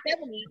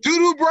the 70s.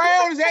 Doodoo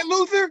Brown, is that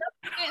Luther?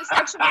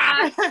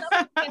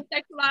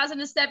 Sexualized in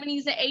the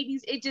 70s and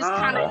 80s. It just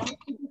kind of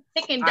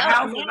thickened up.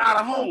 House is not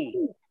a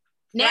home.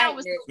 Now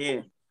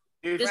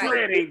it's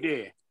Fred ain't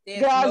there.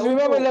 Guys,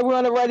 remember that we're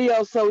on the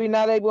radio, so we're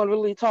not able to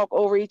really talk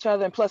over each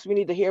other, and plus we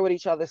need to hear what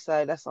each other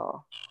say. That's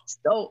all.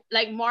 So,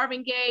 like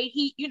Marvin Gaye,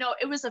 he,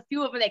 it was a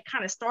few of them that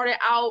kind of started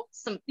out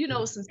some,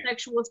 some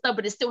sexual stuff,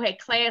 but it still had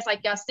class,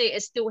 like y'all said.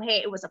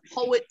 It was a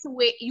poet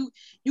to it. You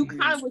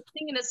kind of was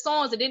singing the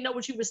songs and didn't know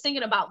what you were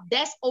singing about.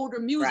 That's older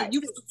music.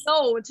 You didn't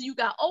know until you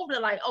got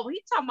older, like, oh,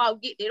 he's talking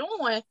about getting it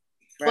on.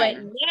 Right.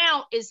 But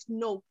now it's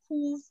no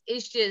poof.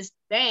 It's just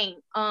bang.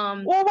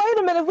 Well, wait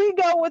a minute. If we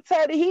go with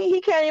Teddy, he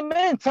came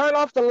in, turned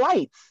off the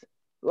lights,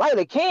 light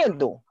a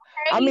candle.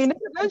 I mean,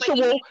 it's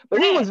sensual,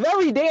 but he was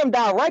very damn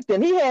direct,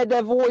 and he had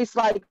that voice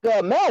like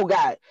Mel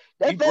got.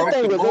 That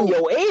thing was in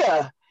your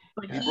ear.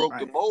 He broke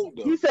the mold,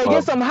 though. He said,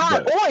 get some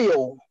hot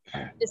oil.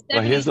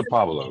 But here's the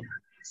problem.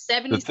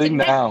 The thing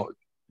now,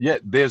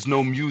 there's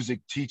no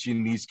music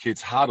teaching these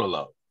kids how to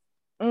love.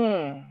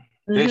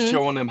 They're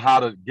showing them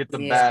how to get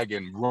the bag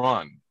and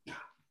run.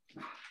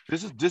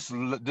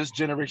 This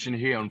generation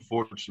here,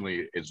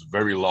 unfortunately, is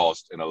very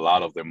lost in a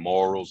lot of their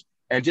morals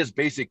and just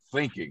basic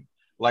thinking.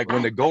 Like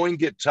when the going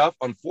get tough,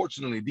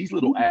 unfortunately, these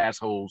little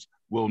assholes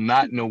will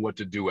not know what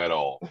to do at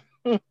all.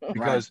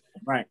 Because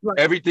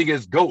everything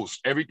is ghost.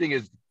 Everything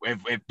is,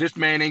 if this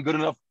man ain't good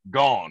enough,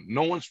 gone.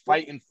 No one's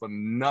fighting for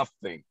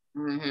nothing.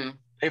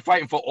 They're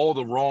fighting for all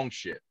the wrong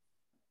shit.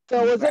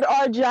 So is it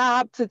our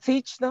job to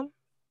teach them?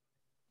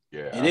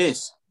 Yeah, it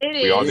is.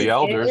 We are the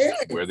elders.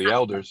 We're the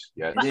elders.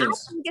 Yeah, but I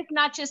think it's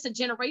not just a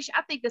generation.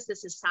 I think it's a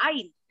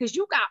society, because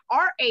you got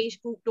our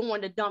age group doing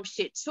the dumb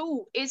shit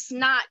too. It's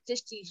not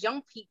just these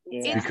young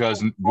people.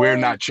 Because we're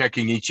not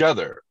checking each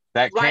other.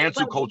 That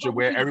cancel culture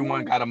where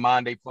everyone got to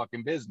mind their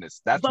fucking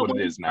business. That's what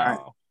it is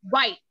now.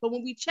 Right. But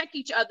when we check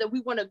each other, we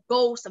want to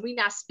ghost and we're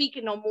not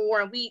speaking no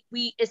more. And we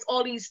it's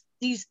all these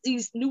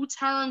new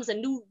terms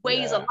and new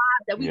ways of life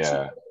that we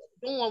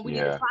doing. We need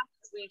to process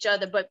with each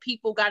other, but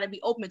people got to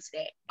be open to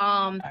that.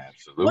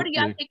 Absolutely. What do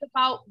y'all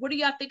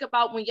think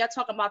about when y'all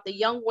talk about the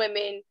young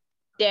women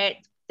that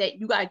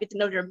you got to get to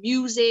know their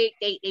music?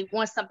 They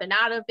want something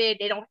out of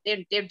it.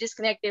 They're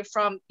disconnected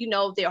from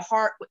their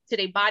heart to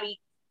their body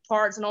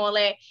parts and all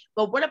that.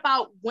 But what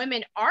about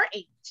women our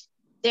age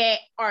that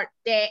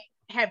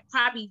have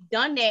probably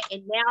done that,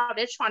 and now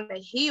they're trying to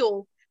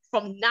heal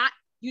from not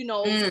being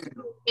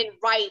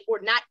right or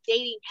not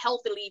dating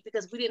healthily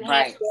because we didn't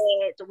have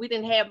dads or we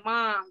didn't have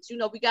moms.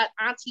 We got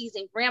aunties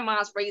and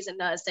grandmas raising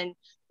us and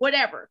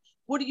whatever.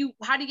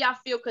 How do y'all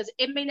feel? Because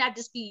it may not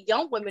just be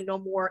young women no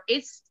more.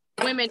 It's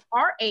women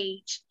our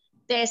age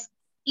that's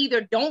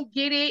either don't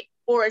get it,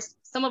 or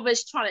some of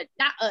us trying to,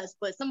 not us,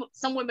 but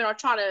some women are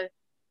trying to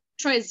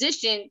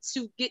transition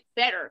to get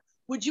better.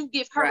 Would you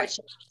give her a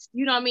chance?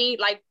 You know what I mean?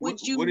 Like,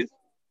 would you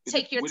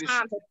take your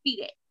time to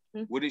see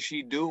that? What is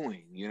she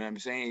doing? You know what I'm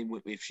saying?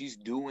 If she's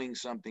doing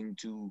something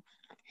to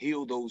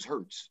heal those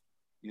hurts,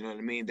 you know what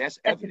I mean? That's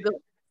evident.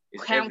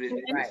 It's evident.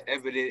 It's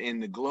evident in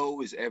the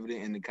glow. It's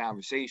evident in the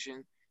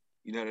conversation.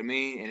 You know what I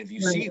mean? And if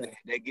you see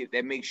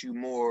that makes you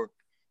more.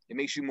 It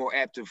makes you more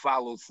apt to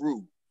follow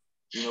through.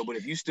 You know, but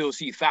if you still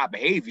see thought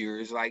behavior,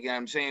 it's like, you know what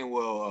I'm saying,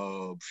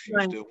 well, she's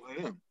still with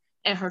him.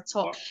 And her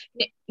talk.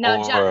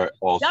 Now, y'all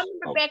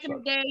remember back in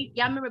the day?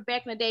 Y'all remember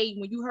back in the day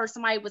when you heard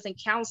somebody was in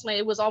counseling,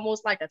 it was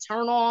almost like a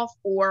turnoff,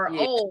 or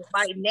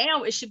like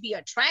now it should be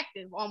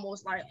attractive,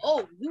 almost like,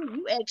 oh,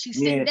 you actually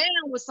sitting down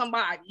with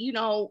somebody, you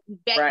know.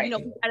 Back, you know,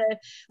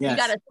 we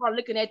gotta start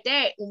looking at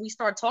that when we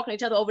start talking to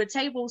each other over the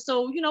table.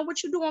 So, you know,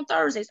 what you do on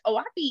Thursdays? Oh,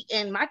 I be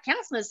in my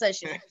counseling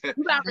session.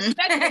 You gotta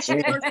respect that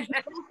shit.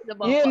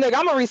 Yeah, nigga,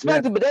 I'm gonna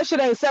respect it, but that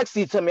shit ain't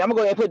sexy to me. I'm gonna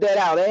go ahead and put that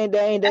out. That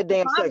ain't that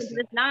damn sexy.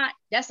 It's not.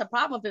 That's the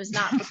problem if it's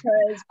not,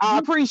 because I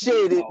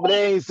appreciate it, but it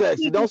ain't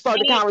sexy. Don't start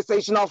the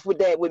conversation off with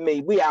that with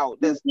me. We out.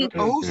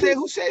 Who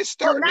said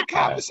start the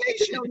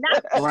conversation?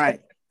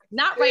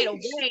 Not right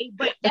away,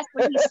 but that's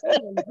what he's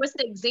saying. What's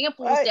the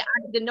examples that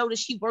I need to know that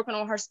she's working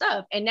on her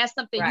stuff? And that's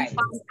something you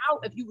find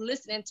out if you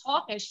listen and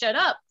talk and shut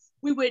up.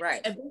 We would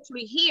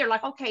eventually hear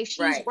like, okay,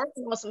 she's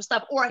working on some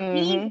stuff, or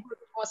he's working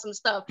on some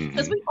stuff,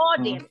 because we all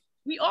damn it.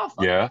 We all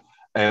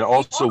and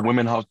also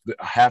women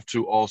have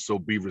to also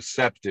be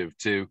receptive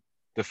to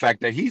the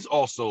fact that he's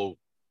also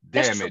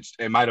damaged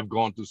and might have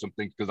gone through some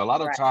things, because a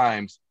lot of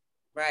times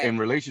in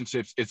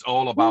relationships it's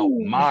all about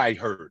my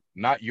hurt,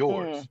 not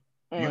yours.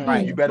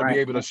 You better be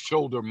able to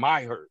shoulder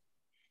my hurt.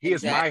 He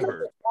is my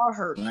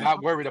hurt.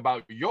 Not worried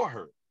about your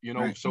hurt, you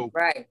know. So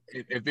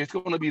if it's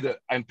going to be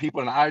and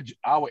people in our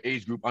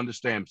age group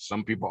understand,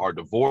 some people are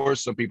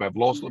divorced, some people have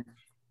lost them.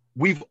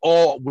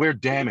 We're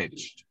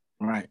damaged,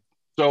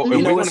 so if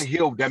we're going to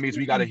heal, that means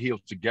we got to heal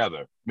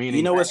together, meaning,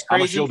 you know what's crazy? I'm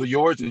going to shoulder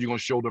yours and you're going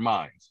to shoulder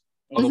mine.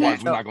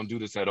 Otherwise, we're not going to do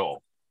this at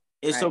all.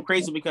 It's so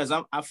crazy, because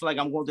I feel like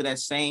I'm going through that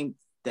same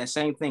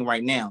thing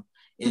right now.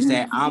 Is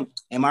that I'm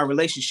in my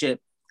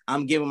relationship,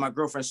 I'm giving my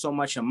girlfriend so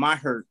much of my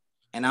hurt,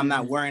 and I'm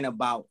not worrying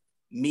about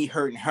me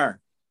hurting her.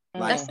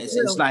 Like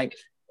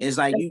it's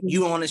like you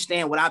don't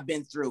understand what I've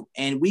been through,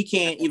 and we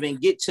can't even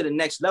get to the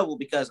next level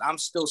because I'm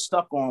still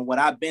stuck on what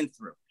I've been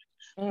through.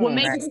 Well,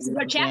 maybe this is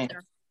your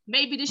chapter.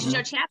 Maybe this is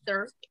your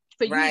chapter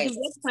for you to do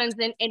this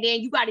cleansing, and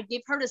then you got to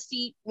give her the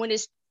seat when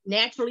it's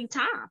naturally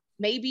time.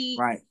 Maybe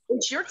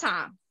it's your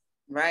time.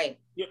 Yeah.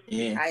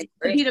 To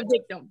be the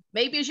victim.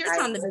 Maybe it's your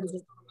time to be the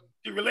victim.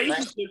 The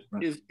relationship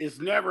is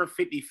never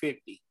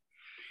 50-50.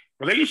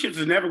 Relationships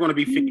is never going to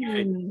be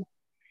 50-50.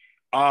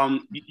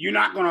 You're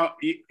not going to,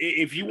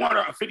 if you want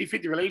a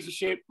 50-50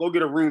 relationship, go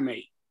get a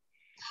roommate.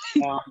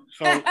 So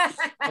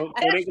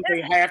they can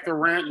pay half the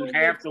rent and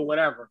half the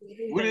whatever.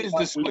 What is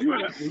this? When you're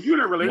in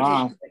a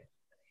relationship.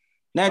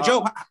 Now,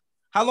 Joe,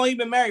 how long you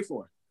been married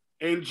for?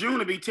 In June,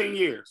 it'll be 10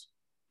 years.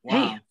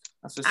 Wow.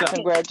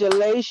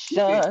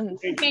 Congratulations.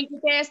 You can't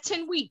get past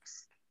 10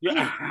 weeks.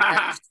 Yeah.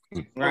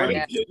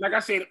 Like I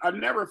said,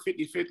 never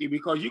 50-50,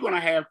 because you're going to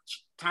have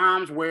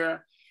times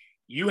where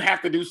you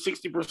have to do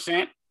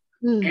 60%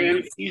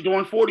 and he's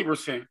doing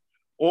 40%,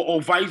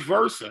 or vice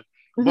versa.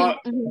 But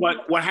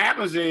what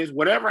happens is,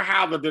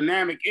 how the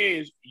dynamic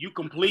is, you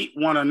complete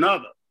one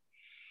another.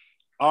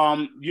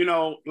 You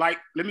know, like,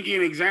 let me give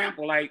you an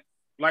example. Like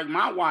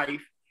my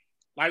wife,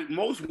 like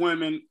most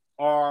women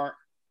are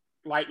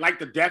like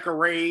to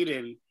decorate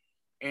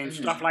and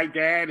stuff like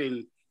that,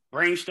 and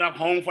bring stuff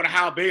home for the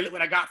house. Baby, look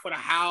what I got for the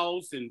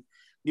house, and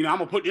you know, I'm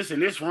gonna put this in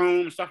this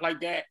room, stuff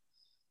like that.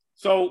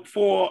 So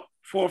for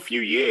a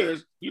few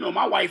years, you know,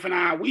 my wife and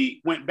I,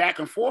 we went back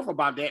and forth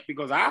about that,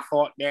 because I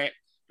thought that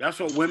that's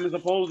what women's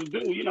supposed to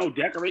do, you know,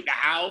 decorate the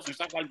house and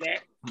stuff like that.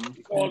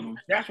 Because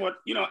that's what,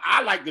 you know,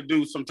 I like to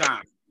do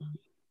sometimes.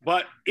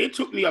 But it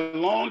took me a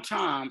long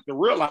time to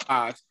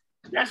realize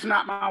that's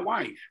not my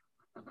wife.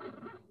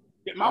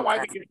 My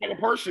wife is like a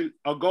person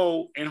will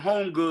go in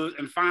Home Goods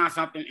and find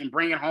something and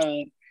bring it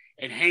home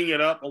and hang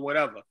it up or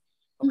whatever.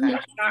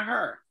 That's not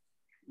her.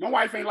 My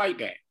wife ain't like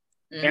that.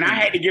 And I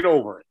had to get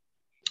over it.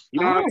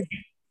 You know what I mean?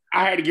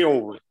 I had to get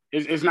over it.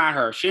 It's not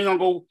her. She ain't gonna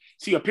go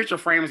see a picture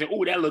frame and say,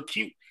 "Oh, that look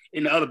cute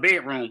in the other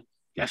bedroom."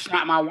 That's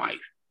not my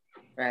wife.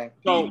 Right.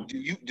 So do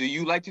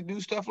you like to do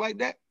stuff like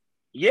that?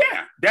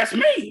 Yeah, that's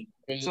me.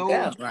 So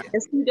yes,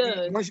 he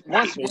does.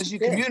 Once you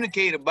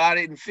communicate about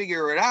it and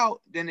figure it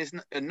out, then it's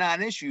a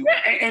non-issue.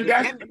 Yeah, and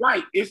that's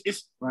right.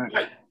 It's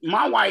like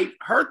my wife,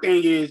 her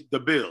thing is the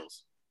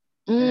bills.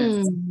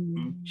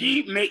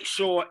 She makes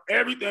sure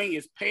everything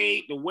is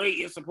paid the way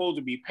it's supposed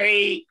to be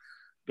paid,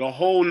 the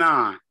whole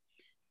nine.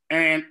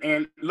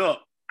 And look,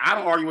 I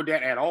don't argue with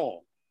that at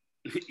all.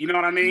 You know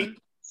what I mean?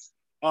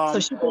 So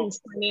she brings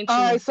financial.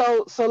 All right,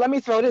 so let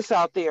me throw this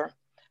out there.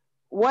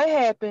 What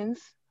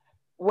happens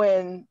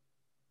when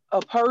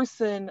a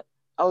person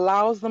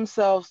allows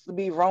themselves to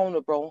be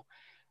vulnerable,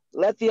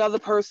 let the other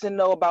person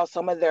know about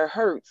some of their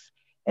hurts,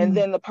 And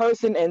then the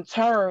person in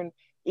turn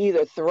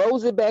either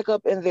throws it back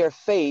up in their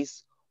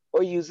face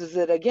or uses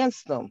it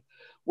against them,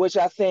 which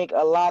I think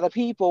a lot of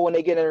people, when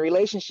they get in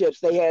relationships,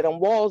 they had them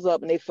walls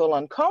up and they feel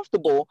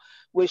uncomfortable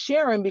with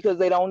sharing because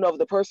they don't know if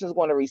the person is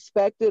going to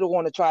respect it or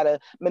want to try to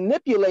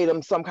manipulate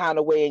them some kind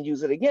of way and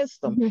use it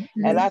against them.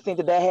 And I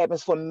think that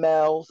happens for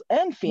males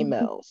and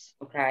females.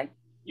 Okay.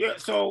 Yeah.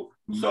 So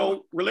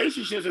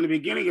relationships in the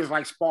beginning is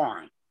like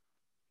sparring.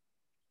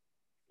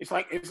 It's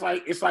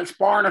like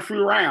sparring a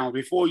few rounds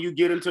before you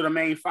get into the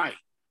main fight.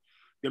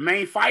 The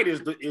main fight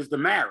is the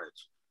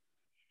marriage.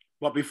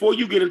 But before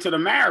you get into the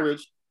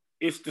marriage,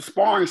 it's the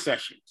sparring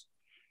sessions.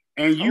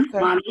 And you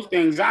find those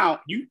things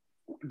out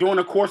during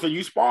the course of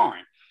you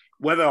sparring,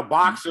 whether a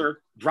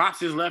boxer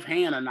drops his left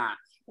hand or not,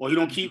 or he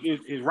don't keep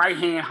his right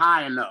hand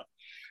high enough.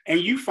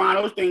 And you find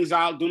those things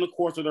out during the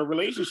course of the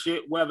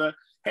relationship, whether,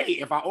 hey,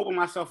 if I open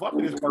myself up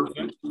to this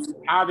person,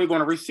 how are they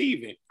going to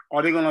receive it?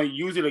 Are they going to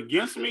use it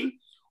against me?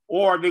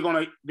 Or they're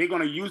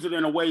gonna use it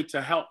in a way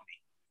to help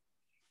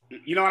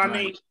me. You know what I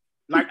mean?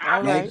 Like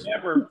I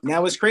never.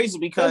 Now it's crazy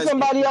because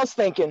somebody else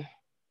thinking.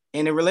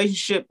 In the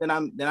relationship that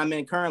I'm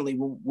in currently,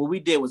 what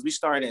we did was we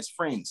started as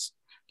friends.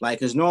 Like,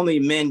 because normally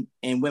men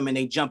and women,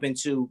 they jump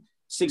into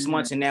 6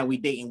 months and now we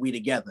date and we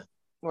together.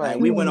 Right.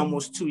 Like, we went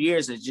almost 2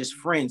 years as just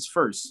friends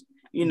first.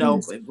 You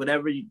know,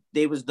 whatever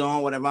they was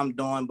doing, whatever I'm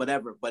doing,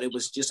 whatever. But it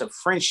was just a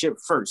friendship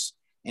first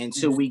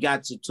until we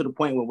got to the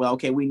point where, well,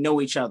 okay, we know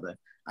each other.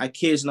 Our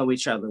kids know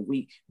each other.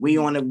 We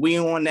on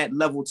that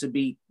level to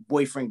be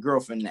boyfriend,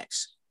 girlfriend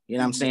next. You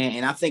know what I'm saying?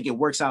 And I think it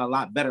works out a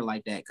lot better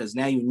like that because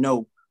now you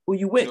know who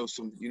you with.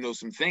 You know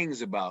some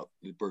things about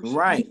the person.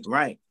 Right.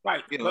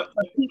 You know. All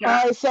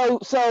right, so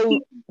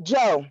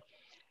Joe,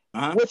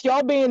 with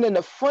y'all being in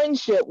a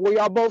friendship, were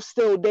y'all both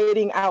still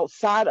dating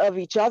outside of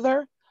each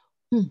other?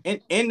 In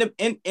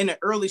the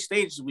early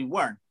stages we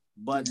were,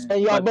 but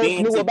and y'all both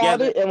knew about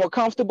it and were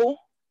comfortable.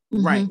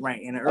 Right.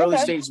 In the early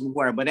stages we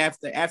were, but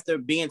after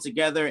being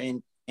together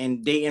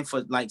and dating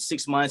for like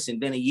 6 months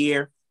and then a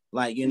year,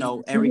 like, you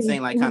know,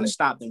 everything like kind of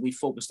stopped and we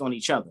focused on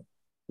each other.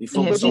 We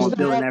focused on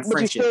building that friendship.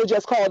 But you still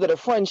just called it a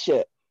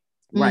friendship.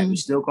 Right. We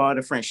still call it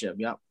a friendship.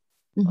 Yep.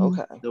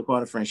 Okay. Still call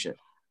it a friendship.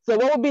 So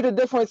what would be the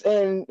difference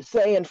in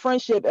saying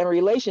friendship and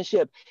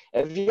relationship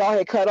if y'all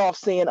had cut off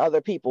seeing other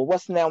people?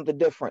 What's now the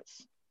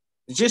difference?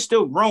 It's just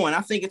still growing.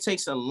 I think it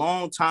takes a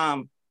long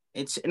time.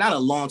 It's not a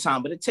long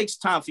time, but it takes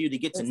time for you to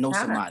get to know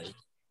somebody.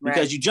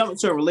 Because you jump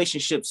into a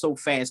relationship so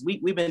fast.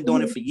 We've been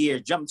doing it for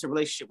years, jump into a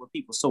relationship with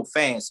people so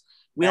fast.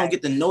 We don't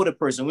get to know the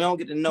person. We don't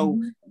get to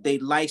know they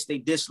likes, they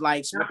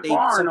dislikes, what they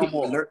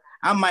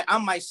I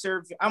might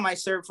serve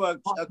for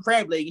a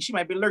crab leg and she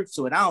might be allergic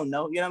to it. I don't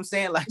know. You know what I'm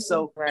saying? Like,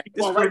 so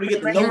this is where we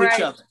get to know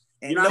each other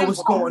and know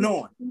what's going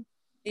on.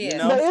 Yeah. You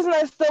know? But isn't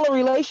that still a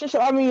relationship?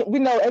 I mean, we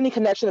know any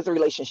connection is a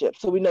relationship,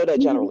 so we know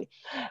that generally.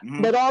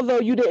 But although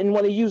you didn't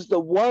want to use the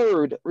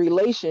word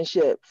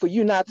relationship for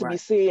you not to be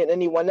seeing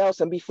anyone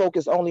else and be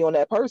focused only on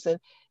that person,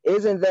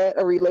 isn't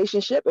that a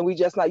relationship? And we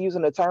just not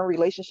using the term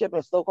relationship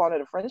and still calling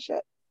it a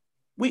friendship?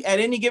 We at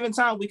any given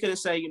time we could have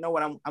said, you know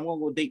what, I'm gonna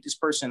go date this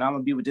person. I'm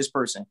gonna be with this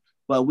person.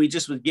 But we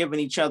just was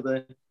giving each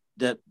other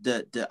the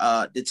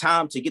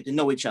time to get to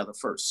know each other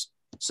first.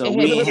 So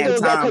we didn't have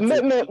time. The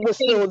commitment was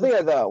still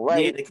there, though,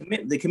 right?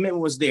 Yeah, the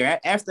commitment was there.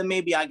 After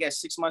maybe I guess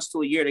 6 months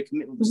to a year, the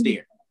commitment was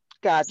there.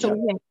 Gotcha.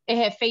 So it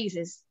had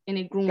phases, and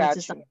it grew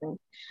into something.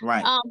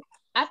 Right.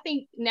 I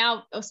think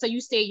now. So you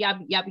say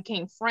y'all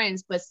became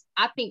friends, but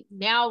I think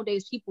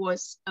nowadays people are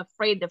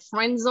afraid of the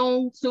friend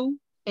zone too,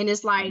 and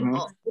it's like,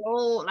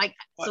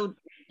 so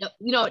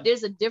you know,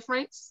 there's a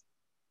difference.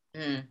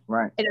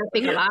 Right. And I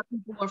think a lot of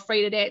people are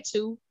afraid of that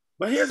too.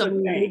 But here's the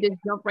thing. They just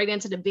jump right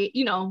into the bit,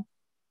 you know.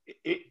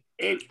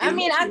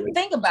 I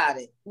think about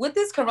it. With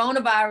this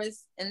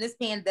coronavirus and this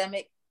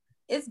pandemic,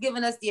 it's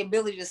given us the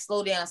ability to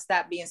slow down,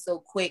 stop being so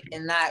quick,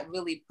 and not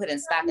really putting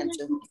stock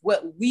into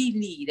what we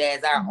need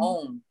as our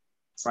own.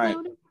 Right.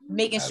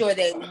 Making sure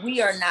that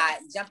we are not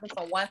jumping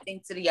from one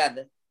thing to the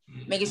other.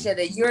 Making sure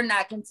that you're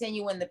not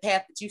continuing the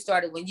path that you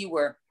started when you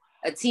were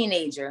a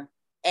teenager,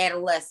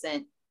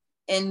 adolescent,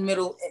 in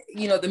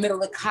the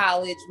middle of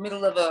college,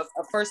 middle of a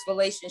first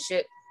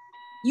relationship.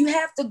 You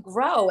have to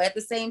grow. At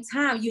the same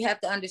time, you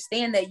have to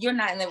understand that you're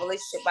not in a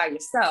relationship by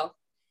yourself,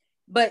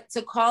 but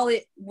to call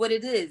it what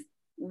it is.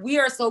 We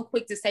are so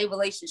quick to say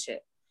relationship.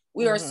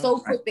 We are so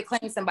quick to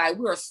claim somebody.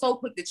 We are so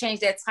quick to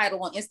change that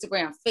title on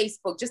Instagram,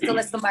 Facebook, just to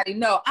let somebody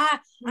know,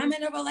 I'm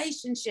in a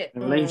relationship.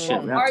 Who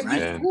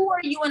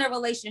are you in a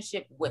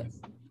relationship with?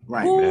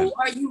 Right. Who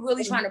are you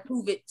really trying to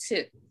prove it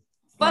to?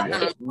 Fuck,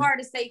 it's hard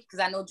to say because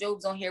I know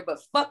Job's on here, but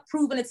fuck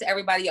proving it to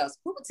everybody else.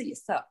 Prove it to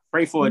yourself.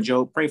 Pray for it,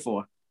 Job. Pray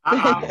for it. On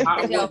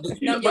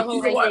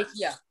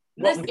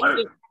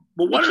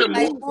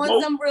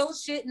some real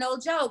shit, no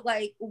joke.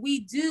 Like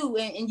we do,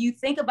 and you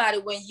think about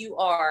it when you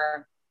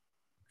are.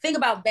 Think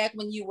about back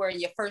when you were in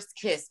your first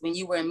kiss, when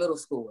you were in middle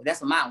school.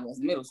 That's what mine was.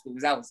 Middle school,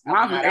 because I was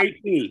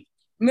 18.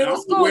 Middle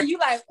school, and you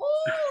like,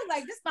 ooh,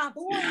 like this my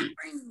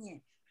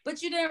boyfriend.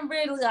 But you didn't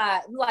really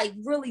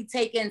really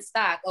take in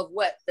stock of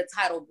what the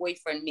title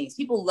boyfriend means.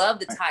 People love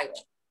the title.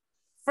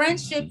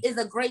 friendship is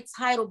a great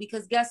title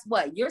because guess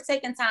what? You're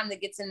taking time to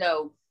get to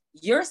know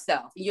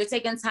yourself. You're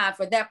taking time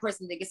for that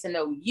person to get to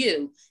know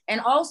you.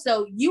 And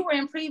also, you were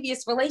in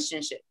previous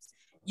relationships.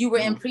 You were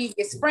in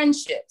previous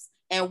friendships.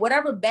 And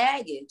whatever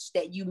baggage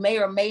that you may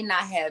or may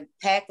not have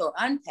packed or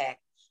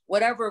unpacked,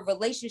 whatever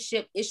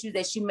relationship issues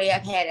that you may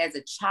have had as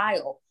a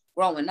child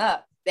growing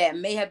up that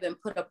may have been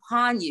put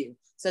upon you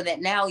so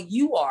that now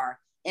you are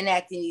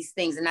enacting these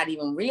things and not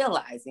even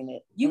realizing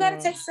it. You got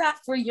to take stock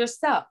for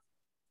yourself.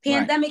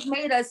 Pandemic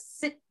made us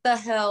sit the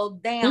hell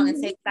down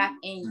and take stock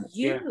in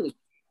you.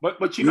 Yeah.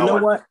 But you know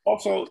what?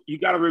 Also, you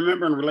got to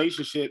remember in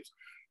relationships,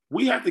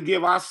 we have to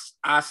give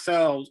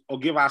ourselves or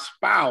give our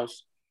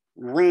spouse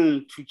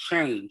room to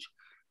change.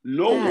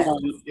 No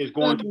one is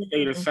going to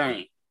stay the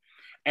same.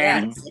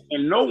 And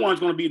no one's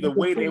going to be the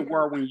way they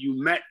were when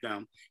you met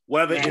them,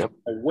 whether it's a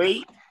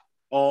weight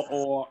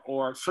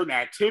or certain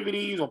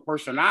activities or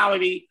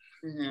personality.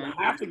 You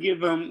have to give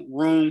them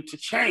room to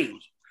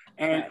change.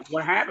 And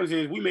what happens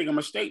is we make a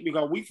mistake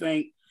because we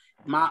think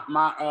my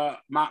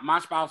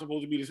spouse is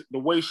supposed to be the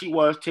way she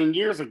was 10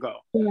 years ago.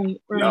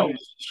 No,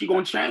 she's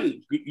going to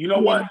change. You know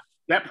what?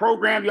 That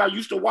program y'all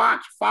used to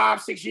watch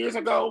 5-6 years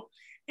ago,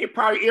 it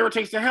probably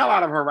irritates the hell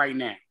out of her right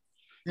now.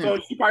 So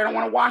she probably don't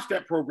want to watch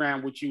that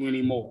program with you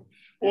anymore.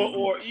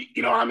 Or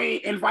you know what I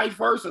mean? And vice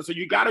versa. So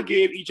you got to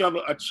give each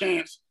other a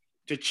chance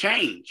to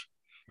change.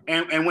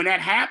 And when that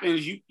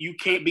happens, you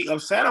can't be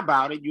upset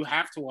about it. You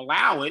have to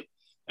allow it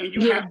and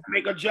you have to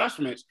make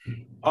adjustments.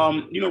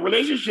 You know,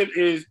 relationship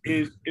is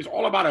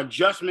all about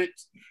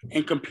adjustments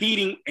and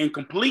competing and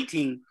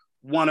completing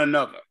one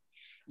another.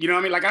 You know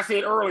what I mean? Like I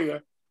said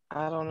earlier,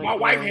 my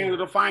wife handles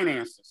the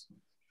finances.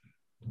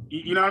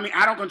 You know what I mean?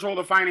 I don't control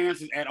the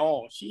finances at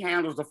all. She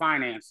handles the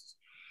finances.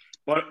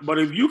 But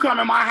if you come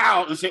in my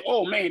house and say,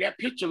 "Oh man, that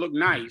picture looked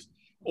nice,"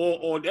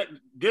 or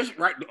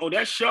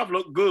that shelf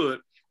looked good,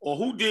 or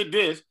who did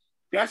this,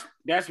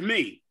 that's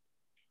me.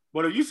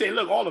 But if you say,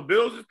 "Look, all the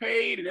bills is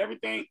paid and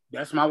everything,"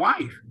 that's my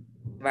wife.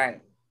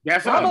 Right.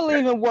 That's I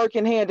believe in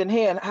working hand in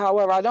hand.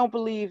 However, I don't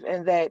believe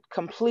in that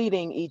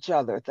completing each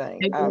other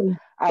thing.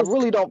 I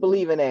really don't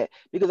believe in that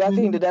because I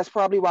think that's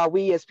probably why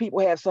we as people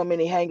have so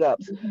many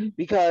hangups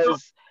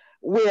because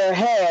we're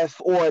half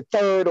or a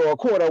third or a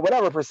quarter,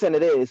 whatever percent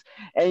it is.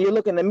 And you're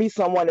looking to meet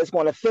someone that's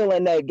going to fill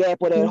in that gap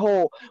or that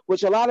hole,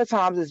 which a lot of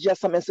times is just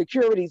some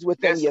insecurities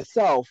within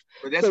yourself.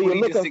 But that's what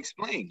he just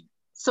explained.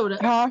 So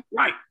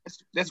right.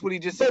 That's what he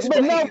just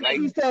explained. But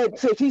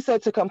no, he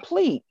said to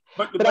complete.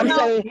 But I'm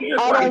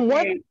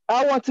saying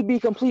I want to be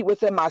complete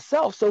within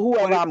myself. So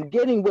whoever I'm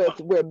getting with,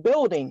 we're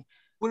building.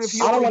 I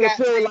don't want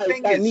to feel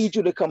like I need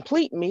you to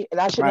complete me,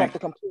 and I shouldn't have to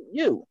complete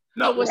you.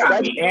 No, that's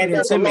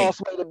adding to me. Way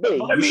to be.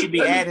 You should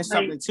be adding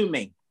something to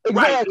me.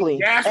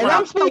 Exactly. Right. And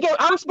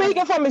I'm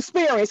speaking from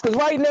experience because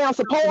right now,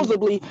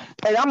 supposedly,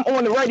 and I'm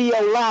on the radio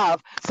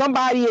live,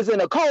 somebody is in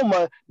a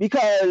coma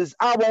because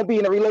I won't be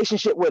in a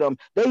relationship with them.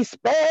 They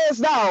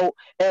spazzed out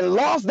and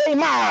lost their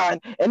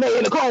mind, and they're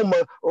in a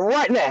coma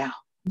right now.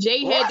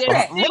 Jay had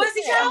that. What's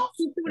he called?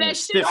 That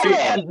shit.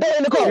 They're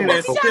in the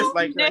coma. Stiff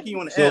like he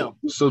on the L.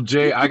 So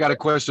Jay, I got a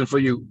question for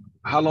you.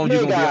 How long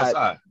you gonna be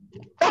outside?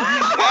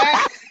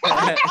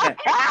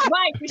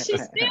 Right, but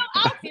she's still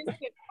out here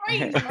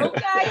crazy,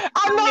 okay?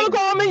 I'm not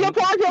calling me your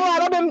parking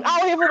lot. I've been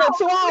out here for about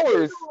 2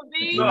 hours.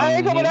 I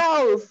ain't coming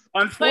out.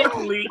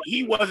 Unfortunately,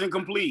 he wasn't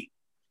complete.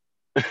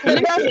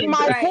 That's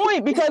my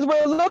point because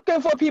we're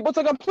looking for people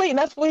to complete, and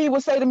that's what he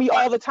would say to me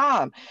all the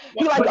time.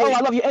 He like, "Oh,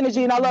 I love your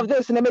energy and I love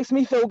this, and it makes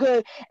me feel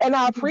good," and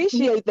I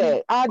appreciate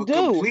that. I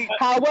do.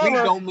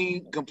 However,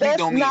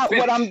 that's not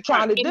what I'm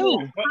trying to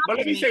do. But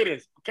let me say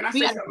this. Can I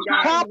say something,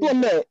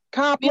 guys?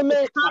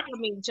 Compliment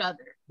each other.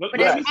 But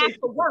that's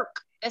after work.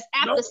 That's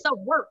after self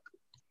work.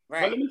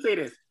 Right. But let me say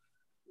this.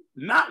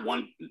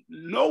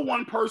 No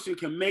one person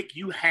can make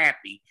you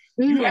happy.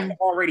 You have to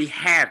already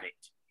have it.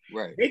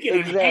 Right. They can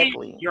enhance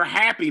your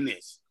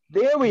happiness.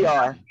 There we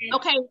are.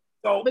 Okay.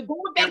 So, but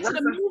going back to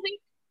the music,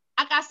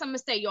 I got something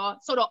to say, y'all.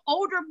 So the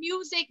older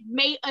music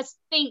made us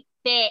think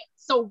that,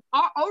 so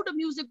our older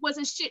music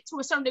wasn't shit to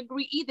a certain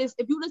degree either.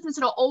 If you listen to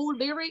the old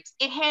lyrics,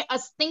 it had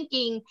us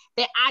thinking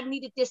that I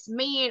needed this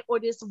man or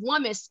this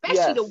woman,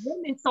 especially the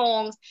women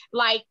songs.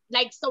 Like,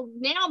 so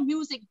now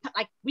music,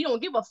 like we don't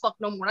give a fuck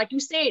no more. Like you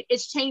said,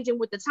 it's changing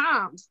with the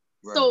times.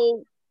 Right.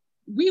 So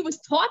we was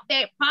taught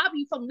that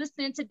probably from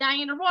listening to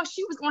Diana Ross.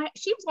 She was gonna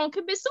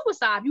commit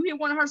suicide. You hear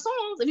one of her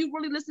songs, and you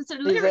really listen to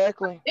the lyrics.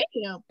 Like,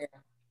 damn.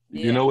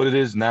 You know what it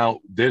is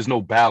now? There's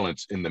no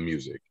balance in the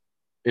music.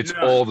 It's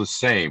all the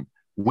same.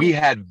 We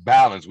had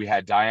balance. We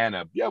had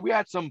Diana. Yeah, we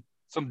had some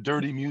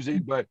dirty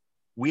music, but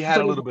we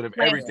had a little bit of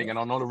everything. And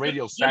on the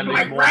radio,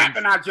 Saturday mornings,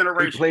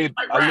 we played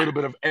a little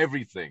bit of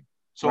everything.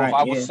 So if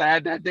I was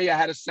sad that day, I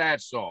had a sad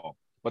song.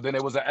 But then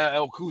there was an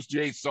LL Cool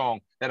J song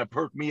that'll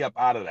perk me up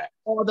out of that.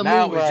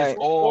 Now it's just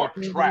all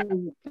trap.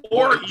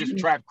 Or it's just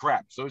trap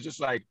crap. So it's just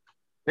like,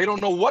 they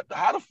don't know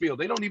how to feel.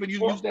 They don't even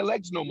use their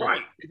legs no more.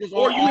 Right.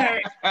 Or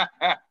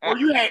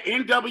you had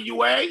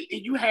NWA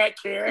and you had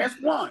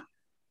KRS-One.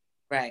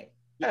 Right.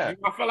 Yeah.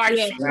 I feel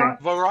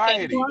like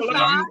variety.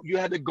 You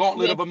had the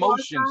gauntlet of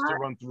emotions to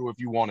run through if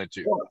you wanted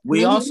to.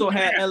 We also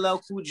had LL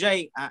Cool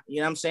J. You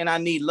know what I'm saying? I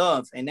Need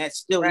Love, and that's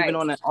still even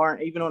on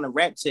the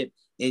rap tip.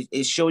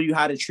 It show you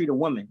how to treat a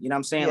woman. You know what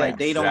I'm saying? Like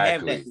they don't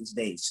have that these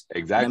days.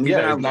 Exactly. You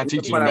know, yeah, it's not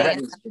teaching you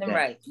that.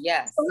 Right.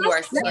 Yes. You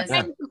are saying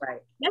something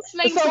right.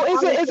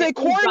 So is it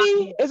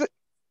corny? Is it?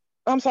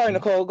 I'm sorry,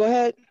 Nicole. Go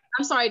ahead.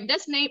 I'm sorry.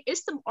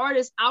 It's some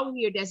artists out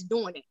here that's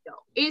doing it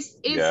though. It's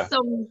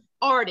some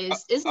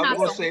artists. It's not. I'm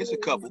gonna say it's a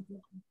couple.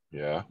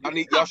 Yeah.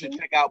 Y'all should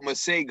check out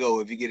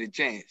Masego if you get a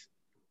chance.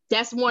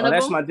 That's one of them.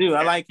 That's my dude.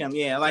 I like him.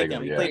 Yeah, I like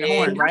him. He played the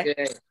horn, right?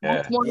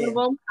 That's one of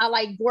them. I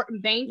like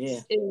Gordon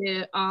Banks.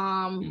 Yeah.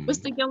 What's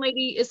the young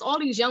lady? It's all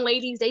these young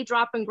ladies. They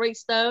dropping great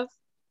stuff.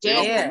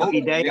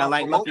 I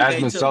like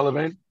Jasmine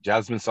Sullivan.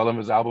 Jasmine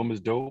Sullivan's album is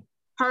dope.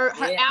 Her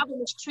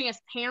album is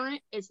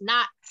transparent. It's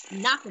not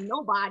knocking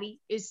nobody.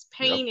 It's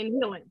pain and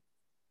healing.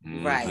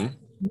 Right.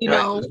 You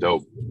know. It's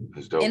dope.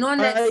 It's dope. And on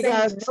that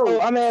guys, so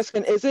I'm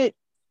asking, is it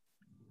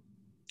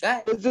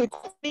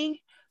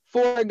corny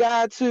for a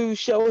guy to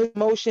show his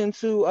emotion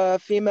to a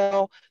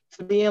female,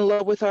 to be in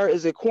love with her?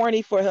 Is it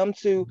corny for him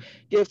to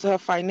give to her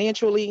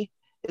financially?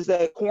 Is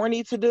that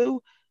corny to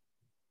do?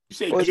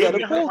 Or is that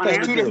a cool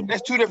thing to do?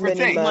 That's two different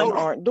Many things. men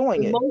aren't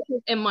doing it.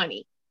 Emotions and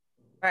money.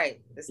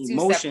 Right.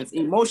 Emotions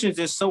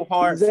is so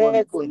hard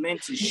for men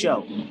to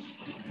show.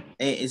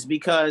 It's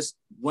because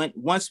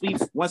once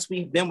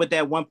we've been with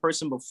that one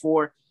person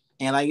before,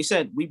 and like you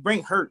said, we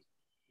bring hurt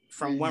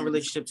from one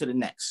relationship to the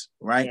next,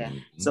 right? Yeah.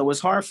 So it's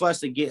hard for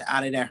us to get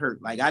out of that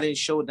hurt. Like I didn't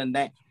show them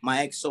that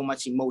my ex so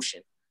much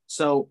emotion.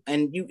 So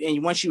and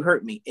once you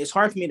hurt me, it's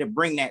hard for me to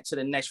bring that to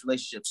the next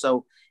relationship.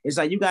 So it's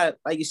like you got,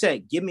 like you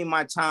said, give me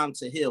my time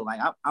to heal. Like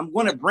I'm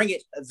going to bring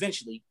it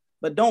eventually,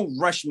 but don't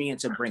rush me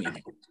into bringing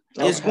it.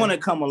 Okay. It's going to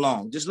come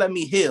along. Just let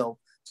me heal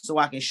so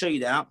I can show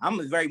you that I'm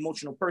a very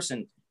emotional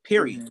person,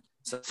 period.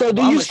 So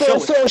do you still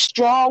feel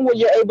strong when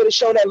you're able to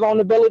show that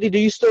vulnerability? Do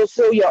you still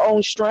feel your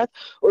own strength,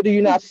 or do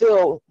you not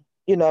feel,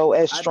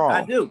 as strong?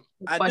 I do.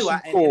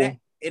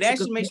 It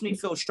actually makes me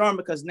feel strong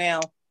because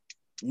now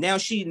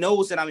she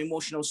knows that I'm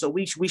emotional. So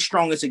we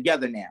stronger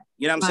together now.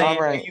 You know what I'm saying?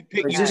 Right. You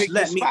pick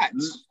let me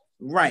spots.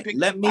 Right.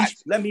 Let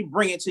me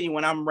bring it to you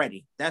when I'm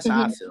ready. That's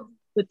how I feel.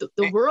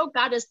 The world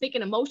got us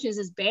thinking emotions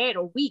is bad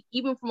or weak,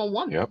 even from a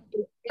woman. Yep.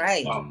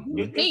 Right.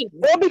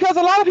 Well, because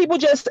a lot of people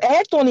just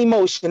act on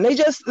emotion.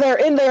 They're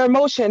in their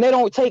emotion. They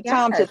don't take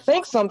time to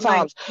think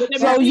sometimes. Right.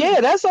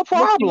 So that's a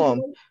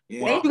problem.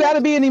 Yeah. You got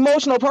to be an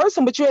emotional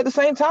person, but at the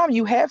same time,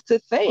 you have to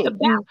think.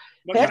 You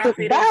have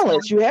to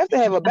balance. You have to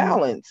have a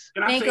balance.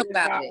 Think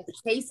about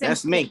it.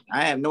 That's me.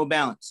 I have no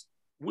balance.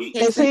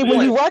 And see,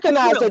 when you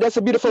recognize that, that's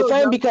a beautiful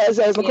thing, because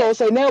as Nicole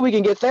said, now we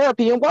can get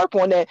therapy and work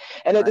on that.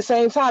 And at the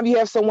same time, you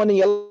have someone in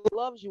your life who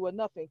loves you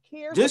enough and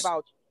cares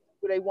about you,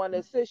 who they want to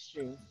assist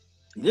you.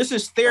 This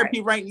is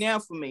therapy right now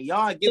for me. Y'all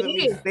are giving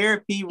me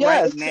therapy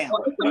right now.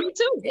 Me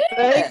too.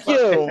 Thank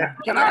you.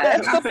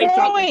 That's the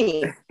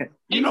point.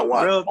 You know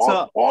what?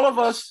 All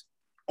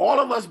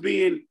of us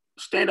being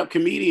stand-up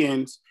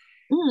comedians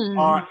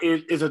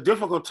is a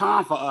difficult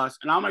time for us,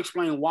 and I'm gonna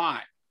explain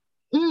why.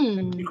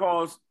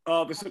 Because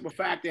of the simple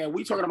fact that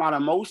we're talking about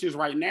emotions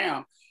right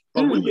now,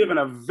 but we live in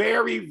a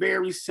very,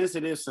 very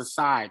sensitive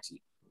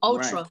society.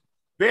 Ultra.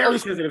 Very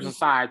sensitive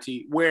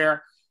society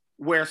where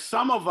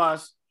some of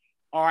us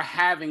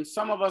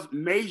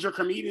major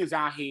comedians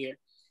out here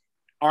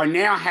are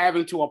now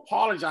having to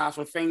apologize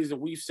for things that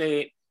we've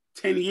said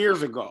 10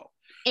 years ago.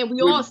 And we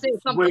all said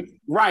something.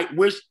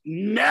 Which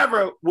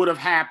never would have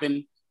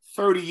happened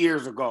 30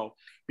 years ago,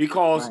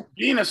 because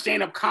being a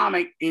stand-up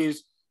comic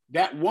is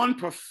that one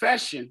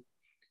profession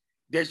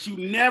that you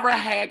never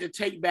had to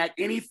take back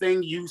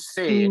anything you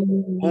said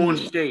on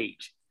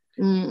stage.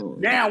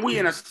 Now we're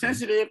in a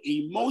sensitive,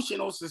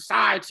 emotional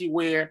society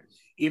where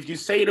if you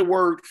say the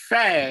word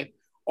fag,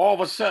 all of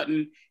a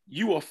sudden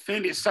you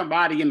offended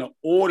somebody in the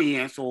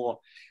audience, or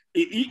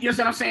you know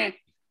what I'm saying?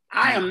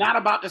 I am not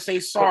about to say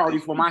sorry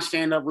for my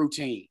stand-up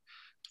routine.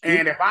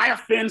 And if I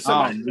offend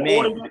somebody in the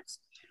audience,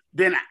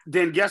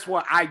 then guess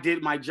what? I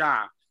did my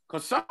job.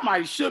 Because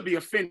somebody should be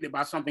offended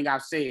by something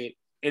I've said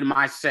in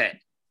my set.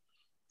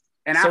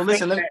 And so I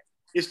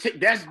think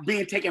that's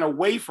being taken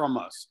away from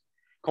us,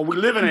 because we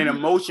live in an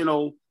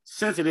emotional,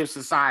 sensitive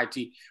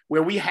society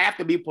where we have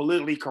to be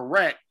politically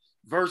correct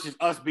versus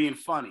us being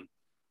funny.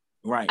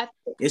 Right.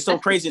 It's so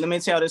crazy. Let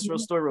me tell this real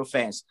story real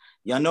fast.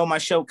 Y'all know my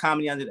show,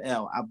 Comedy Under the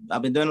L.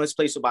 I've been doing this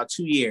place for about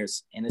 2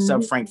 years, and it's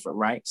up Frankfurt,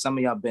 right? Some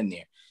of y'all been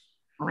there.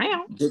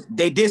 Wow.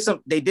 They did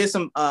some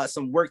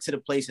work to the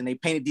place, and they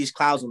painted these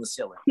clouds on the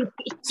ceiling.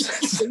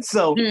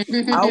 So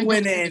I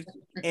went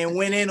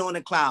in on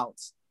the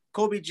clouds.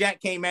 Kobe Jack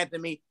came after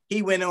me.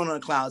 He went on the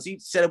clouds. He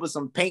said it was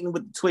some painting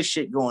with the twist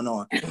shit going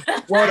on.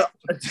 Well,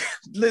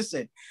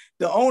 listen,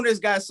 the owners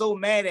got so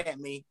mad at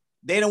me.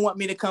 They don't want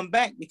me to come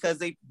back because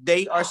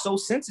they are so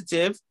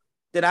sensitive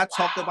that I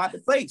talked about the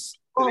place.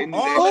 All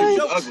the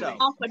jokes, though.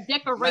 All for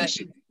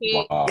decoration.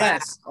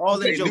 Yes, all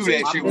the jokes.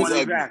 That shit was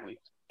exactly.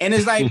 And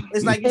it's like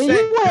you said,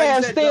 you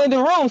have standing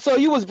room, so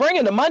you was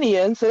bringing the money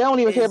in, so they don't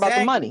even care about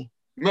the money.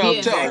 Man,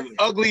 I'm telling you,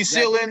 ugly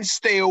ceilings,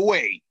 stay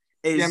away.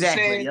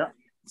 Exactly. Yeah.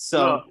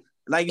 So,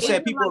 like you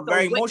said, people are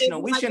very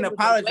emotional. We shouldn't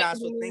apologize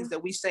for things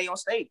that we say on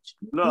stage.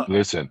 Look,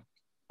 listen,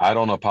 I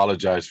don't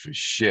apologize for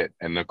shit.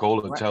 And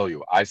Nicole will tell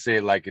you, I say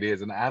it like it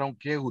is, and I don't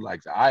care who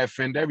likes it. I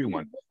offend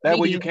everyone. That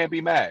way you can't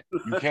be mad.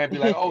 You can't be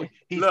like, oh,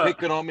 he's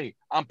picking on me.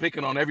 I'm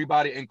picking on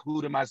everybody,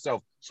 including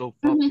myself. So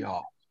fuck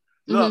y'all.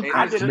 Look,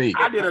 I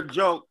did a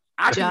joke.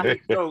 I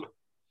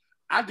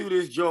do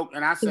this joke,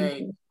 and I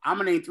say, I'm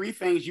gonna name 3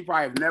 things you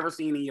probably have never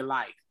seen in your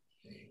life.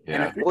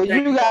 Yeah. Well,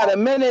 you got a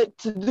minute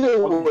to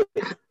do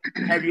it.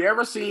 Have you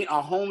ever seen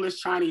a homeless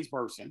Chinese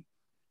person?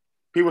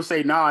 People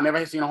say, no, I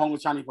never seen a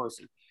homeless Chinese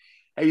person.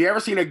 Have you ever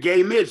seen a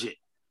gay midget?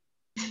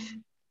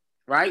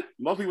 Right?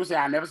 Most people say,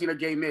 I never seen a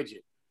gay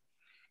midget.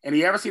 And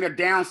you ever seen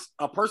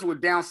a person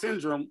with Down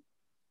syndrome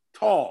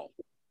tall?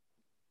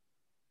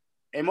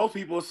 And most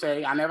people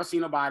say, I never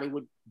seen nobody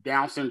with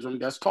Down syndrome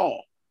that's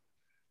tall.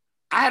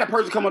 I had a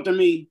person come up to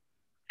me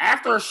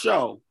after a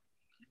show.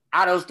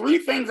 Out of those 3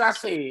 things I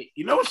said,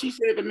 you know what she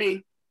said to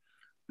me?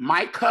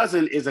 My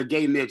cousin is a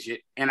gay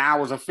midget, and I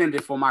was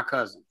offended for my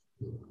cousin.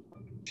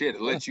 Shit,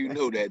 to let you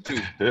know that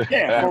too.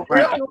 Yeah,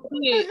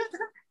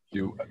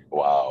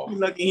 wow.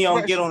 Lucky he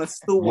don't get on a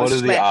stool. What are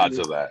the odds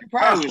of that?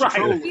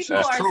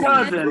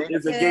 Cousin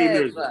is a gay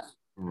midget.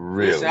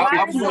 Really?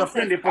 I was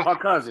offended for her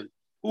cousin.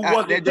 Who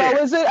wasn't there.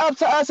 So is it up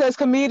to us as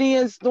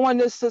comedians during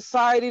this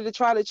society to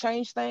try to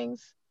change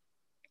things?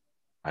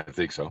 I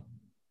think so.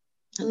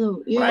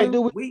 Right. Or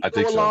do we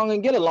go along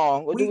and get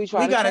along? Or do we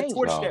try to change?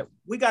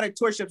 We got a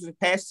torch that was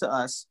passed to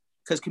us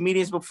because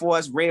comedians before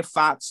us, Red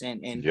Fox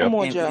and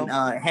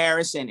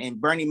Harris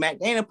and Bernie Mac,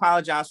 they didn't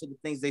apologize for the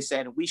things they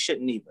said, and we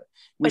shouldn't either.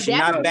 We should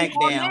not back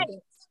down.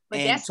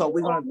 And so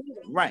we're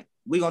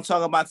gonna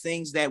talk about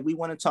things that we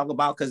want to talk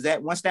about, because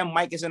that once that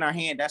mic is in our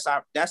hand, that's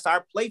our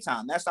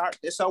playtime.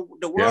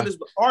 The world is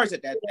ours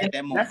at that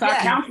moment. That's our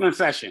counseling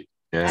session.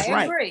 Yeah.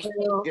 I agree.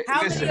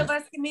 How many of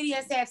us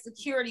comedians have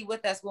security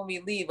with us when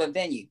we leave a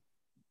venue?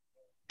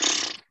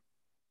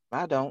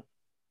 I don't.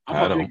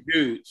 I'm a big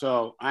dude,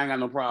 so I ain't got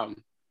no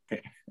problem.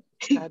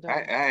 I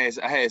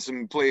had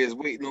some players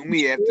waiting on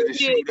me after the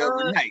shoot the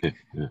other night.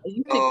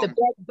 You picked the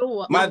back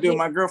door.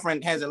 My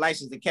girlfriend has a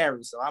license to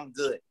carry, so I'm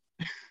good.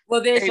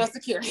 Well, there's your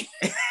security.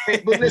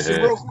 But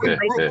listen, real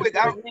quick.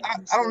 I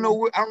don't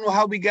know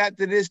how we got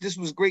to this. This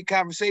was great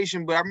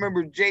conversation, but I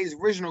remember Jay's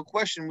original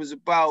question was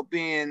about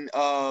being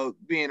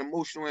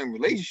emotional in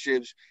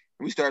relationships.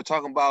 And we started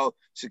talking about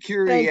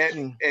security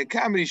at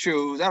comedy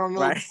shows. I don't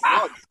know. Right.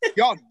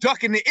 Y'all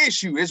ducking the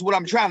issue is what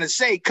I'm trying to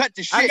say. Cut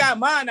the shit. I got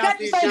mine out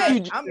there.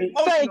 I'm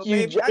emotional,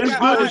 baby. I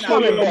got mine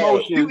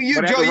out there.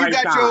 You Joe, you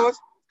got yours.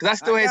 Because I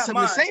still had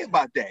something to say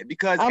about that.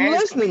 Because I'm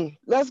listening.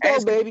 Let's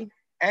go, baby.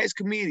 As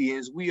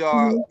comedians, we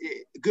are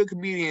good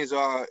comedians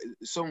are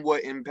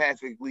somewhat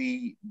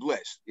empathically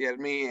blessed. You know what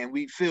I mean? And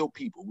we feel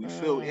people, we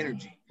feel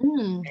energy.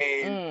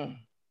 And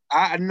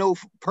I know,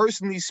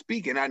 personally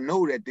speaking, I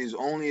know that there's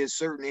only a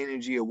certain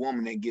energy of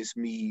woman that gets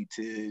me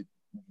to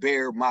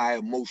bear my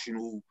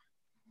emotional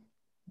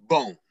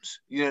bones.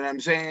 You know what I'm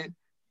saying?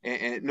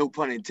 And no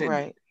pun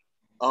intended.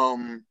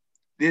 Right.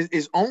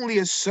 There's only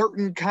a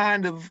certain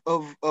kind of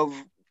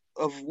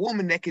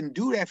woman that can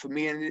do that for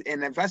me, and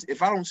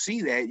if I don't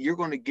see that, you're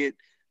going to get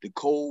the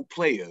cold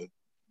player.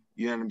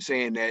 You know what I'm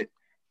saying? That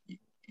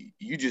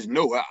you just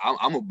know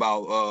I'm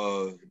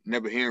about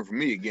never hearing from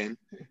me again.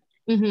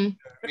 Mm-hmm.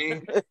 I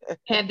mean,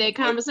 have that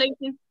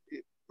conversation.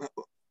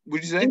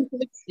 What'd you say?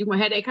 You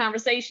gonna have that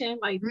conversation?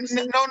 Like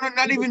no,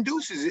 not even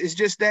deuces. It's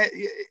just that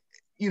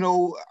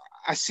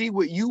I see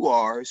what you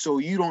are, so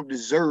you don't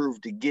deserve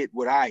to get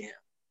what I am.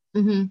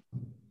 Mm-hmm.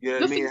 You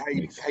know what I mean?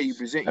 How you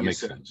present that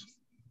yourself. Makes sense.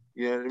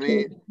 You know what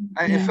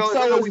I mean?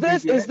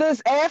 So is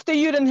this after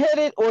you done hit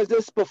it, or is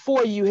this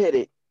before you hit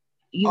it?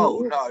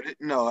 No.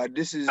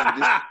 This is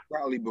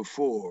probably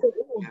before.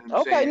 You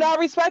know okay, no, I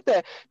respect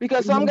that,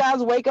 because some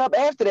guys wake up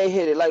after they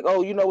hit it, like,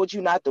 oh, you know what,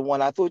 you're not the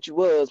one. I thought you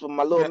was, but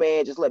my little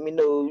man just let me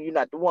know you're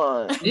not the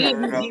one. He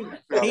knew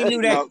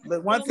that.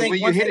 But one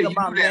thing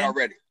about men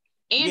already.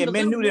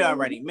 Men knew that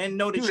already. Men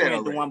know that you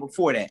ain't the one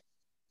before that.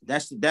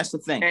 That's the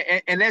thing.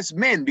 And that's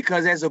men,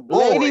 because as a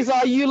boy, ladies,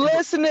 are you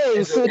listening?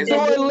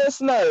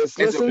 Listeners,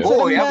 as a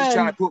boy, I was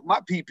trying to put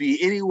my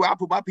pee-pee anywhere. I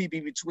put my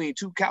pee-pee between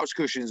 2 couch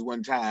cushions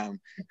one time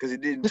because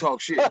it didn't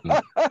talk shit.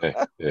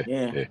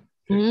 Yeah.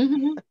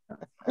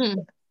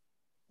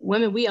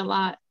 Women, we are a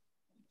lot.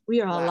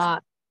 We are a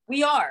lot.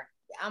 We are.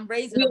 I'm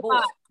raising a boy.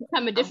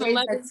 I'm a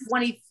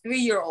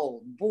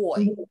 23-year-old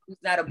boy who's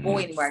not a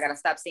boy anymore. I gotta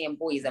stop saying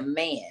boy. He's a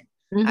man.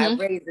 I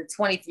raised a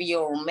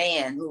 23-year-old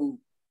man who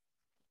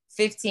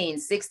 15,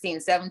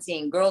 16,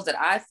 17 girls that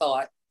I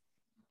thought,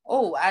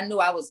 I knew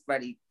I was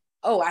ready.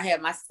 I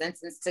had my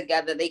sentences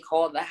together. They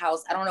called the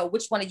house. I don't know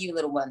which one of you,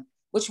 little one.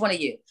 Which one of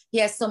you? He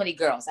has so many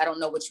girls. I don't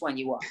know which one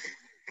you are.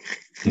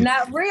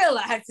 Not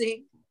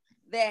realizing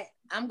that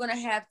I'm going to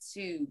have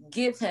to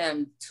give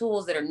him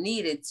tools that are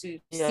needed to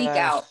seek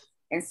out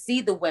and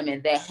see the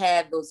women that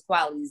have those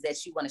qualities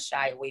that you want to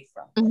shy away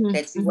from,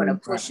 that you want to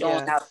push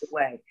on out the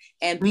way,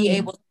 and be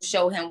able to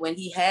show him when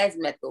he has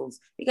met those,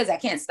 because I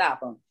can't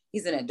stop him.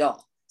 He's an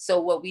adult. So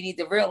what we need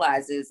to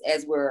realize is,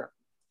 as we're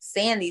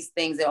saying these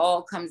things, it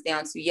all comes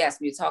down to, yes,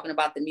 we were talking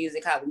about the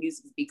music, how the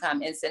music has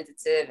become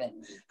insensitive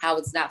and how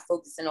it's not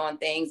focusing on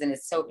things, and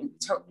it's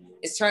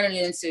turning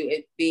into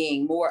it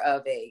being more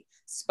of a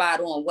spot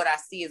on, what I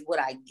see is what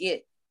I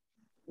get.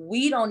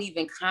 We don't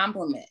even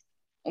compliment,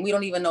 and we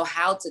don't even know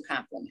how to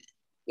compliment.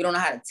 We don't know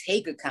how to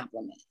take a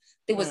compliment.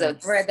 There was a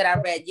thread that I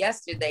read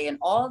yesterday, and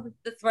all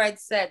the thread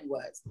said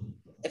was,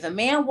 if a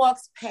man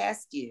walks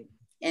past you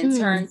and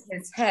turns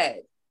his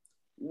head,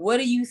 what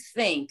do you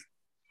think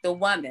the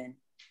woman,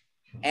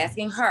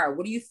 asking her,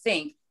 what do you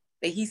think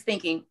that he's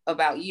thinking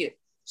about you?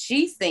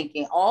 She's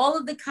thinking, all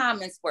of the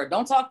comments were,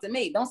 don't talk to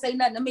me. Don't say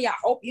nothing to me. I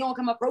hope you don't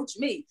come approach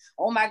me.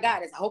 Oh my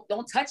God, I hope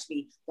don't touch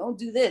me. Don't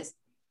do this.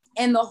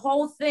 And the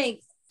whole thing,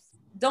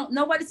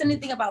 nobody said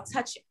anything about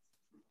touching.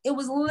 It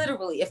was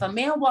literally, if a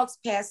man walks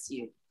past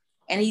you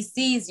and he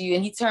sees you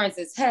and he turns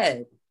his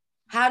head,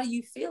 how do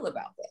you feel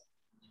about that?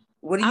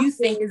 What do you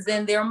think is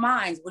in their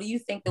minds? What do you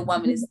think the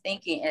woman is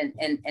thinking,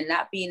 and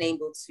not being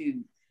able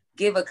to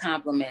give a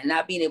compliment,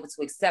 not being able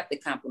to accept a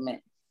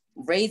compliment,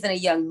 raising a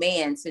young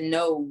man to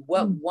know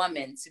what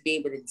woman to be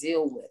able to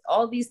deal with.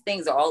 All these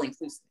things are all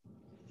inclusive.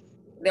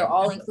 They're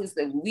all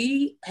inclusive.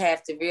 We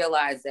have to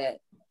realize that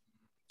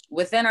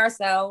within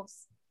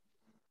ourselves,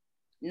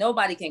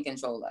 nobody can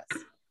control us.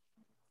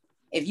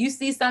 If you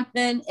see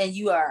something and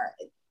you are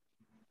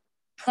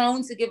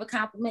prone to give a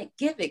compliment,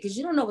 give it, because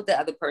you don't know what the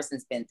other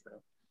person's been through.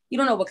 You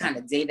don't know what kind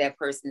of day that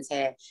person's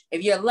had.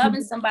 If you're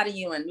loving somebody,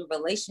 you're in a new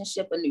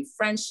relationship, a new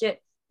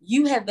friendship,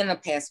 you have been in a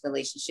past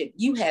relationship,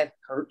 you have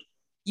hurt,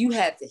 you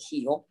had to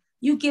heal.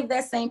 You give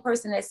that same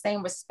person that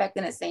same respect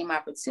and that same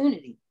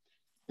opportunity.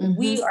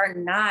 We are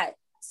not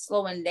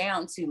slowing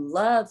down to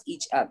love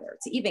each other,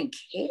 to even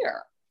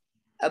care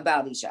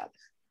about each other.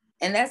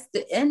 And that's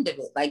the end of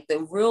it. Like, the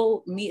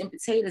real meat and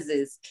potatoes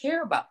is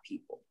care about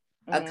people.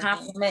 A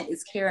compliment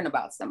is caring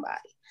about somebody.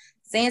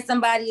 Saying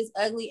somebody is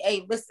ugly,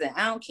 hey, listen,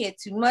 I don't care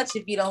too much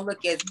if you don't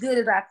look as good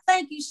as I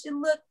think you should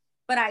look,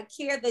 but I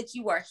care that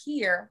you are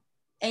here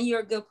and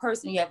you're a good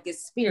person, you have good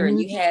spirit,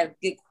 you have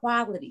good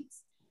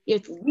qualities. We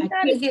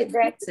got to get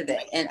back to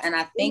that. And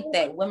I think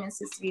that Women's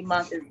History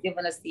Month has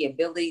given us the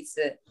ability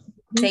to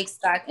take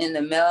stock in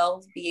the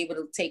males, be able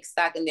to take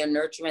stock in their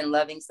nurturing,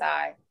 loving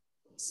side,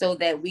 so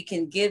that we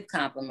can give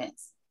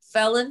compliments.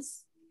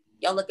 Fellas,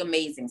 y'all look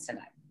amazing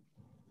tonight.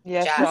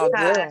 Yes, y'all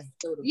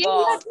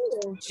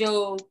do.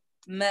 Joe,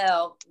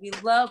 Mel, we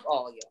love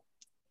all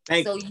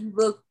y'all. So you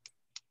look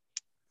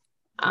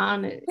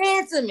honest,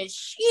 handsome as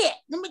shit.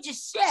 Let me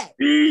just say,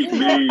 we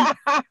need y'all.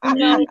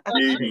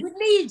 We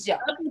need y'all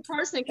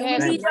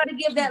to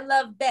give that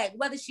love back,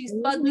 whether she's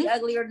ugly,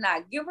 ugly or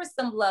not. Give her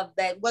some love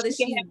back, whether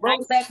she's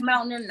Brokeback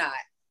Mountain or not.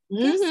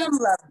 Give some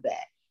love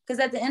back, because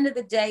at the end of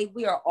the day,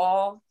 we are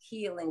all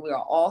healing. We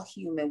are all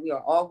human. We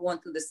are all going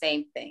through the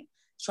same thing,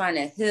 trying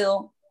to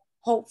heal,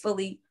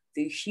 hopefully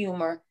through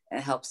humor,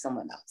 and help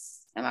someone else.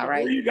 Am I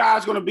right? Where you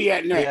guys going to be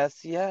at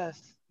next?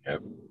 Yes.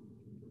 Yep.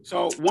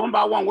 So one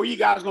by one, where you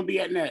guys going to be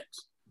at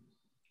next?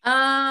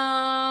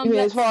 You mean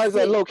as far as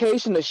a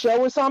location, a show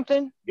or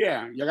something?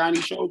 Yeah. You got any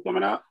shows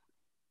coming up?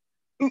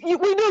 We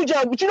do,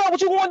 Joe, but you know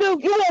what you want to do?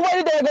 You want to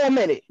wait a damn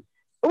minute.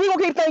 We're going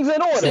to keep things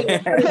in order,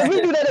 because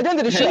we do that at the end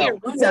of the show.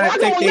 If I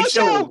go on your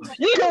show,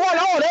 you can run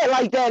all that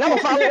like that. I'm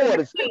going to follow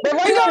orders. But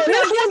right now,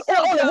 this one,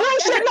 on the real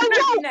shit, no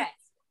joke.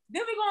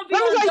 Then we're going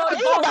to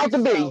be on about to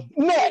be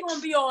next. We're going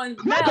to be on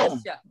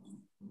Mel's show.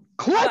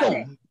 Click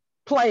them.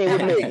 Playing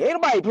with me. Ain't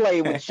nobody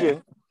playing with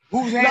you.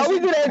 No, we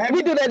do that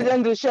at the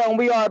end of the show, and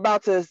we are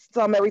about to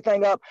sum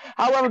everything up.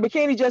 However,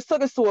 Bikini just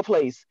took us to a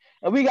place,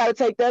 and we got to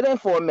take that in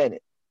for a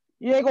minute.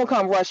 You ain't going to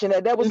come rushing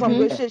that. That was some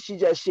good shit she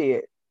just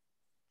shared.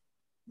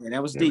 Yeah,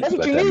 that was deep. That's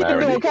what you need to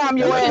do, calm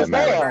your ass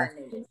down.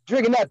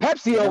 Drinking that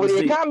Pepsi over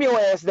there, calm your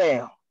ass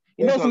down.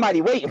 You know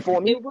somebody waiting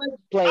for me,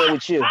 playing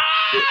with you.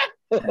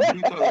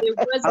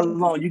 How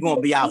long you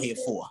gonna be out here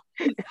for?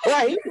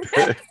 Right.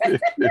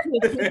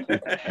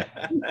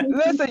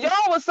 Listen, y'all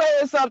was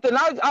saying something.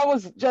 I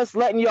was just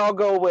letting y'all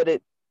go with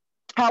it.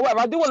 However,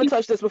 I do want to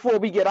touch this before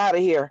we get out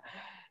of here.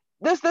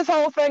 This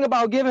whole thing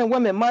about giving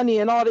women money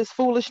and all this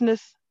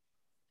foolishness.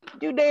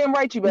 You damn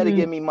right you better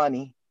give me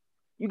money.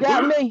 You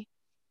got me?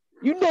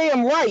 You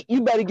damn right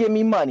you better give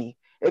me money.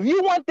 If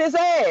you want this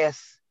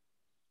ass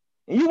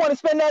and you want to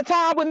spend that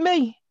time with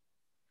me,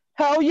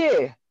 hell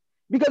yeah.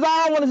 Because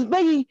I don't want to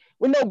be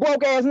with no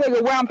broke ass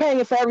nigga where I'm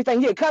paying for everything.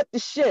 Here, cut the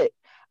shit.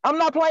 I'm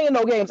not playing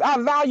no games.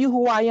 I value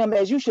who I am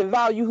as you should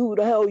value who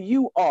the hell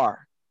you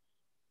are.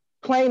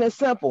 Plain and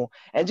simple.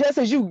 And just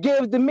as you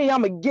give to me,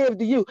 I'm going to give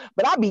to you.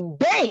 But I'll be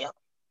damned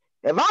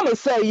if I'm going to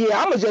say, yeah,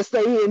 I'm going to just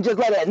stay here and just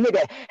let that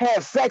nigga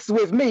have sex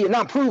with me and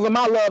I'm proving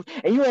my love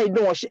and you ain't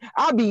doing shit.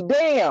 I'll be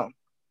damned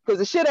Because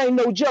the shit ain't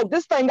no joke.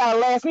 This thing gotta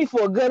last me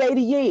for a good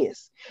 80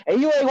 years. And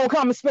you ain't gonna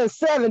come and spend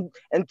 7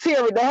 and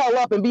tear it the hell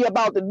up and be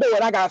about to do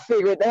it. I gotta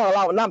figure it the hell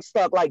out and I'm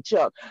stuck like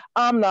Chuck.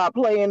 I'm not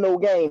playing no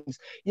games.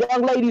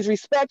 Young ladies,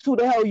 respect who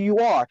the hell you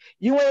are.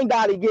 You ain't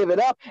gotta give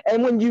it up.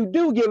 And when you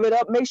do give it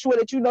up, make sure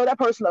that you know that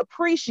person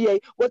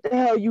appreciate what the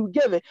hell you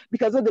give it,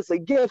 because it is a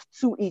gift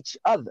to each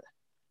other.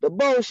 The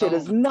bullshit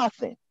is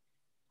nothing.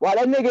 While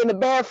that nigga in the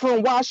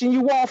bathroom washing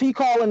you off, he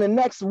calling the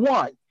next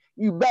one.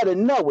 You better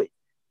know it.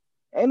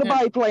 Ain't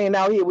nobody playing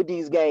out here with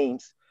these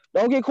games.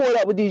 Don't get caught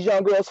up with these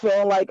young girls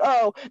feeling like,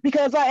 oh,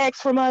 because I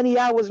asked for money,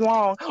 I was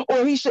wrong.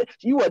 Or he should.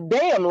 You a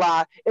damn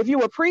lie. If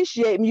you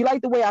appreciate me, you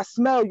like the way I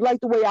smell, you like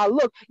the way I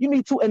look, you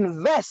need to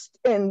invest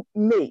in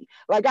me.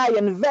 Like I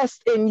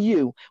invest in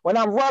you. When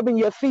I'm rubbing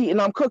your feet and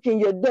I'm cooking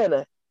your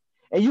dinner,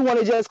 and you want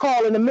to just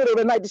call in the middle of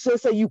the night to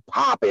say you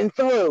popping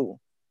through.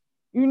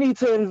 You need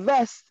to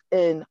invest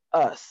in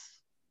us.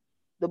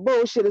 The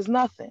bullshit is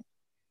nothing.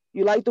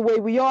 You like the way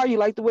we are, you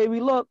like the way we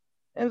look,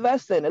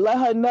 invest in it. Let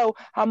her know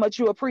how much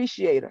you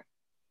appreciate her.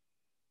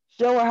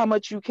 Show her how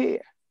much you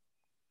care.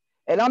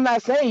 And I'm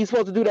not saying you're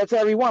supposed to do that to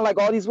everyone. Like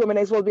all these women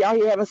ain't supposed to be out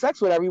here having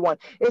sex with everyone.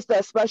 It's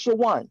that special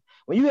one.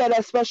 When you have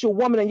that special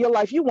woman in your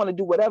life, you want to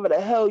do whatever the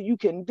hell you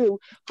can do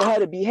for her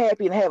to be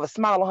happy and have a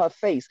smile on her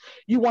face.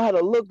 You want her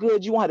to look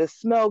good. You want her to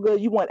smell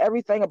good. You want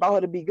everything about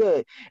her to be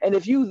good. And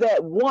if you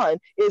that one,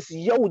 it's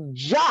your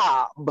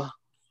job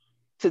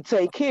to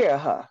take care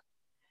of her.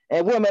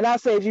 And women, I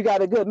say if you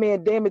got a good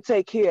man, damn it,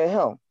 take care of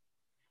him.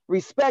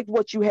 Respect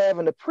what you have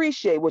and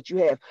appreciate what you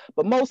have.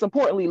 But most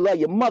importantly, love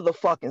your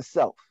motherfucking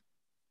self.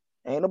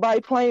 Ain't nobody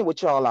playing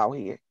with y'all out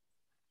here.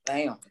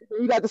 Damn.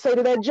 You got to say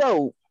to that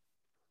Job.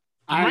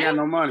 I ain't got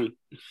no money.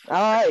 All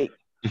right.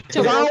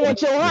 Because I don't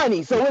want your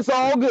honey, so it's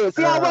all good.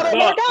 See how well that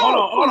work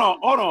out?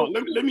 Hold on.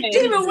 Let me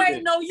even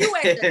waiting on you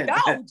at the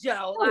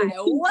dojo. Like,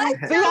 what?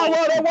 See how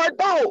well that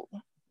worked out?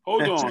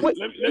 Hold on.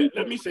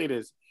 Let me say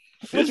this.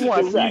 This is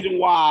the reason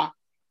why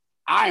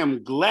I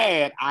am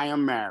glad I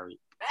am married.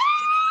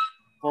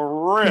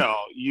 For real.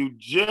 You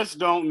just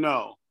don't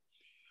know.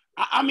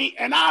 I mean,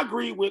 and I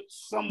agree with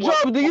someone.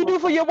 Joe, do you do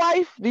for your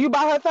wife? Do you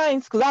buy her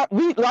things? Because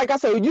we, like I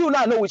said, you and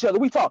I know each other.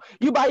 We talk.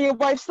 You buy your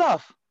wife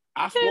stuff.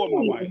 I spoil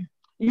my wife.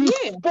 You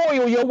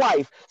spoil your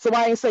wife, so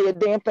I ain't say a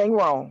damn thing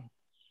wrong.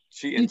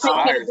 She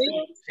inspires.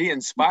 She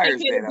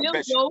inspires that. I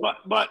bet you.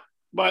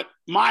 But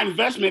my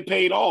investment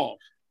paid off.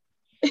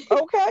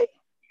 Okay.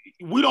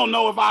 We don't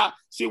know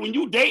if when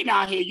you dating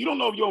out here, you don't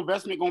know if your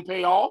investment gonna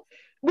pay off.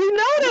 We know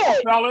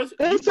that. Fellas,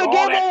 it's a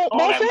gamble.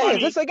 Both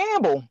ends. It's a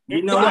gamble.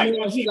 You know, right.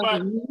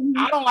 But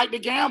I don't like to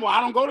gamble.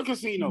 I don't go to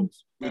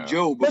casinos. But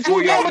Joe, but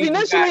you gambled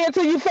initially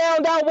until you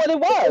found out what it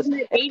was.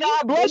 And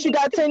God bless you,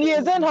 got 10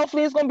 years in.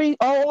 Hopefully it's gonna be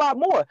a whole lot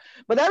more.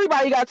 But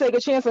everybody gotta take a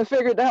chance and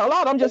figure it the hell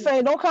out. I'm just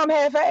saying, don't come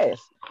half-ass.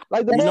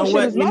 Like the bullshit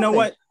is nothing. You know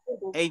what?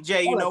 Hey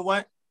Jay, you know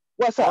what?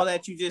 What's up? All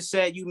that you just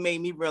said, you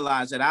made me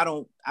realize that I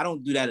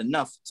don't do that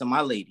enough to my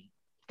lady.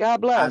 God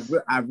bless.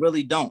 I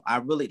really don't. I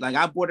really like.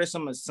 I bought her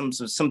some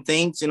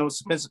things, you know,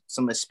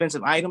 some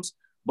expensive items.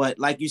 But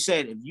like you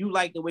said, if you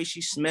like the way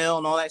she smell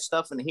and all that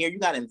stuff in the hair, you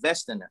got to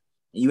invest in her.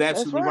 And you're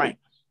absolutely right.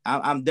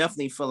 I'm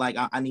definitely feel like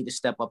I need to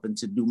step up and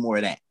to do more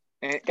of that.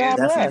 And can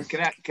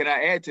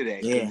I add to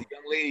that? Yeah. The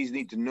young ladies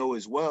need to know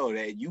as well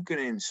that you can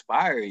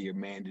inspire your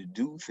man to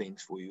do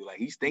things for you. Like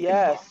he's thinking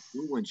about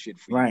doing shit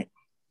for you. Right.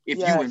 If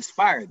you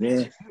inspire them.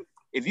 Yeah.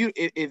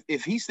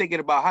 If he's thinking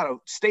about how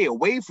to stay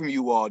away from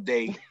you all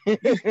day,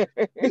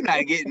 you're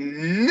not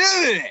getting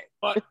none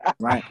of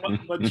that.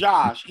 But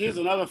Josh, here's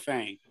another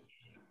thing.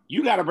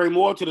 You got to bring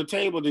more to the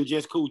table than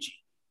just coochie.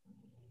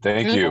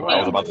 Thank you.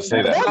 I was about to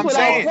say that. That's what I'm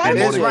saying. That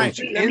is right.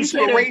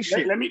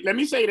 Inspiration. Let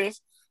me say this.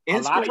 A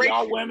lot of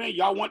y'all women,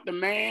 y'all want the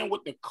man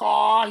with the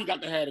car. He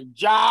got to have a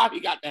job.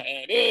 He got to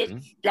have this.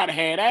 He got to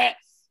have that.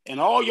 And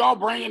all y'all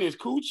bringing is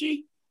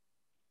coochie.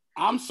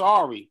 I'm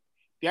sorry.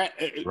 Let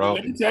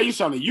me tell you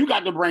something. You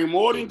got to bring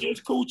more than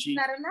just coochie,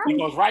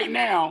 because right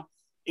now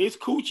it's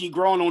coochie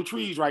growing on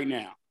trees right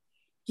now.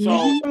 So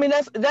I mean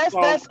that's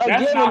a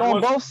given on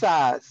both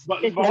sides,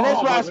 and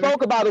that's what I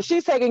spoke about. If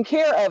she's taking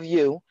care of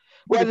you,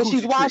 whether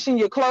she's washing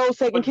your clothes,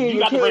 taking care of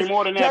your kids,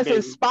 just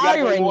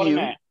inspiring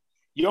you.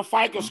 Your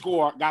FICO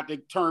score got to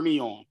turn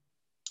me on.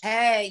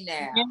 Hey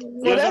now,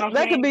 well,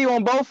 that could be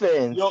on both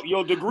ends.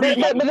 Your degree,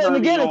 but then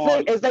again,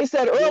 as they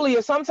said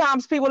earlier,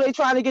 sometimes people they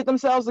trying to get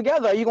themselves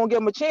together. Are you gonna give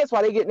them a chance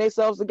while they getting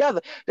themselves together?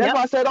 That's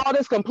why I said all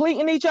this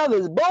completing each other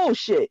is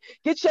bullshit.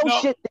 Get your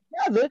shit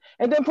together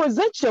and then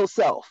present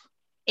yourself.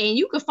 And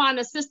you could find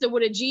a sister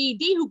with a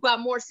GED who got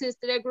more sense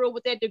than that girl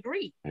with that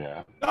degree.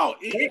 Yeah. No,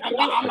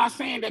 I'm not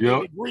saying that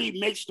the degree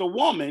makes the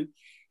woman,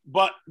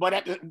 but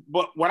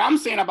what I'm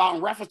saying about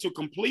in reference to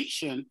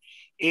completion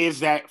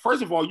is that,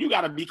 first of all, you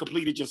got to be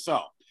completed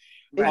yourself.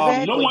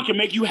 Exactly. No one can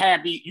make you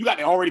happy. You got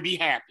to already be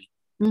happy.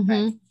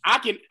 Mm-hmm. I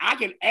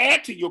can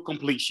add to your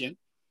completion.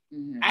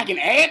 Mm-hmm. I can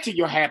add to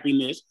your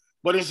happiness,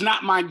 but it's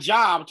not my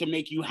job to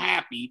make you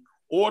happy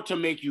or to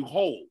make you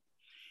whole.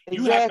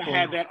 Exactly. You have to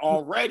have that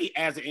already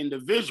as an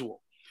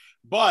individual.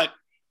 But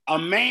a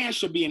man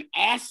should be an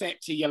asset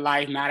to your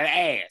life, not an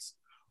ass.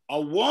 a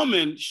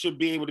woman should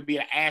be able to be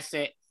an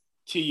asset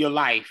to your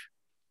life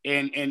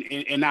and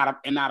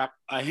not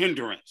a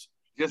hindrance.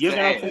 Just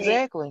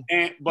exactly.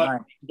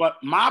 But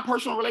my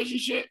personal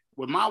relationship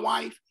with my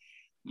wife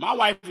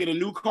get a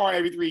new car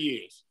every 3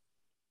 years.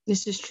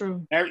 This is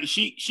true.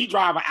 She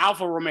drive an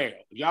Alfa Romeo.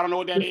 Y'all don't know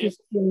what that is?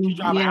 She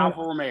drive an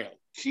Alfa Romeo.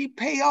 She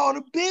pay all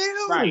the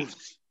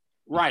bills.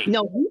 Right.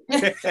 No.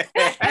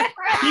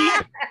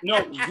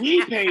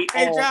 We pay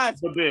all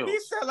the bills. He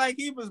said like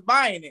he was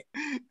buying it.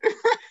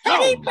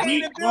 No, he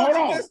paid the bills. hold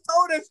on. He just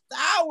told us an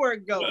hour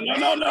ago.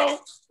 No.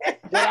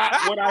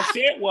 What I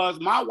said was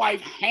my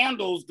wife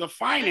handles the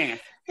finance.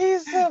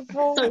 He's a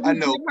fool. I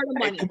know.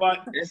 But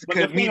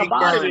the thing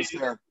about it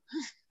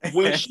is,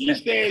 when she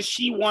says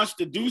she wants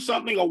to do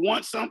something or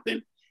wants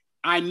something,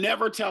 I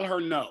never tell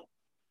her no.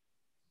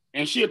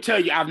 And she'll tell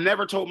you, I've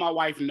never told my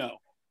wife no.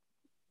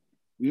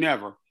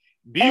 Never.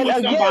 Be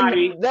with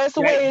somebody. That's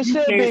the way it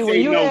should be. When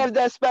you have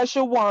that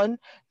special one,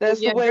 that's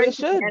the way it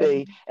should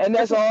be. And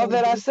that's all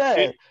that I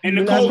said. And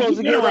Nicole,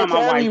 you've been around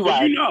my wife,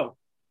 so you know.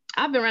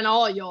 I've been around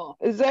all y'all.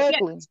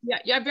 Exactly. Yeah,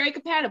 you're very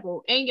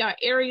compatible. And you're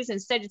Aries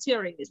and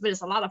Sagittarius, but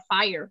it's a lot of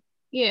fire.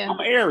 Yeah. I'm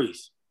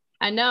Aries.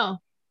 I know.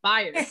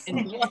 Fire.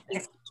 And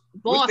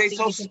what's their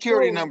social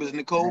security numbers,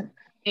 Nicole?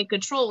 And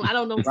control. I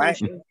don't know.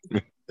 Right.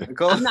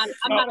 Nicole? I'm not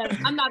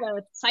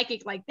a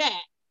psychic like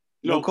that.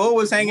 Nicole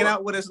was hanging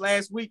out with us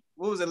last week.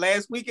 What was it,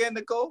 last weekend,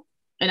 Nicole?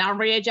 And I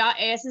read y'all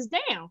asses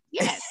down.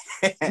 Yes.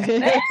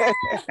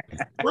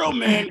 Real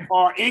men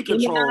are in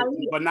control,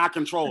 but not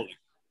controlling.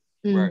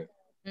 Right.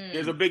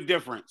 There's a big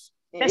difference.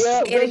 That's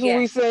what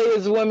we say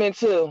as women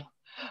too.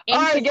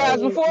 All right, guys,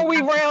 before we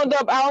round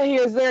up out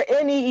here, is there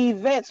any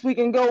events we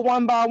can go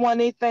one by one,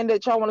 anything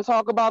that y'all want to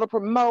talk about or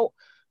promote?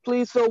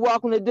 Please feel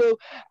welcome to do.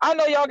 I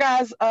know y'all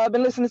guys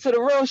been listening to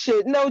the Real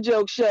Shit No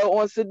Joke show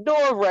on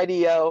Sador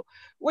Radio.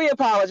 We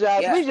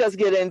apologize. We just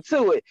get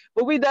into it.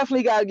 But we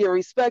definitely got to give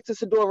respect to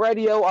Sador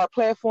Radio, our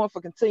platform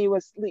for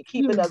continuously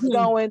keeping us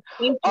going.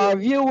 Our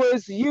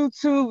viewers,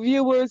 YouTube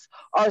viewers,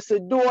 our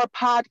Sador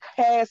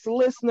podcast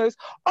listeners,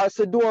 our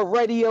Sador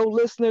Radio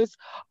listeners,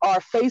 our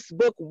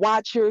Facebook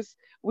watchers.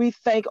 We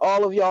thank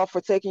all of y'all for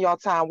taking y'all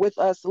time with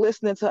us,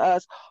 listening to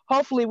us.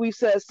 Hopefully we've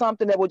said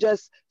something that will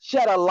just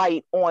shed a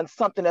light on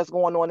something that's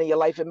going on in your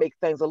life and make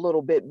things a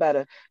little bit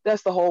better.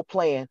 That's the whole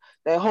plan.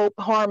 That hope,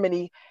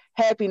 harmony,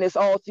 happiness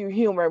all through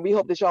humor. And we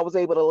hope that y'all was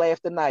able to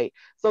laugh tonight.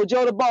 So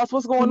Joe the Boss,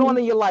 what's going on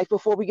in your life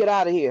before we get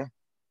out of here?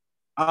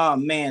 Oh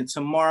man,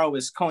 tomorrow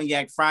is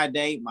Cognac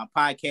Friday. My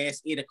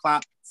podcast, 8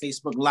 o'clock,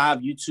 Facebook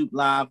Live, YouTube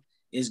Live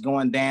is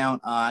going down.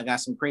 I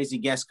got some crazy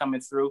guests coming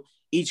through.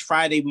 Each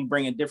Friday, we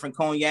bring a different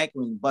cognac.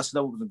 We bust it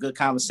up with a good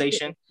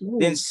conversation.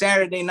 Then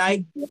Saturday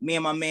night, me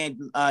and my man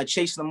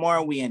Chase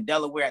Lamar, we in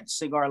Delaware at the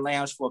Cigar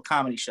Lounge for a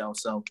comedy show.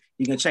 So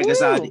you can check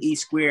us out at the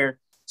East Square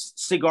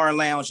Cigar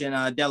Lounge in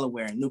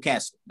Delaware, in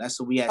Newcastle. That's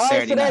what we at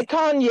Saturday night. That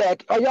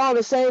cognac, are y'all in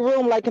the same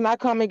room? Like, can I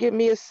come and get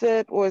me a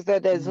sip, or is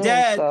that Zoom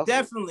stuff?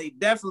 Definitely.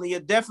 You're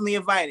definitely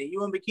invited.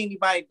 You and Bikini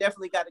Body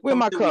definitely got to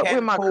come through.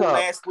 Where my cup?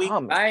 Last week.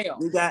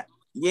 We got.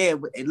 Yeah,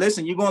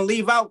 listen, you're gonna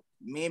leave out.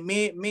 Me and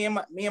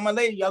my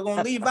lady, y'all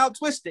gonna leave out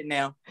twisted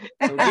now.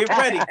 So get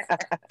ready.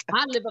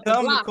 I live up the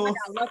block. I got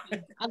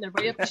lucky. I live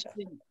right up the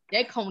street.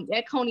 That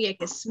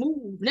cognac is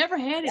smooth. Never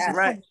had it. That's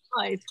right.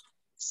 Life.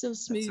 So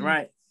smooth. That's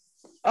right.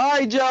 All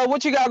right, Joe,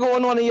 what you got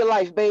going on in your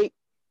life, babe?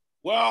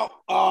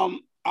 Well,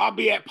 I'll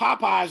be at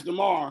Popeyes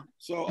tomorrow.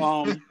 So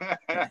all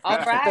right.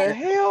 What the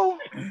hell?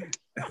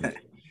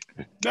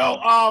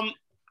 No,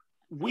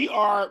 we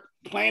are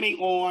planning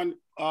on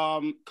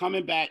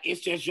coming back. It's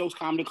Just Joe's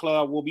Comedy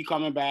Club. We'll be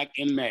coming back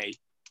in May.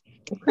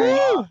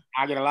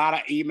 I get a lot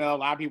of emails. A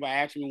lot of people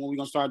asking me when we're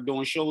gonna start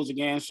doing shows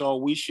again. So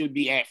we should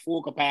be at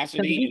full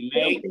capacity in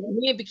May.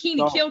 Me and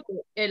Bikini killed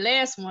it at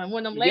last one.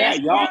 One of them last.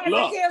 Yeah, y'all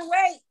look. Can't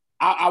wait.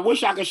 I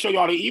wish I could show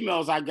y'all the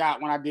emails I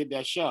got when I did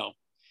that show.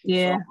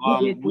 Yeah.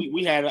 So,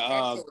 we had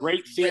a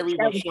great series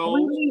of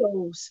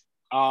shows.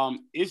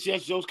 It's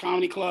Just Joe's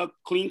Comedy Club,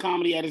 clean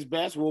comedy at its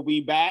best. We'll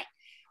be back.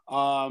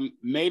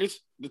 May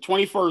the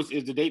 21st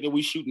is the date that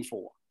we're shooting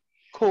for.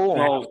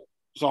 Cool.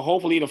 So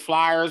hopefully the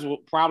flyers will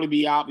probably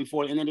be out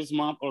before the end of this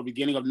month or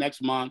beginning of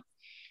next month.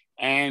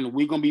 And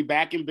we're going to be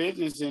back in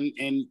business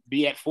and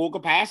be at full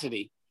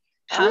capacity.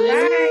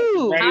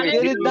 Hallelujah.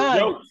 Get it done.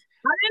 Hallelujah.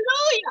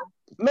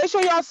 Make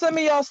sure y'all send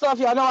me y'all stuff.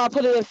 Y'all know I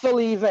put it in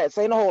Philly events.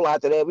 Ain't a whole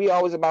lot to that. We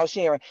always about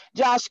sharing.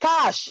 Josh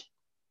Kosh,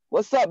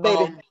 what's up,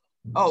 baby?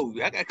 I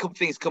got a couple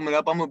things coming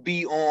up. I'm gonna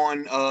be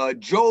on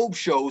Job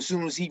show as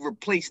soon as he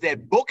replaced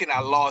that booking I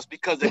lost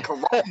because of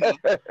Corona. You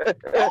know what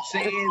I'm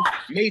saying?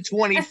 May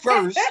 21st.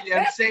 You know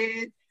what I'm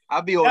saying?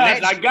 I'll be on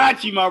that. I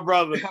got you, my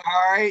brother.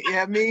 All right,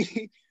 yeah,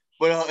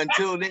 But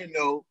until then,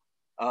 though,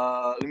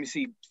 let me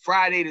see.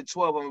 Friday the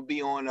 12th, I'm gonna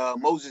be on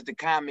Moses the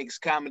Comics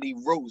Comedy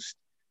Roast.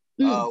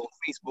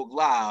 Facebook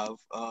Live.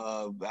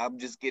 I'm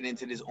just getting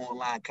into this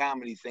online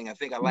comedy thing. I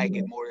think I like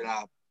it more than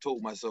I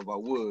told myself I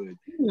would.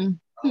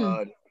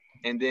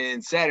 And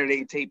then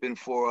Saturday taping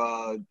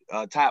for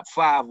Top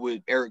 5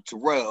 with Eric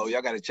Terrell.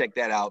 Y'all got to check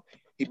that out.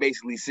 he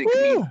basically sit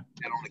comedians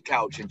on the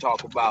couch and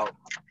talk about,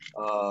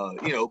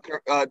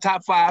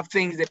 top 5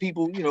 things that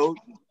people,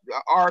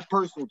 our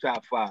personal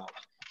top 5.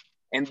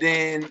 And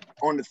then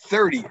on the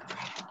 30th.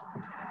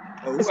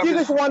 Excuse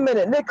me for 1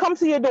 minute. Nick, come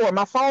to your door.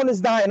 My phone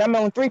is dying. I'm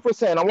on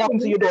 3%. I'm walking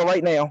to your door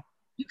right now.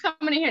 You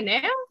coming in here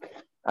now?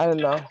 I don't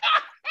know.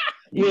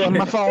 Yeah,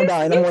 my phone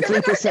dying. I'm on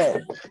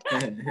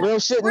 3%. Real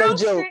shit, no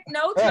joke.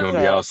 No joke. You're gonna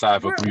be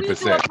outside for 3%. We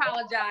do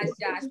apologize,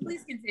 Josh.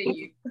 Please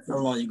continue. How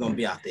long you gonna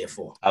be out there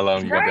for? How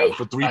long you gonna be out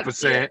for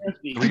 3%?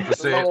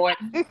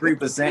 3%.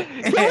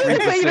 3%. Can we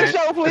see the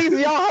show, please,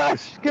 y'all?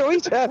 Hush. Can we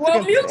just?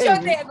 Well, mute your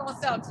dad gonna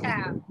sell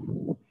child.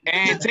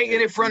 And taking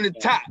it from the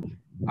top.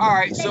 All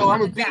right, so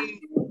I'm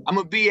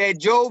gonna be at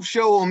Jove's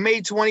show on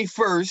May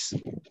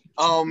 21st.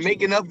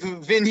 Making up the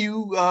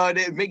venue,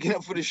 making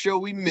up for the show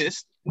we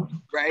missed,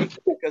 right?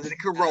 Because of the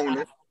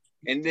corona.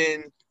 And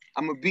then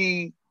I'm gonna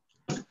be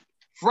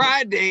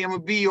Friday, I'm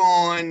gonna be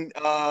on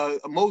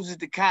Moses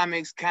the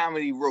Comics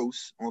Comedy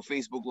Roast on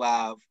Facebook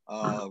Live.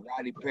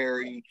 Roddy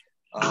Perry,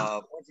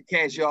 bunch of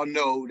cats y'all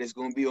know that's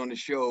gonna be on the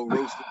show,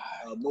 roasting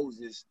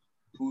Moses,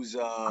 who's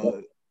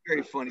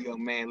very funny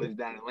young man, lives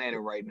down in Atlanta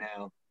right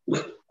now.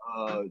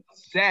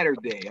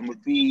 Saturday, I'm gonna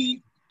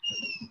be.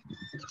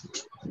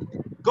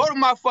 Go to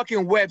my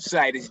fucking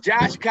website. It's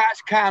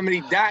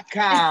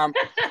joshkoshcomedy.com.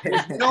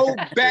 There's no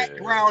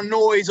background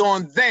noise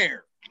on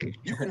there.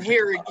 You can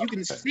hear it. You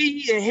can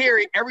see and hear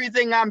it.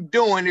 Everything I'm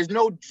doing. There's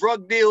no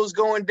drug deals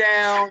going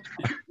down.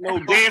 No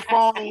dead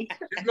phone.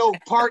 There's no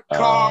parked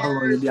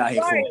cars.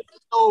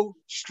 No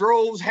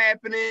strolls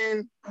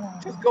happening.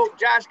 Just go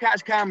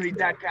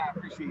joshkoshcomedy.com.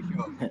 Appreciate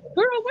y'all. Girl,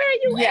 where are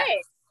you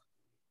at?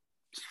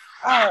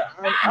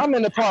 I'm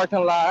in the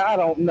parking lot. I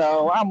don't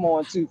know. I'm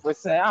on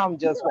 2%. I'm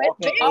just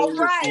walking. All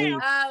right.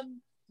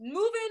 Moving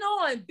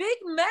on. Big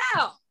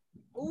Mel,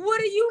 what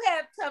do you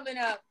have coming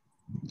up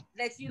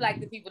that you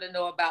like the people to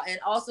know about? And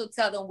also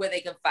tell them where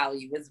they can follow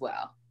you as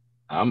well.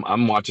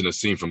 I'm watching a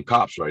scene from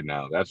Cops right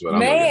now. That's what I'm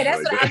Man,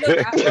 that's what I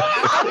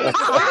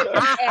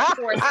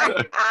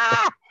look.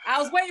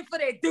 I was waiting for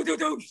that do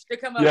to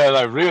come up. Yeah,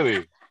 like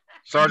really.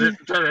 Sergeant,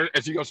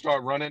 and she gonna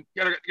start running.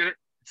 Get her,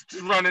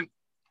 she's running.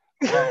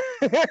 Too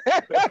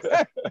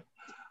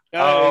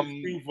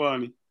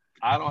funny.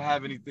 I don't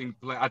have anything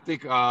planned. I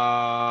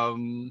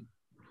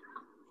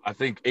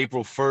think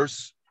April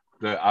 1st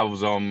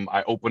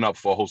I open up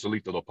for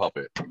Joselito the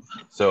Puppet.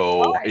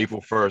 So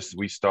April 1st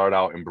we start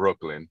out in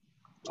Brooklyn.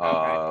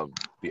 The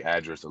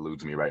address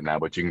eludes me right now,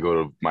 but you can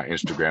go to my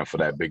Instagram for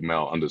that, Big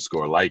Mel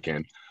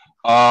 _Lycan.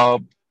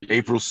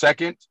 April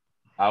 2nd,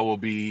 I will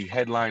be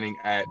headlining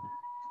at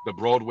the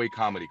Broadway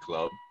Comedy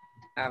Club.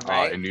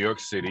 In New York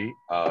City,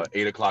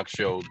 8 o'clock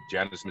show,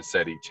 Janice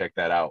Massetti. Check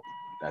that out.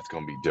 That's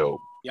gonna be dope.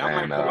 Yeah,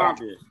 I might come out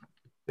there.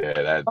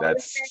 Yeah,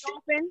 that's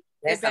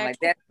gonna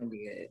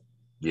be good.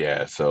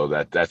 Yeah, so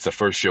that's the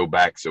first show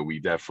back. So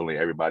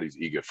everybody's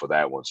eager for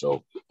that one.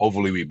 So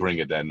hopefully we bring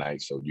it that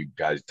night. So you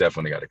guys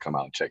definitely got to come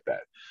out and check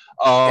that.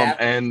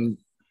 And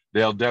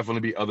there'll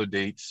definitely be other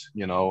dates,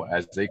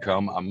 as they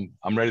come.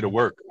 I'm ready to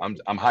work. I'm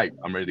hyped.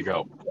 I'm ready to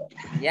go.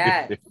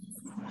 Yeah.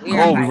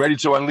 Cole, we ready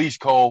to unleash,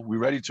 Cole. We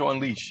ready to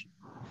unleash.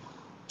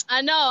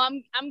 I know.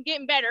 I'm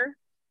getting better.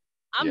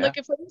 I'm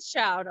looking for this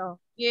child, though.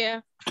 Yeah.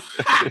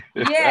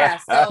 Yeah.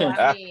 So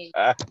I mean,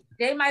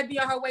 they might be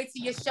on her way to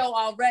your show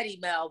already,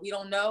 Mel. We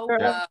don't know.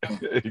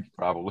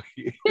 Probably.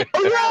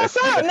 What's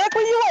up, Nick?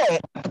 Where you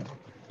at?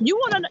 You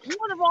want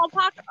the wrong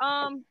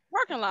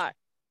parking lot.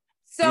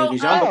 So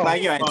y'all look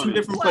like you're in 2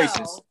 different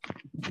places.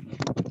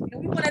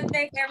 We want to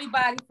thank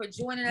everybody for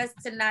joining us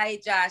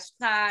tonight. Josh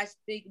Kosh,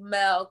 Big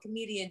Mel,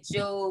 comedian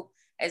Joe,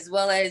 as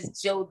well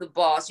as Joe the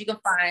Boss. You can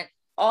find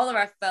all of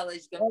our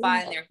fellas. You can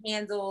find their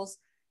handles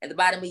at the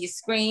bottom of your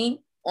screen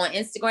on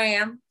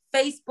Instagram,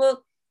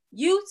 Facebook,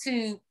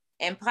 YouTube,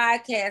 and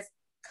podcast.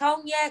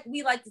 Cognac,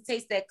 we like to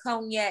taste that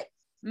cognac.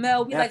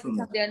 Mel, we like to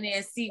come down there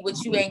and see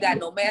what you ain't got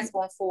no mask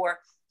on for.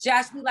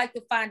 Josh, we like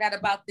to find out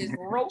about this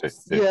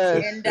roast.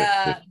 Yes. And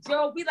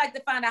Joe, we like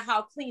to find out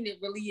how clean it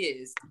really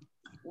is.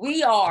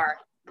 We are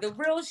the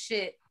real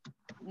shit,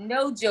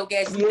 no joke,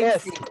 as you can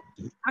see.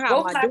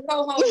 Both my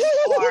co-hosts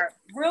are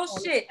real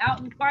shit out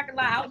in the parking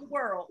lot, out in the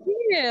world.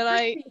 Yeah,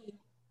 like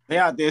they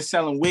out there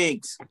selling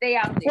wigs. They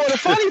out there. Well, the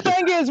funny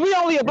thing is, we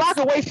only a block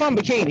away from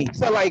Bikini,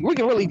 so like we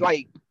can really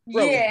like.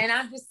 Really. Yeah, and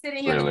I'm just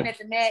sitting here looking at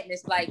the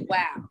madness, like,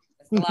 wow,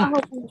 that's a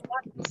lot.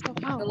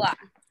 That's a lot.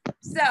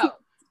 So,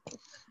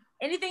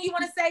 anything you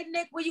want to say,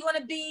 Nick? Where you going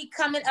to be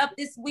coming up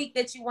this week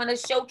that you want to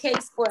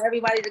showcase for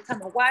everybody to come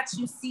and watch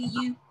you, see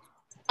you?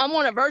 I'm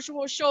on a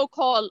virtual show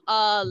called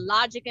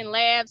Logic and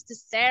Labs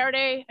this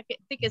Saturday. I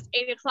think it's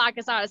 8 o'clock.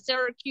 It's out of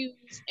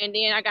Syracuse. And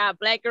then I got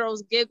Black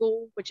Girls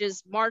Giggle, which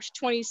is March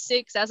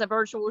 26th. That's a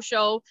virtual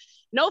show.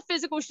 No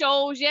physical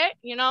shows yet,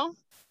 Yeah.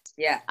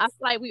 I feel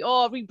like we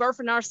all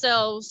rebirthing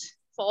ourselves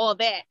for all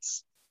that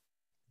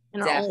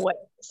in our own way.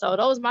 So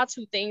those are my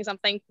 2 things. I'm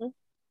thankful.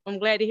 I'm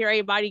glad to hear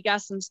everybody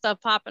got some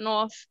stuff popping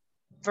off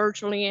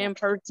virtually and in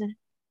person.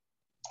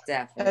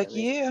 Definitely. Heck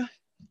yeah.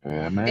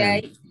 Yeah,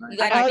 man.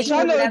 Yeah, I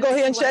know to go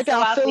ahead and check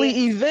out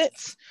Philly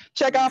Events.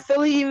 Check out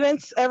Philly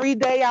events every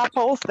day. I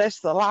post. That's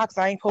the locks.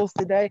 I ain't post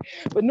today,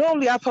 but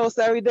normally I post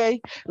every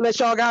day. Let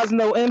y'all guys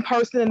know in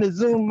person in the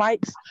Zoom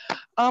mics.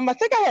 I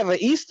think I have an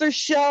Easter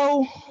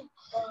show.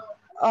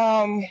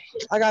 I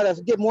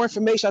gotta get more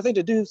information. I think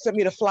the dude sent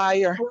me the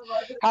flyer.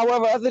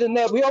 However, other than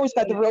that, we always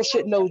got the Real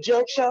Shit No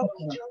Joke show.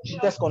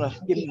 It's gonna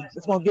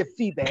give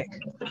feedback.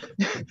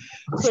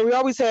 So we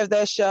always have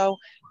that show.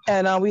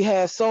 And we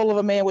have Soul of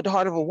a Man with the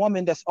Heart of a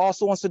Woman that's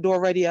also on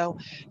Sador Radio.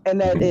 And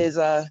that is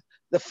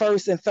the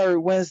first and third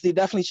Wednesday.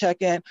 Definitely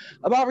check in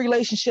about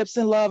relationships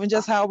and love and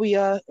just how we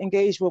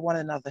engage with one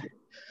another.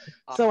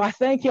 So I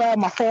thank y'all.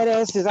 My fat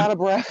ass is out of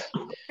breath.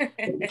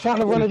 Trying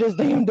to run to this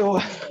damn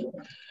door.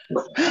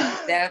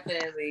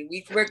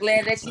 Definitely. We're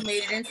glad that you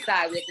made it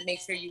inside. We have to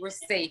make sure you were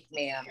safe,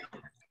 ma'am.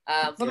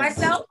 For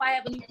myself, I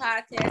have a new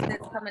podcast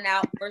that's coming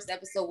out. First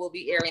episode will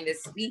be airing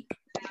this week.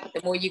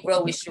 The More You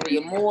Grow with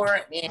Sharia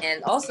Moore.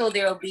 And also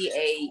there will be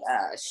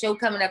a show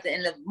coming up at the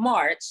end of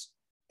March.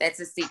 That's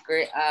a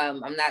secret.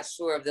 I'm not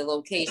sure of the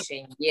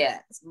location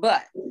yet,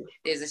 but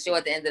there's a show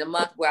at the end of the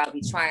month where I'll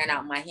be trying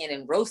out my hand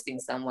and roasting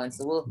someone.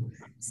 So we'll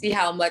see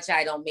how much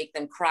I don't make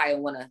them cry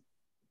and want to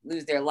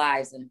lose their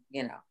lives and,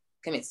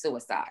 commit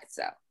suicide.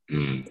 So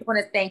I want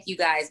to thank you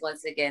guys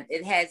once again.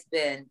 It has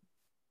been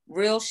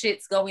real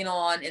shits going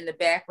on in the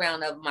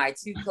background of my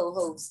two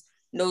co-hosts,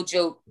 No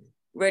Joke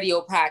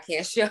Radio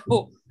Podcast Show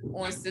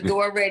on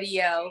Sador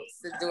Radio,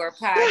 Sador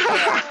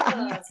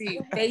Podcast,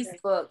 YouTube,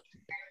 Facebook.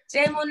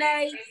 Jay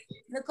Monet,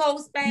 Nicole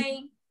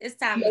Spain, it's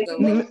time to go.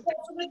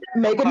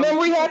 Make a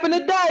memory happen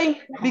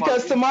today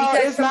because tomorrow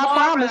is not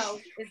promised.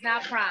 It's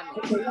not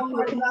promised.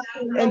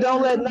 And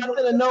don't let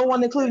nothing or no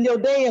one, including your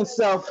damn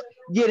self,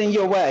 get in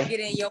your way. Get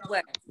in your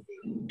way.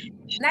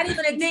 Not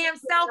even a damn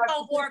cell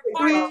phone or a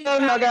car.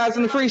 No, guys,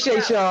 and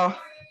appreciate y'all.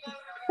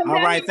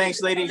 All right,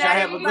 thanks, ladies. Y'all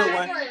have a good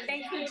one.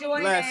 Thanks for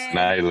joining. Bless.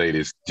 Night,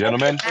 ladies.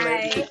 Gentlemen.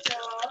 Night.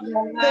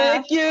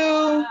 Thank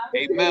you.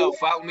 Hey, Mel,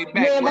 follow me back.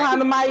 Man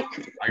behind the mic.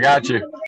 I got you.